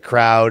in the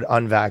crowd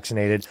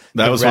unvaccinated.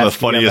 That was one of the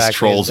funniest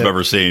trolls I've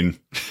ever seen.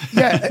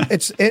 Yeah,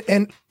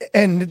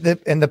 and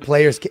the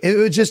players, it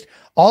was just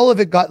all of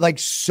it got like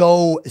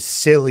so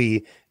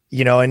silly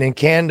you know, and in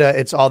Canada,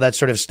 it's all that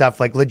sort of stuff.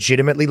 Like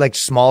legitimately, like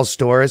small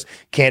stores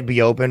can't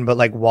be open, but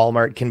like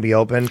Walmart can be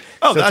open.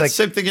 Oh, so that's like, the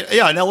same thing.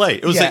 Yeah, in LA,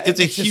 it's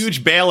a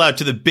huge bailout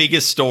to the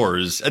biggest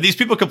stores. And these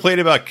people complain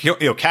about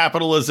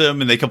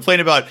capitalism, and they complain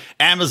about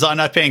Amazon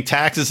not paying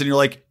taxes. And you're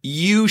like,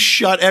 you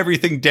shut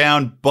everything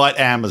down, but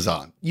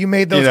Amazon. You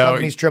made those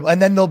companies triple,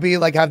 and then they'll be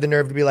like, have the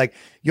nerve to be like,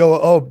 "Yo,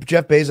 oh,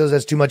 Jeff Bezos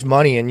has too much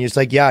money," and you're just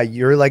like, "Yeah,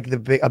 you're like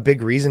a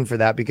big reason for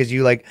that because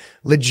you like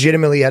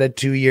legitimately had a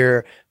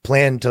 2-year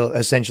plan to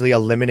essentially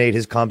eliminate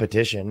his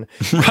competition."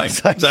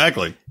 Right? Like,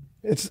 exactly.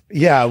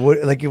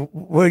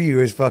 What are you,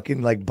 his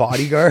fucking like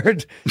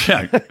bodyguard?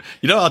 Yeah,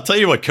 I'll tell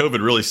you what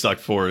COVID really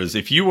sucked for is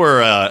if you were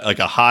like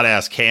a hot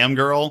ass cam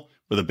girl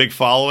with a big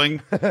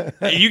following,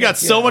 you got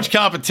so much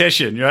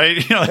competition,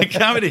 right? Like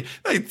how many,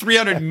 like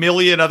 300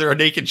 million other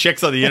naked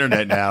chicks on the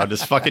internet now,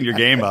 just fucking your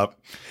game up.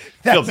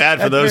 Feel bad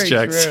for those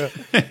chicks.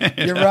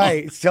 You're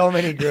right. So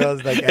many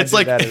girls like it's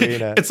like that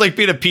arena. It's like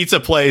being a pizza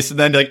place, and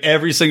then like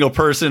every single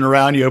person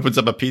around you opens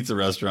up a pizza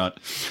restaurant.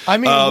 I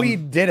mean, we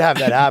did have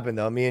that happen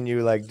though. Me and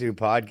you like do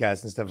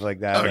podcasts and stuff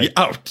like that.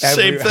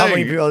 Same thing. How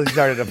many people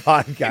started a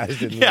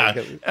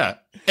podcast? Yeah.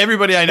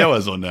 Everybody I know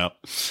has one now.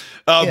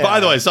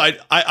 By the way, so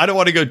I don't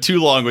want to go too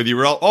long with you.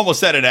 We're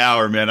almost at an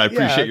hour, man. I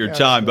appreciate your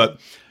time, but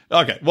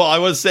okay. Well, I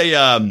would say,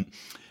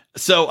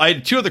 so I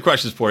had 2 other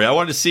questions for you. I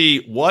wanted to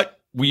see what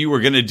you were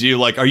going to do.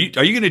 Like, are you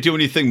going to do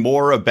anything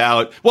more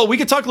about, well, we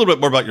could talk a little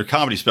bit more about your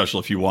comedy special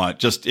if you want,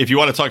 just if you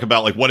want to talk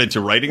about like what into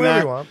writing whatever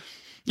that. You want.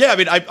 Yeah, I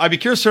mean, I'd be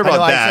curious to hear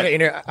about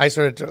that.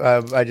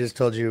 I just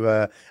told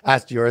you,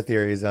 asked your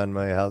theories on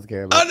my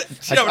healthcare. But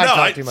I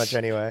talk too much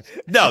anyway.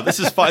 No, this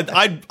is fine.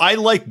 I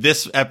like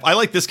this. I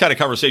like this kind of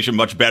conversation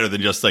much better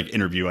than just like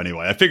interview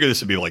anyway. I figure this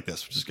would be like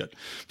this, which is good.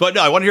 But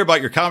no, I want to hear about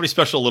your comedy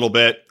special a little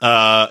bit.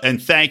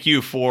 And thank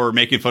you for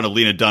making fun of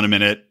Lena Dunham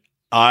in it.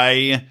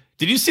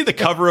 Did you see the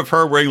cover of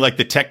her wearing like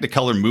the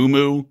Technicolor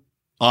muumuu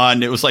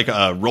on? It was like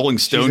a Rolling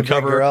Stone She's a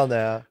cover. Big girl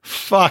now.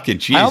 Fucking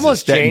Jesus! I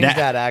almost changed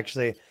that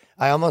actually.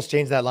 I almost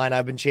changed that line.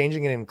 I've been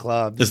changing it in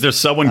clubs. Is there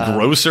someone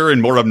grosser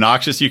and more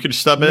obnoxious you could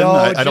stub in? No,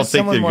 I don't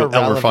think that you'll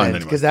ever find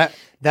anyone. Because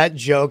that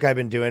joke I've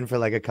been doing for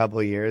like a couple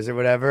of years or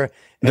whatever.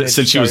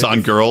 Since she was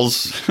on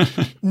Girls?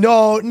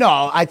 No.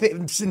 I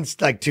think since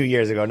like 2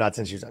 years ago, not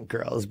since she was on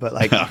Girls, but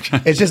like,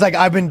 It's just like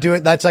I've been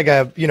doing, that's like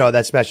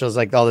that special is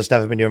like all the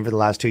stuff I've been doing for the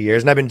last 2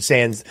 years. And I've been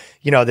saying,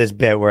 this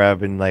bit where I've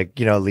been like,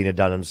 Lena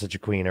Dunham's such a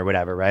queen or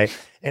whatever, right?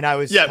 And I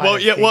was well,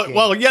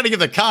 you got to give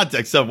the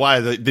context of why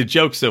the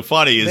joke's so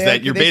funny is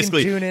that you're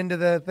basically tune into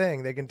the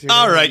thing. They can tune.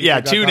 All right,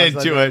 yeah, tune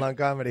into it. On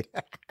comedy.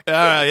 All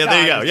right, yeah,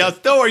 there you go. Yeah,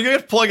 don't worry, you're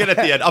gonna plug it at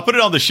the end. I'll put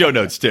it on the show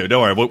notes too.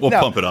 Don't worry, we'll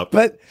pump it up.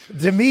 But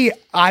to me,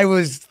 I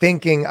was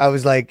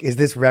like, is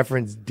this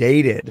reference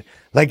dated?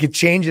 Like it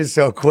changes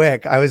so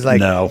quick. I was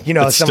like, no, it's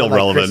someone still like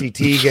relevant. Chrissy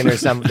Teigen or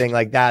something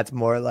like that's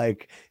more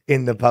like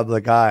in the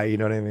public eye. You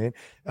know what I mean?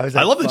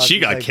 I love that she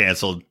got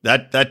canceled.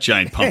 That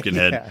giant pumpkin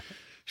head. Yeah.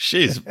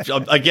 She's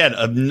again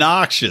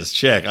obnoxious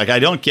chick. Like I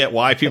don't get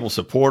why people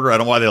support her. I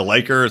don't know why they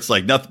like her. It's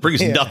like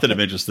brings nothing of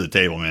interest to the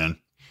table, man.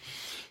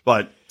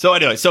 But so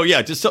anyway,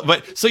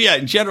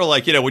 in general,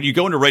 like when you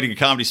go into writing a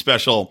comedy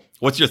special,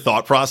 what's your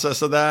thought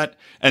process of that?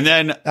 And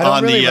then I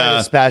don't really write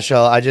a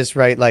special. I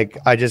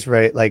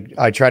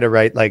try to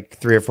write like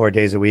 3 or 4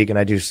 days a week, and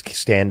I do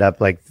stand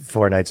up like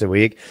 4 nights a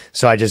week.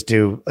 So I just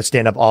do a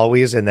stand up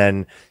always, and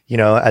then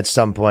at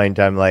some point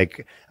I'm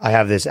like I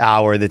have this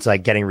hour that's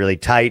like getting really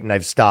tight, and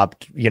I've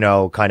stopped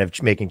kind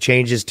of making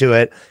changes to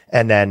it,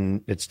 and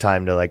then it's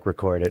time to like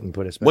record it and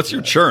put a special. What's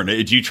your churn? Do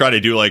you try to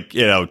do like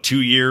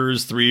 2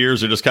 years, 3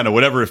 years, or just kind of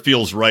whatever it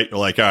feels right? You're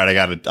like, all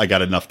right, I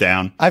got enough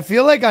down. I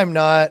feel like I'm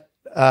not.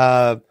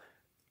 I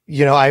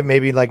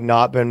maybe like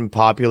not been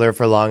popular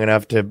for long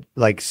enough to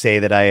like say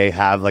that I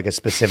have like a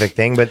specific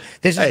thing, but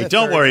this is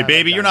don't worry,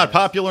 baby, you're not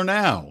popular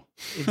now.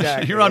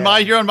 Exactly. you're on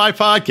my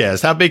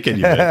podcast. How big can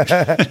you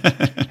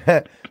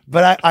be?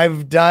 But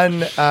I've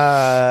done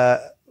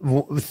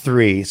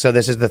 3, so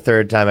this is the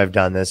 3rd time I've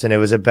done this, and it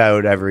was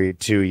about every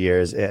 2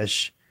 years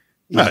ish.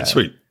 Yeah. All right,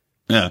 sweet.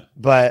 Yeah,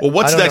 but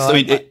what's next?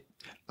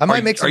 I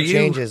might make some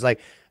changes.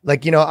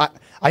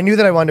 I knew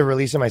that I wanted to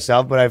release it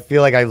myself, but I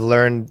feel like I've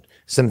learned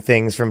some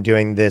things from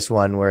doing this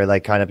one where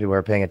like kind of people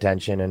are paying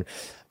attention, and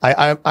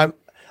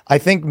I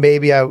think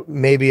maybe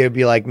it'd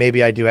be like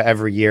maybe I do it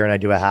every year and I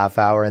do a half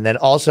hour, and then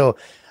also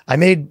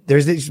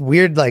there's these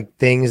weird like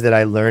things that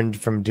I learned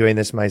from doing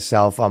this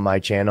myself on my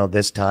channel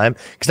this time,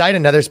 because I had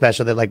another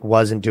special that like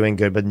wasn't doing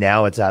good, but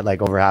now it's at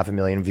like over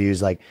 500,000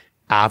 views like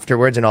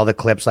afterwards, and all the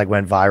clips like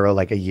went viral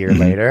like a year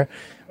later,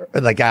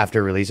 like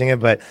after releasing it.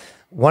 But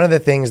one of the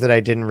things that I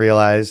didn't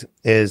realize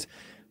is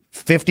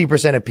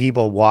 50% of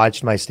people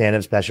watched my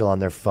stand-up special on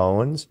their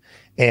phones,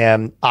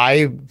 and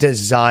I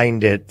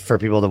designed it for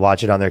people to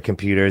watch it on their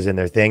computers and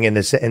their thing, in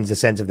the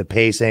sense of the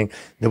pacing,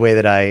 the way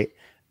that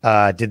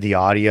I did the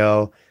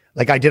audio.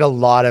 Like I did a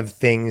lot of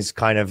things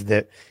kind of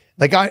that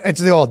like it's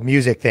the old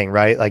music thing,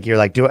 right? Like you're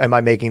like, am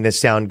I making this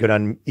sound good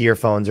on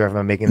earphones, or am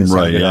I making this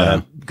sound good on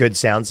a good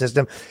sound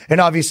system? And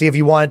obviously, if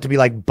you want it to be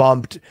like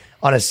bumped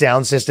on a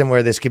sound system,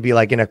 where this could be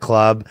like in a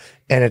club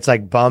and it's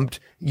like bumped,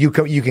 you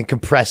can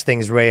compress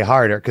things way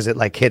harder because it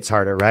like hits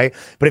harder, right?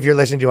 But if you're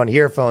listening to on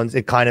earphones,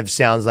 it kind of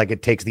sounds like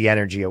it takes the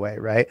energy away,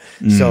 right?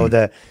 So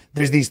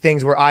there's these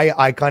things where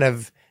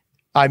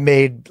I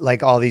made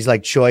like all these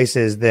like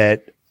choices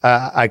that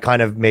I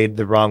kind of made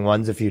the wrong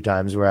ones a few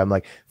times, where I'm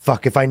like,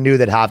 fuck, if I knew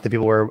that half the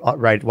people were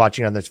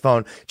watching on this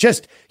phone,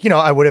 just,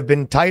 I would have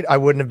been tight. I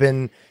would have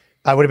been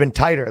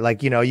tighter.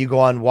 Like, you go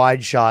on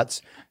wide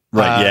shots.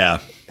 Right. Yeah.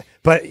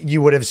 But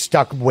you would have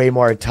stuck way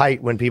more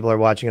tight when people are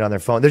watching it on their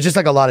phone. There's just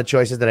like a lot of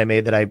choices that I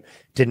made that I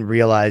didn't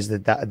realize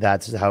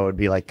that's how it would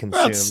be like consumed.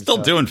 Well, it's still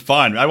doing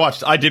fine.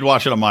 I did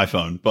watch it on my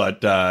phone, but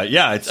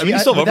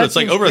it's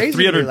over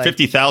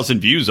 350,000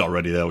 views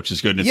already though, which is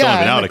good. And it's only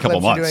been out a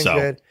couple months. So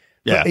good.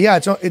 Yeah.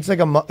 But it's like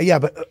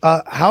but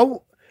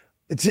how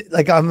it's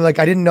like, I'm like,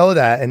 I didn't know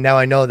that. And now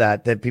I know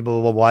that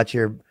people will watch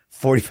your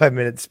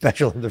 45-minute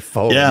special on their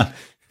phone. Yeah.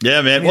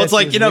 Yeah, man. Well, it's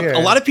like, weird. A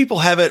lot of people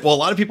have it. Well, a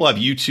lot of people have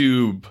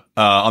YouTube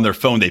on their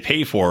phone they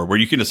pay for, where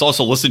you can just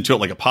also listen to it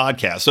like a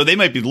podcast. So they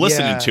might be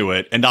listening to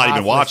it and not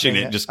even watching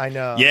it. Just, I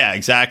know. Yeah,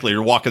 exactly.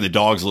 You're walking the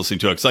dogs listening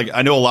to it. It's like,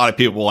 I know a lot of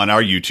people on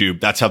our YouTube,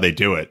 that's how they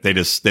do it. They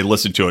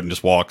listen to it and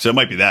just walk. So it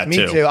might be that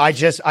too. Me too. I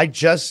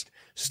just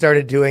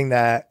started doing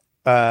that.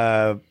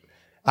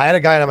 I had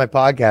a guy on my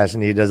podcast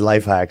and he does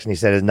life hacks, and he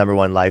said his number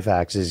one life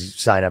hacks is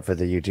sign up for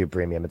the YouTube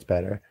Premium. It's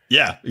better.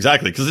 Yeah,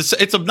 exactly. Because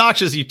it's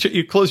obnoxious.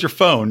 You close your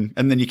phone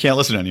and then you can't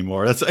listen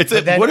anymore. What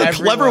a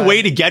clever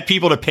way to get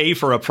people to pay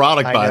for a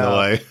product, by the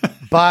way.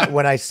 But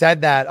when I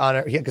said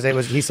that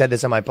because he said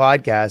this on my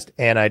podcast,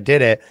 and I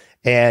did it,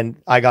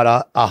 and I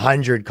got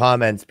 100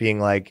 comments being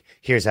like,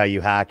 "Here's how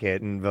you hack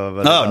it," and blah,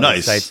 blah, blah,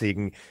 nice sites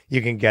that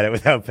you can get it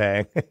without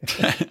paying.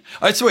 All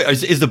right, so wait,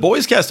 is the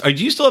Boys Cast? Do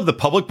you still have the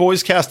public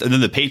Boys Cast and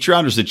then the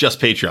Patreon, or is it just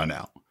Patreon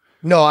now?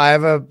 No, I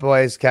have a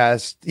Boys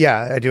Cast.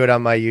 Yeah, I do it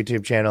on my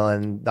YouTube channel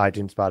and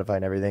iTunes, Spotify,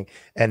 and everything.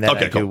 And then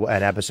I do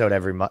an episode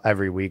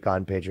every week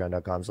on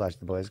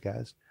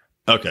patreon.com/theboyscast.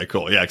 Okay,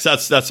 cool. Yeah,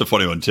 because that's a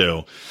funny one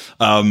too.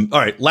 All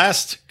right,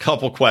 last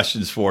couple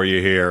questions for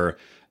you here.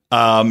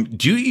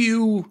 Do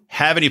you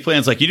have any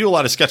plans? Like, you do a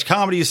lot of sketch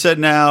comedy, you said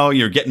now,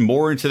 you're getting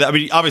more into that. I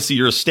mean, obviously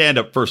you're a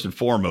stand-up first and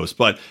foremost,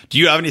 but do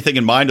you have anything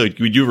in mind? Like,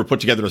 would you ever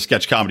put together a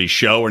sketch comedy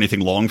show or anything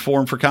long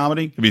form for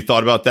comedy? Have you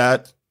thought about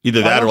that?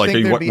 Either that or like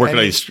maybe working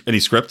on any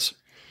scripts?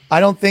 I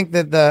don't think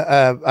that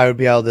I would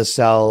be able to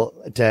sell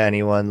to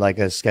anyone like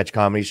a sketch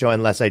comedy show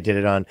unless I did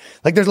it on,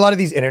 like, there's a lot of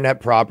these internet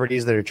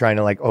properties that are trying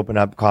to like open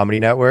up comedy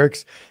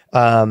networks.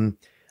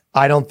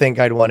 I don't think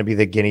I'd want to be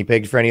the guinea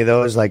pig for any of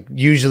those. Like,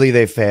 usually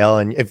they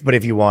fail, but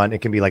if you want, it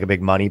can be like a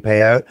big money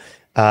payout.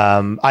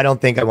 I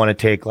don't think I want to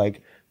take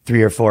like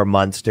 3 or 4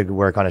 months to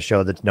work on a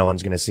show that no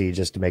one's going to see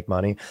just to make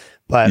money.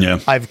 But yeah.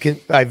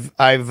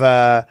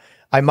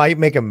 I might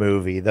make a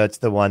movie. That's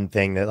the one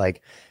thing that,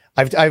 like,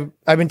 I've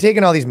been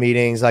taking all these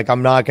meetings. Like,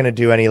 I'm not going to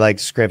do any like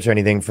scripts or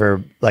anything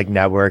for like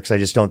networks. I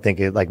just don't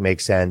think it like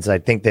makes sense. I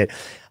think that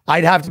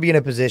I'd have to be in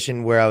a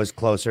position where I was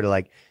closer to,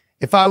 like,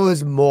 if I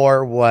was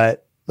more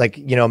what, like,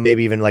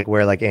 maybe even like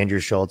where like Andrew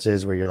Schultz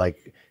is, where you're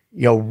like,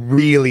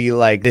 really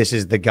like, this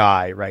is the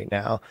guy right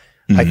now.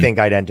 Mm-hmm. I think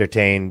I'd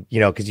entertain,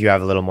 because you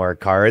have a little more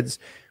cards.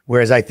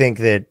 Whereas I think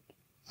it'd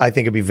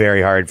be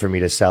very hard for me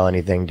to sell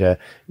anything to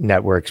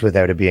networks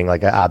without it being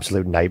like an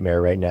absolute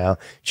nightmare right now.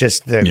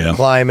 Just the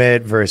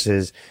climate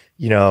versus,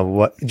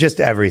 just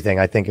everything.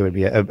 I think it would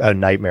be a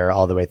nightmare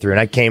all the way through. And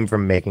I came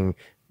from making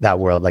that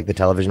world, like the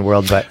television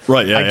world, but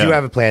I do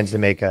have plans to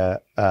make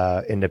a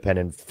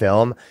independent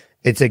film.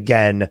 It's,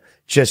 again,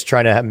 just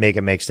trying to make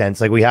it make sense.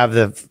 Like, we have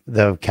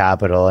the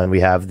capital and we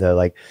have the,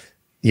 like,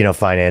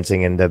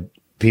 financing and the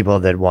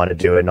people that want to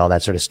do it and all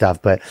that sort of stuff.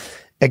 But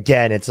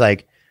again, it's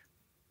like,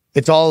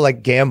 it's all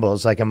like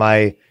gambles. Like, am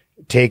I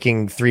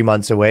taking 3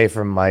 months away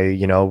from my,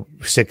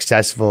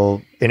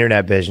 successful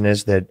internet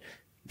business that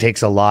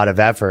takes a lot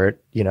of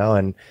effort,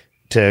 and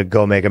to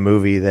go make a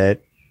movie that,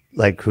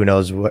 like, who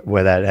knows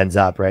where that ends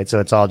up, right? So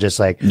it's all just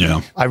like,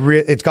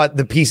 it's got,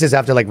 the pieces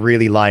have to like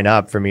really line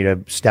up for me to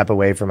step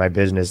away from my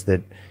business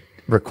that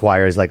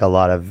requires like a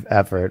lot of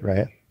effort,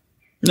 right?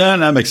 No,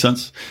 that makes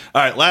sense.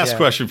 All right, last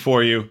question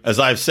for you. As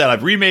I've said,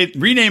 I've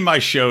renamed my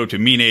show to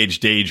Mean Age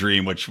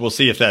Daydream, which we'll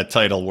see if that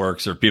title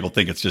works or people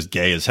think it's just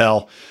gay as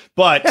hell.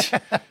 But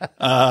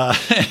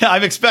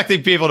I'm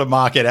expecting people to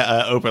mock it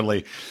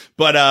openly.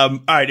 But all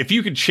right, if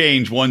you could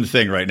change one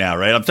thing right now,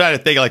 right? I'm trying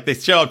to think like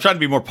this show. I'm trying to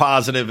be more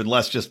positive and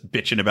less just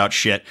bitching about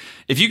shit.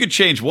 If you could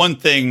change one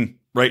thing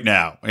right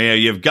now,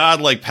 you have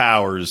godlike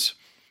powers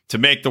to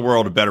make the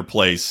world a better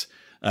place,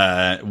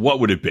 what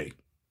would it be?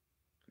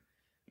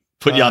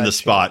 Put you on the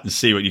spot and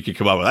see what you could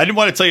come up with. I didn't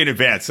want to tell you in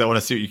advance. So I want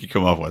to see what you could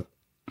come up with.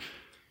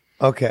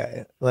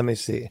 Okay, let me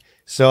see.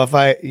 So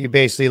you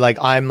basically like,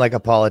 I'm like a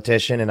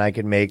politician and I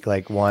could make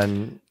like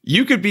one.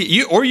 You could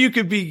be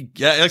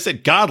like I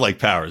said, godlike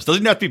powers.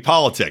 Doesn't have to be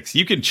politics.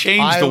 You can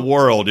change the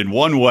world in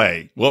one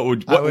way.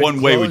 What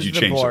one way would you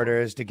change the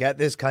borders to get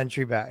this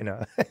country back?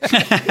 No,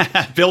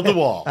 build the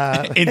wall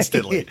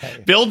instantly. Yeah.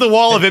 Build the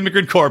wall of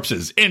immigrant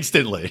corpses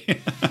instantly.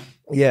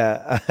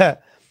 Yeah,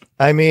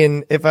 I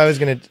mean, if I was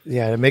gonna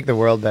to make the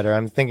world better,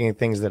 I'm thinking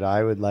things that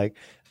I would like.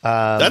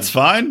 That's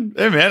fine.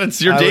 Hey man, it's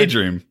your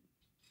daydream.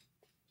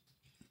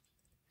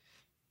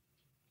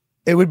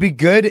 It would be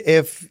good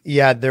if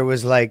there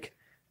was like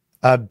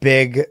a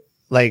big,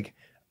 like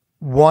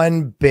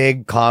one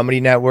big comedy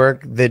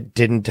network that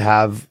didn't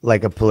have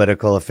like a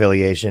political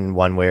affiliation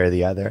one way or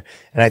the other.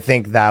 And I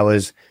think that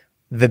was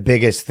the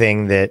biggest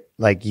thing that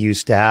like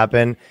used to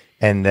happen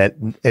and that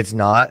it's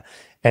not.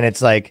 And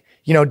it's like,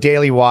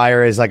 Daily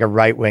Wire is like a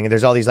right wing.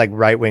 There's all these like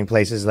right wing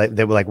places that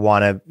would like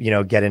want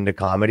to, get into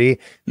comedy,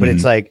 but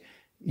it's like,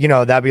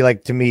 that'd be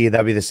like, to me,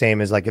 that'd be the same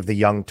as like if the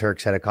Young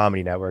Turks had a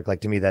comedy network.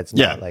 Like to me, that's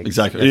not like,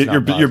 exactly.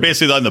 You're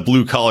basically on the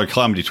blue collar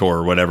comedy tour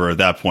or whatever at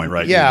that point,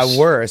 right? Yeah,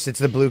 worse. It's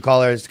the blue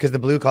collars, because the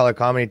blue collar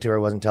comedy tour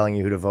wasn't telling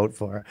you who to vote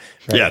for.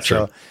 Right? Yeah, true.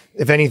 So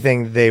if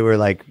anything, they were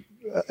like,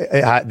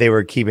 they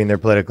were keeping their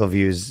political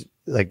views.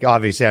 Like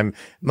obviously, I'm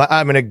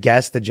gonna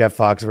guess that Jeff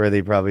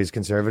Foxworthy probably is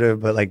conservative,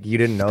 but like you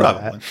didn't know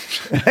that.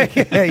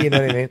 You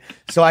know what I mean?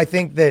 So I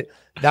think that.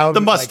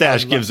 The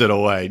mustache gives it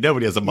away.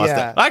 Nobody has a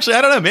mustache. Yeah. Actually,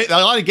 I don't know.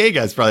 A lot of gay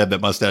guys probably have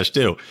that mustache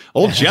too.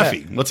 Old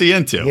Jeffy, what's he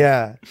into?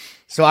 Yeah.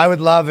 So I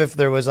would love if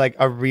there was like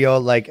a real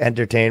like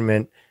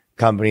entertainment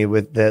company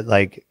with that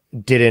like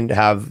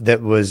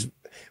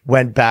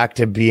went back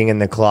to being in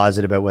the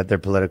closet about what their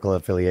political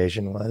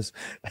affiliation was.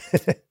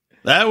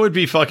 That would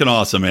be fucking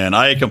awesome, man.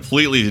 I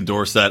completely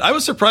endorse that. I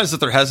was surprised that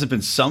there hasn't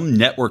been some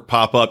network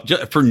pop up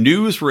for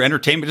news, for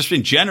entertainment, just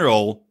in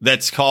general,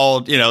 that's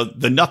called,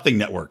 the Nothing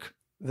Network.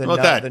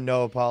 The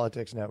No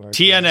Politics Network.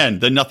 TNN,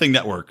 the Nothing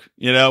Network.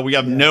 We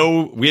have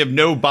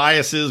no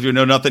biases. We have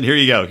no nothing. Here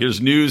you go. Here's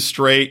news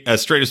straight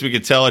as we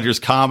can tell it. Here's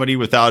comedy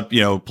without,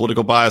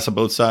 political bias on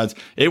both sides.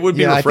 It would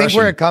be refreshing. I think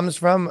where it comes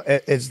from,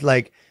 it's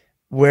like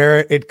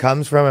where it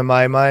comes from in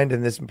my mind,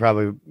 and this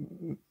probably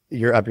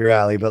you're up your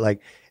alley, but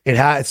like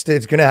it's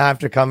going to have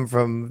to come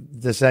from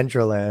the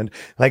Central Land.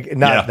 Like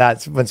not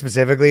that one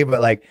specifically,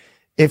 but like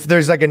if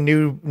there's like a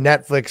new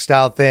Netflix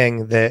style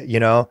thing that,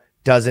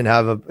 doesn't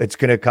have it's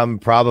going to come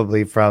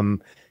probably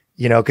from,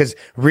 because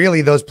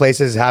really those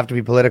places have to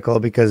be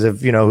political because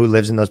of, who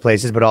lives in those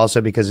places, but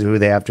also because of who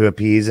they have to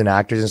appease and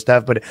actors and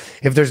stuff. But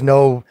if there's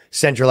no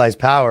centralized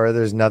power,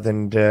 there's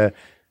nothing to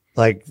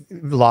like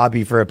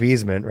lobby for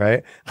appeasement,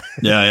 right?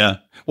 Yeah.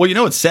 Well,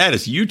 what's sad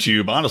is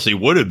YouTube honestly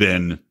would have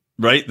been,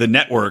 right, the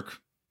network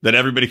that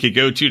everybody could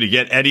go to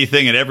get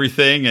anything and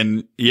everything.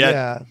 And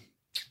yet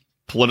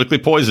politically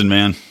poisoned,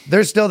 man.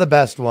 They're still the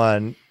best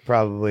one.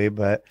 Probably,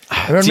 but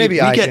maybe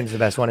iTunes is the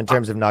best one in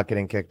terms of not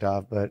getting kicked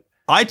off. But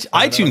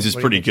iTunes is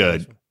pretty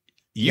good.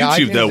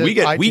 YouTube though, we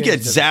get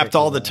zapped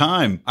all the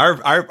time.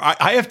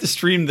 I have to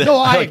stream the. No,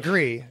 I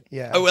agree.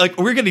 Yeah, like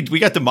we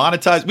got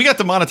demonetized. We got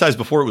demonetized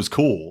before it was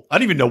cool. I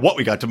don't even know what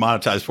we got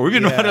demonetized for. We've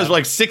been demonetized for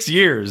like 6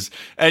 years,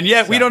 and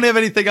yet we don't have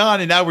anything on.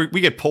 And now we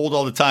get pulled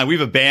all the time. We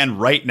have a ban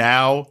right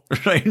now.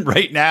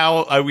 Right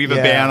now, we have a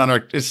ban on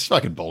our. It's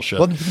fucking bullshit.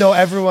 Well, no,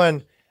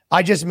 everyone.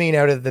 I just mean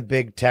out of the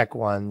big tech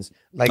ones.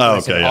 Like,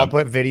 I'll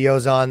put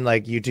videos on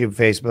like YouTube,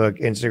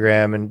 Facebook,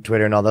 Instagram, and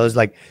Twitter and all those.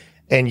 Like,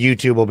 and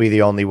YouTube will be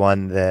the only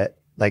one that,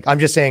 like, I'm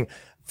just saying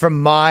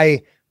from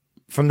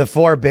the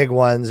 4 big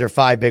ones or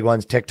 5 big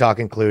ones, TikTok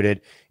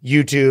included,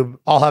 YouTube,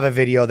 I'll have a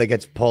video that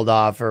gets pulled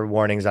off or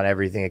warnings on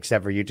everything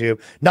except for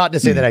YouTube. Not to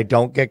say that I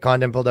don't get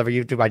content pulled off of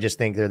YouTube. I just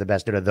think they're the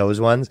best out of those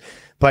ones.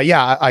 But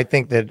yeah, I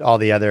think that all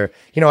the other,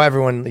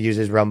 everyone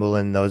uses Rumble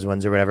and those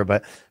ones or whatever,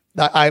 but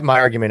my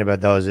argument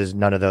about those is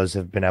none of those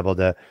have been able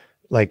to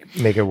like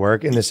make it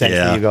work in the sense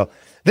that you go,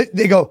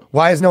 they go,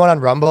 why is no one on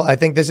Rumble? I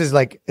think this is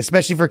like,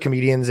 especially for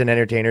comedians and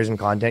entertainers and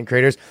content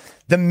creators,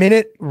 the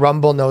minute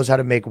Rumble knows how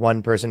to make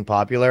one person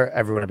popular,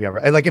 everyone will be on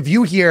Rumble. Like if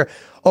you hear,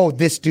 oh,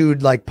 this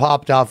dude like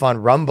popped off on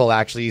Rumble,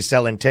 actually he's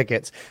selling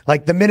tickets.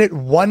 Like the minute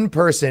one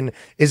person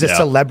is a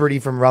celebrity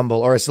from Rumble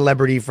or a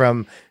celebrity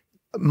from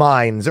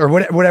Minds or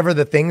whatever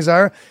the things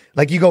are,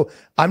 like you go,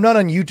 I'm not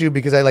on YouTube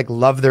because I like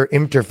love their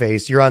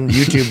interface. You're on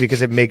YouTube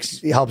because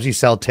it helps you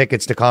sell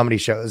tickets to comedy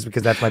shows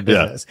because that's my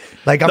business.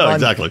 Like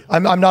exactly.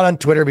 I'm not on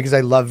Twitter because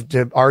I love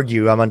to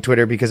argue. I'm on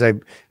Twitter because I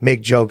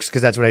make jokes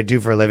because that's what I do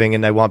for a living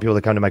and I want people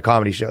to come to my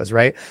comedy shows,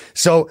 right?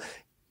 So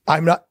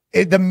I'm not,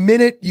 the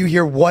minute you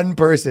hear one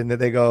person that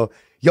they go,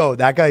 yo,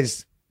 that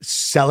guy's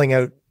selling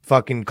out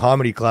fucking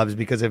comedy clubs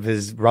because of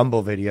his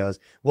Rumble videos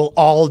will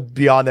all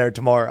be on there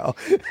tomorrow.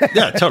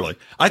 Yeah, totally.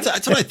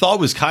 That's what I thought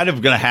was kind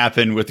of going to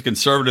happen with the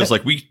conservatives.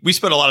 Like we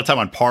spent a lot of time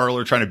on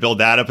Parler trying to build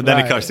that up, and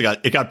then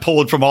it got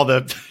pulled from all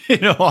the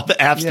all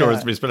the app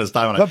stores. We spent his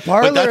time on it. But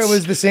Parler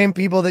was the same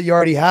people that you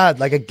already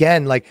had. Like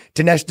again, like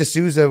Dinesh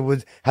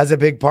D'Souza has a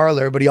big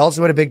Parler, but he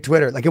also had a big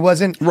Twitter. Like it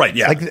wasn't right.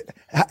 Yeah, like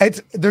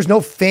there's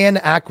no fan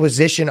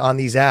acquisition on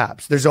these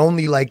apps. There's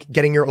only like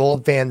getting your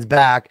old fans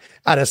back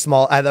at a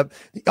small.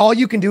 All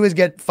you can do is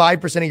get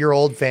 5% of your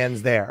old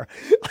fans there.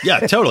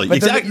 Yeah, totally.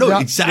 Exactly.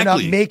 You're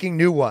not making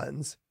new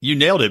ones. You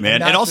nailed it,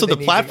 man. And also the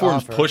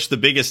platforms push the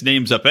biggest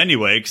names up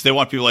anyway, because they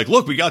want people like,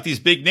 look, we got these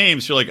big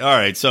names. You're like, all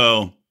right,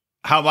 so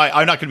how am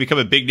I'm not going to become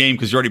a big name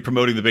because you're already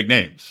promoting the big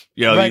names.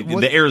 You know, right.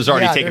 the air is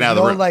already taken out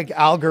of the room. Like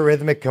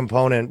algorithmic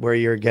component where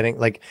you're getting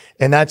like,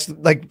 and that's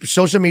like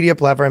social media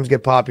platforms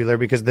get popular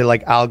because the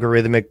like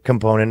algorithmic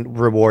component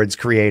rewards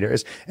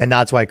creators. And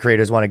that's why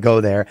creators want to go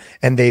there.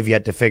 And they've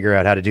yet to figure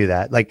out how to do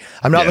that. Like,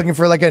 I'm not looking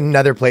for like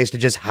another place to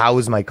just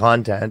house my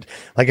content.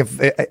 Like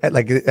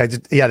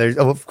there's,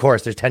 of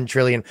course, there's 10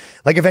 trillion.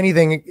 Like if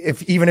anything,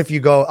 even if you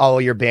go, oh,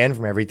 you're banned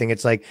from everything,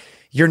 it's like,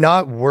 you're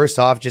not worse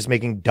off just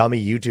making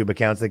dummy YouTube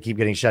accounts that keep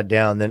getting shut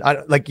down than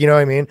like, you know what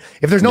I mean?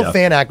 If there's no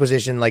fan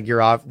acquisition, like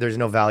you're off, there's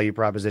no value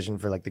proposition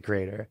for like the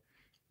creator.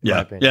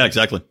 Yeah. Yeah,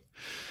 exactly.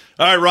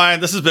 All right, Ryan,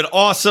 this has been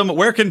awesome.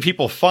 Where can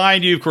people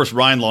find you? Of course,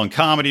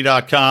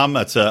 RyanLongComedy.com.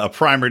 That's a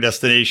primary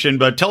destination,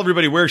 but tell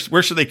everybody where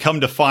should they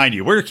come to find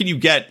you? Where can you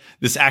get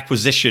this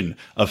acquisition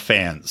of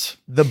fans?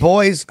 The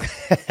boys,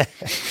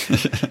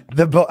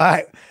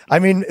 I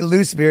mean,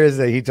 Lou Spears,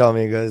 he told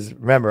me, he goes,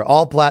 remember,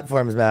 all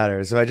platforms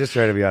matter. So I just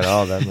try to be on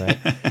all of them,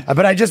 right?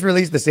 But I just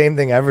released the same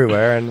thing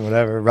everywhere and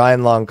whatever.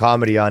 Ryan Long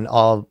Comedy on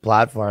all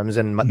platforms,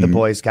 and The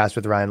Boys Cast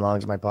with Ryan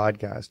Long's my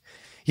podcast.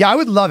 Yeah, I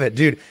would love it,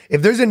 dude.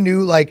 If there's a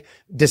new, like,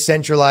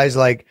 decentralized,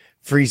 like,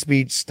 free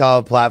speech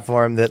style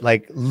platform that,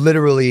 like,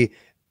 literally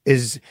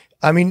is,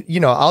 I mean,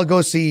 you know, I'll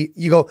go see,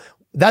 you go,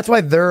 that's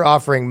why they're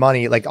offering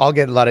money. Like, I'll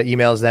get a lot of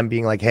emails, them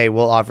being like, hey,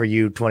 we'll offer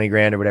you 20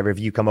 grand or whatever if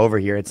you come over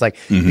here. It's like,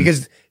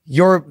 because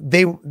you're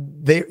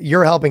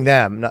helping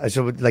them.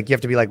 So, like, you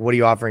have to be like, what are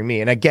you offering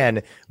me? And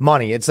again,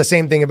 money. It's the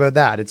same thing about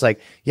that. It's like,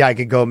 yeah, I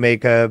could go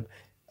make a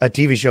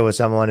TV show with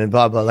someone and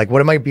blah, blah. Like, what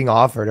am I being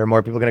offered? Are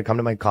more people going to come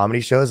to my comedy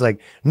shows? Like,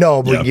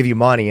 no, but we give you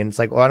money. And it's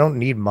like, well, I don't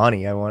need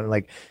money. I want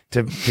like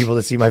people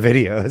to see my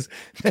videos.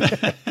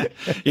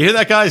 You hear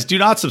that, guys? Do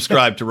not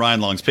subscribe to Ryan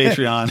Long's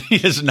Patreon. He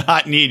does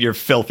not need your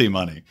filthy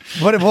money.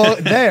 But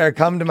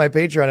come to my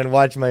Patreon and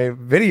watch my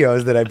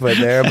videos that I put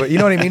there. But you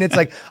know what I mean? It's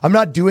like, I'm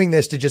not doing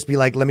this to just be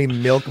like, let me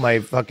milk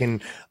my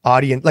fucking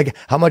audience. Like,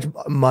 how much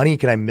money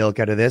can I milk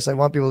out of this? I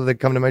want people to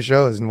come to my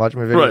shows and watch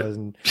my videos. Right.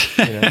 And,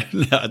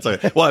 you know. No, it's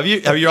okay. Well,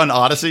 have you on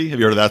Odyssey? Have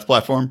you heard of that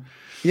platform?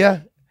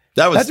 Yeah.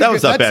 That was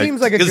not bad. Seems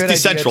like a good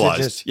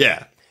decentralized.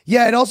 Idea.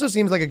 Yeah, it also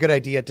seems like a good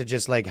idea to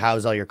just like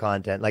house all your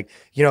content. Like,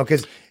 you know,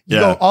 because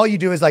all you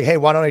do is like, hey,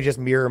 why don't I just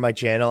mirror my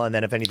channel? And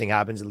then if anything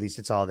happens, at least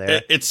it's all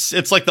there.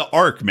 It's like the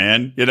Ark,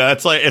 man. You know,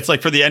 it's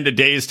like for the end of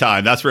days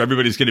time. That's where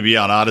everybody's going to be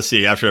on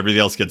Odyssey after everything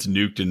else gets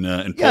nuked and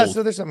pulled. Yeah,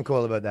 so there's something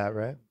cool about that,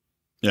 right?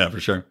 Yeah, for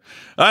sure.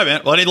 All right,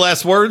 man. Well, any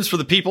last words for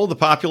the people, the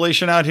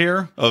population out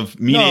here of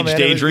Mean Age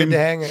Daydream?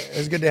 It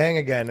was good to hang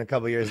again a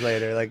couple years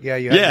later. Like, you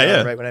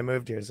had right when I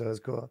moved here, so it was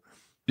cool.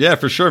 Yeah,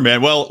 for sure,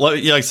 man. Well,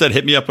 like I said,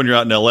 hit me up when you're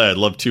out in LA. I'd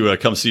love to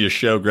come see a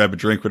show, grab a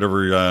drink,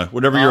 whatever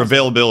your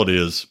availability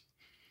is.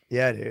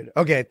 Yeah, dude.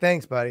 Okay,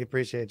 thanks, buddy.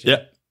 Appreciate you.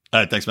 Yeah.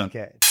 All right, thanks, man.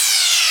 Okay.